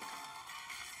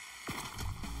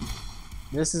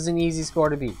 This is an easy score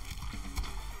to beat.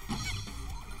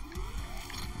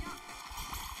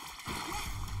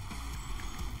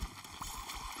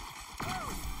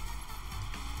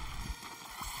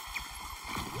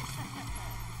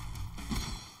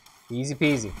 Easy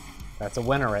peasy. That's a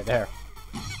winner right there.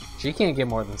 She can't get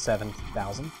more than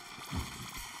 7,000.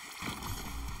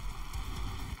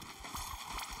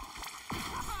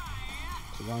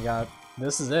 She's only got...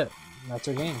 This is it. That's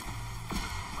her game.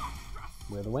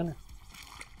 We're the winner.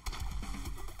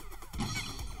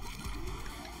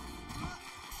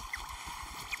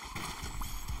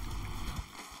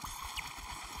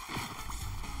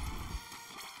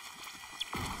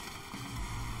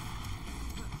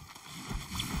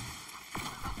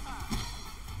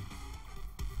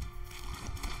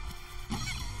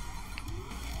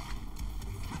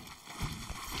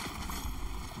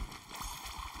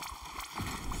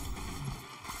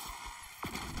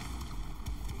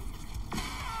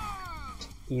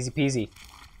 Easy peasy.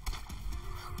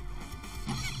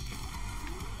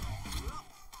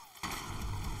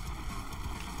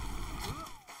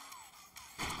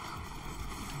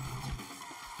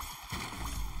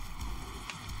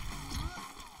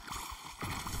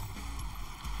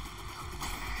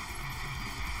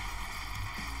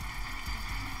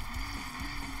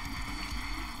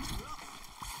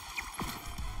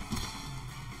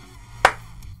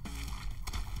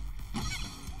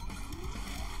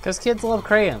 Because kids love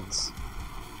crayons.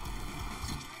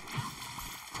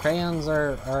 Crayons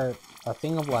are a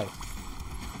thing of life.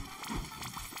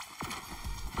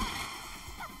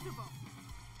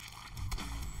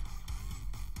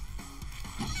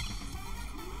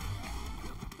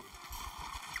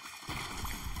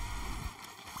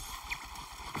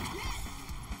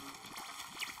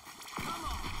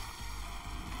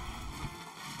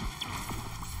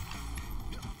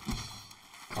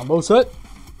 Combo set.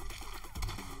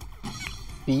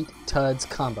 Beat Tud's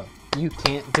combo. You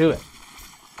can't do it.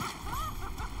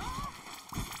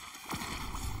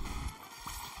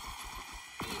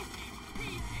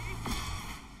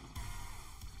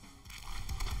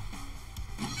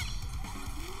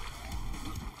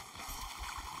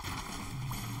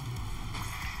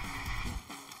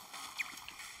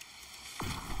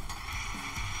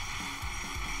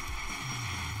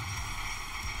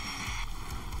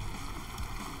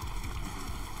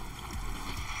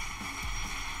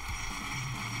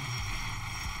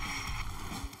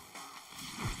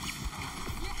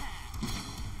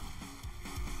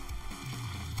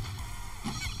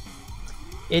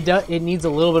 It needs a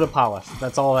little bit of polish.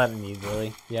 That's all that it needs,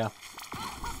 really. Yeah.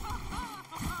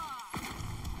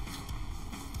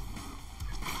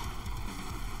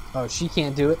 Oh, she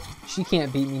can't do it. She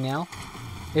can't beat me now.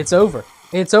 It's over.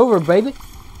 It's over, baby.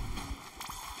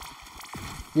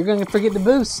 You're gonna forget the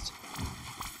boost.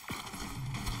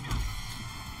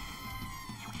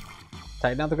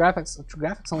 Tighten out the graphics.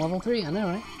 Graphics on level 3, I know,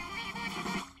 right?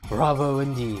 Bravo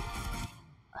indeed.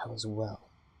 I was well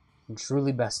and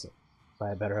truly bested by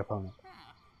a better opponent.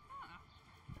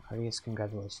 Heartiest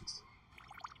congratulations.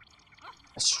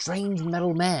 A strange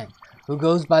metal man who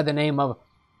goes by the name of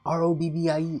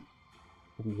ROBBIE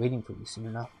will be waiting for you soon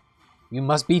enough. You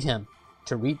must beat him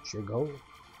to reach your goal.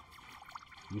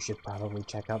 You should probably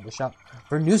check out the shop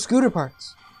for new scooter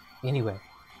parts. Anyway,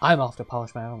 I'm off to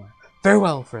polish my armor.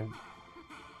 Farewell, friend.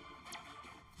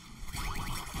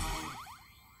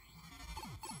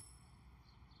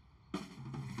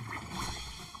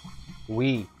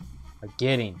 We are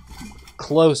getting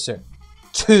closer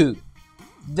to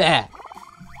that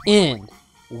end.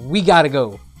 We gotta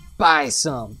go buy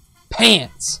some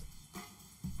pants.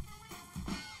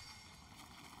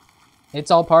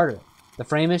 It's all part of it. The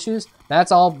frame issues, that's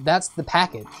the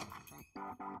package.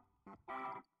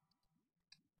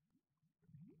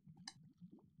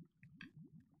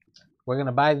 We're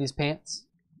gonna buy these pants.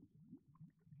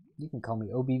 You can call me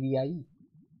OBVIE.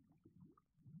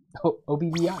 Oh,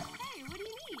 OBVI. Hey, what do you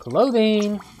need?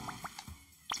 Clothing.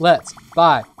 Let's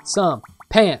buy some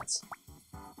pants.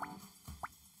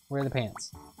 Where are the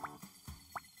pants?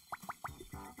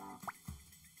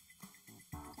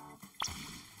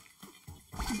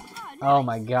 Oh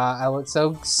my god, I look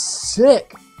so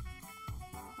sick.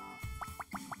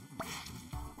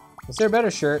 Is there a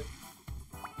better shirt?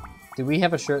 Do we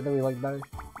have a shirt that we like better?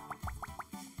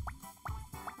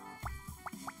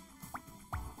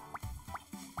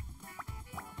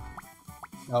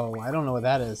 Oh, I don't know what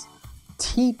that is.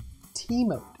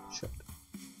 T-mode shirt.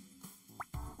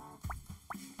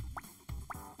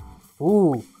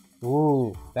 Ooh,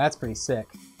 that's pretty sick.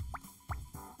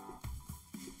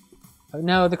 Oh,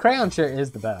 no, the crayon shirt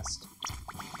is the best.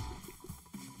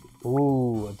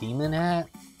 Ooh, a demon hat?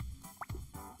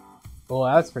 Oh,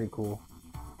 that's pretty cool.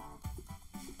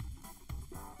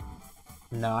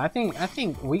 No, I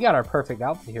think we got our perfect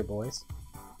outfit here, boys.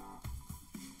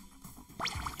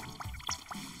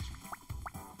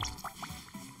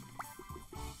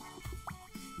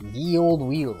 Ye old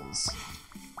wheels.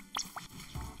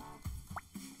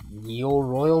 Ye old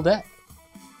royal deck.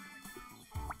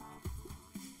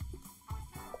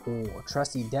 Oh,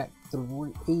 trusty deck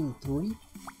 383.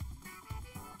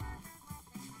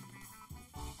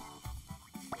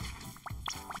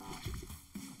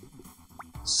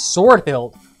 Sword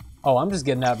hilt. Oh, I'm just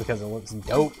getting that because it looks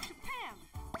dope.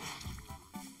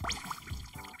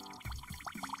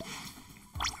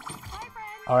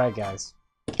 Alright, guys.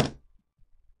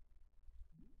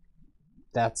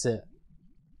 That's it.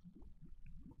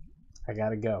 I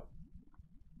gotta go.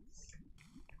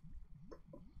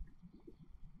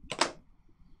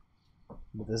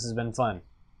 This has been fun.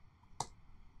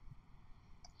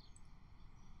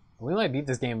 We might beat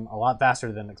this game a lot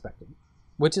faster than expected,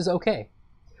 which is okay.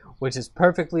 Which is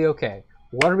perfectly okay.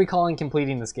 What are we calling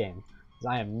completing this game? Because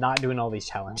I am not doing all these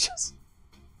challenges.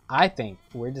 I think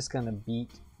we're just gonna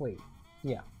beat... Wait,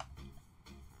 yeah.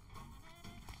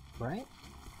 Right?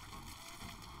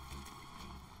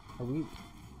 Are we...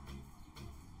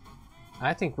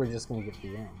 I think we're just gonna get the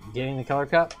end. Getting the color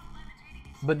cup?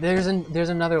 But there's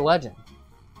another legend.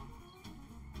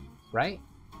 Right?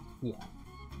 Yeah.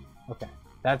 Okay.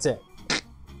 That's it.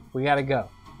 We gotta go.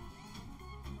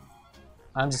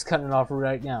 I'm just cutting it off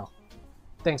right now.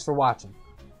 Thanks for watching.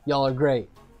 Y'all are great.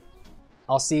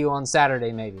 I'll see you on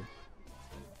Saturday, maybe.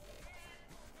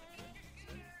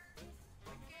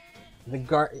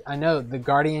 I know, the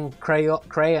Guardian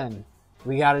Crayon.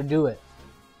 We gotta do it.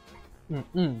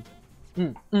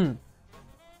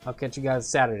 I'll catch you guys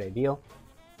Saturday, deal?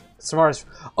 Tomorrow's...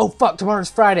 Oh, fuck!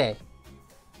 Tomorrow's Friday!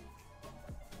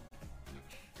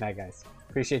 Night, guys.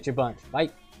 Appreciate you a bunch.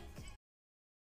 Bye.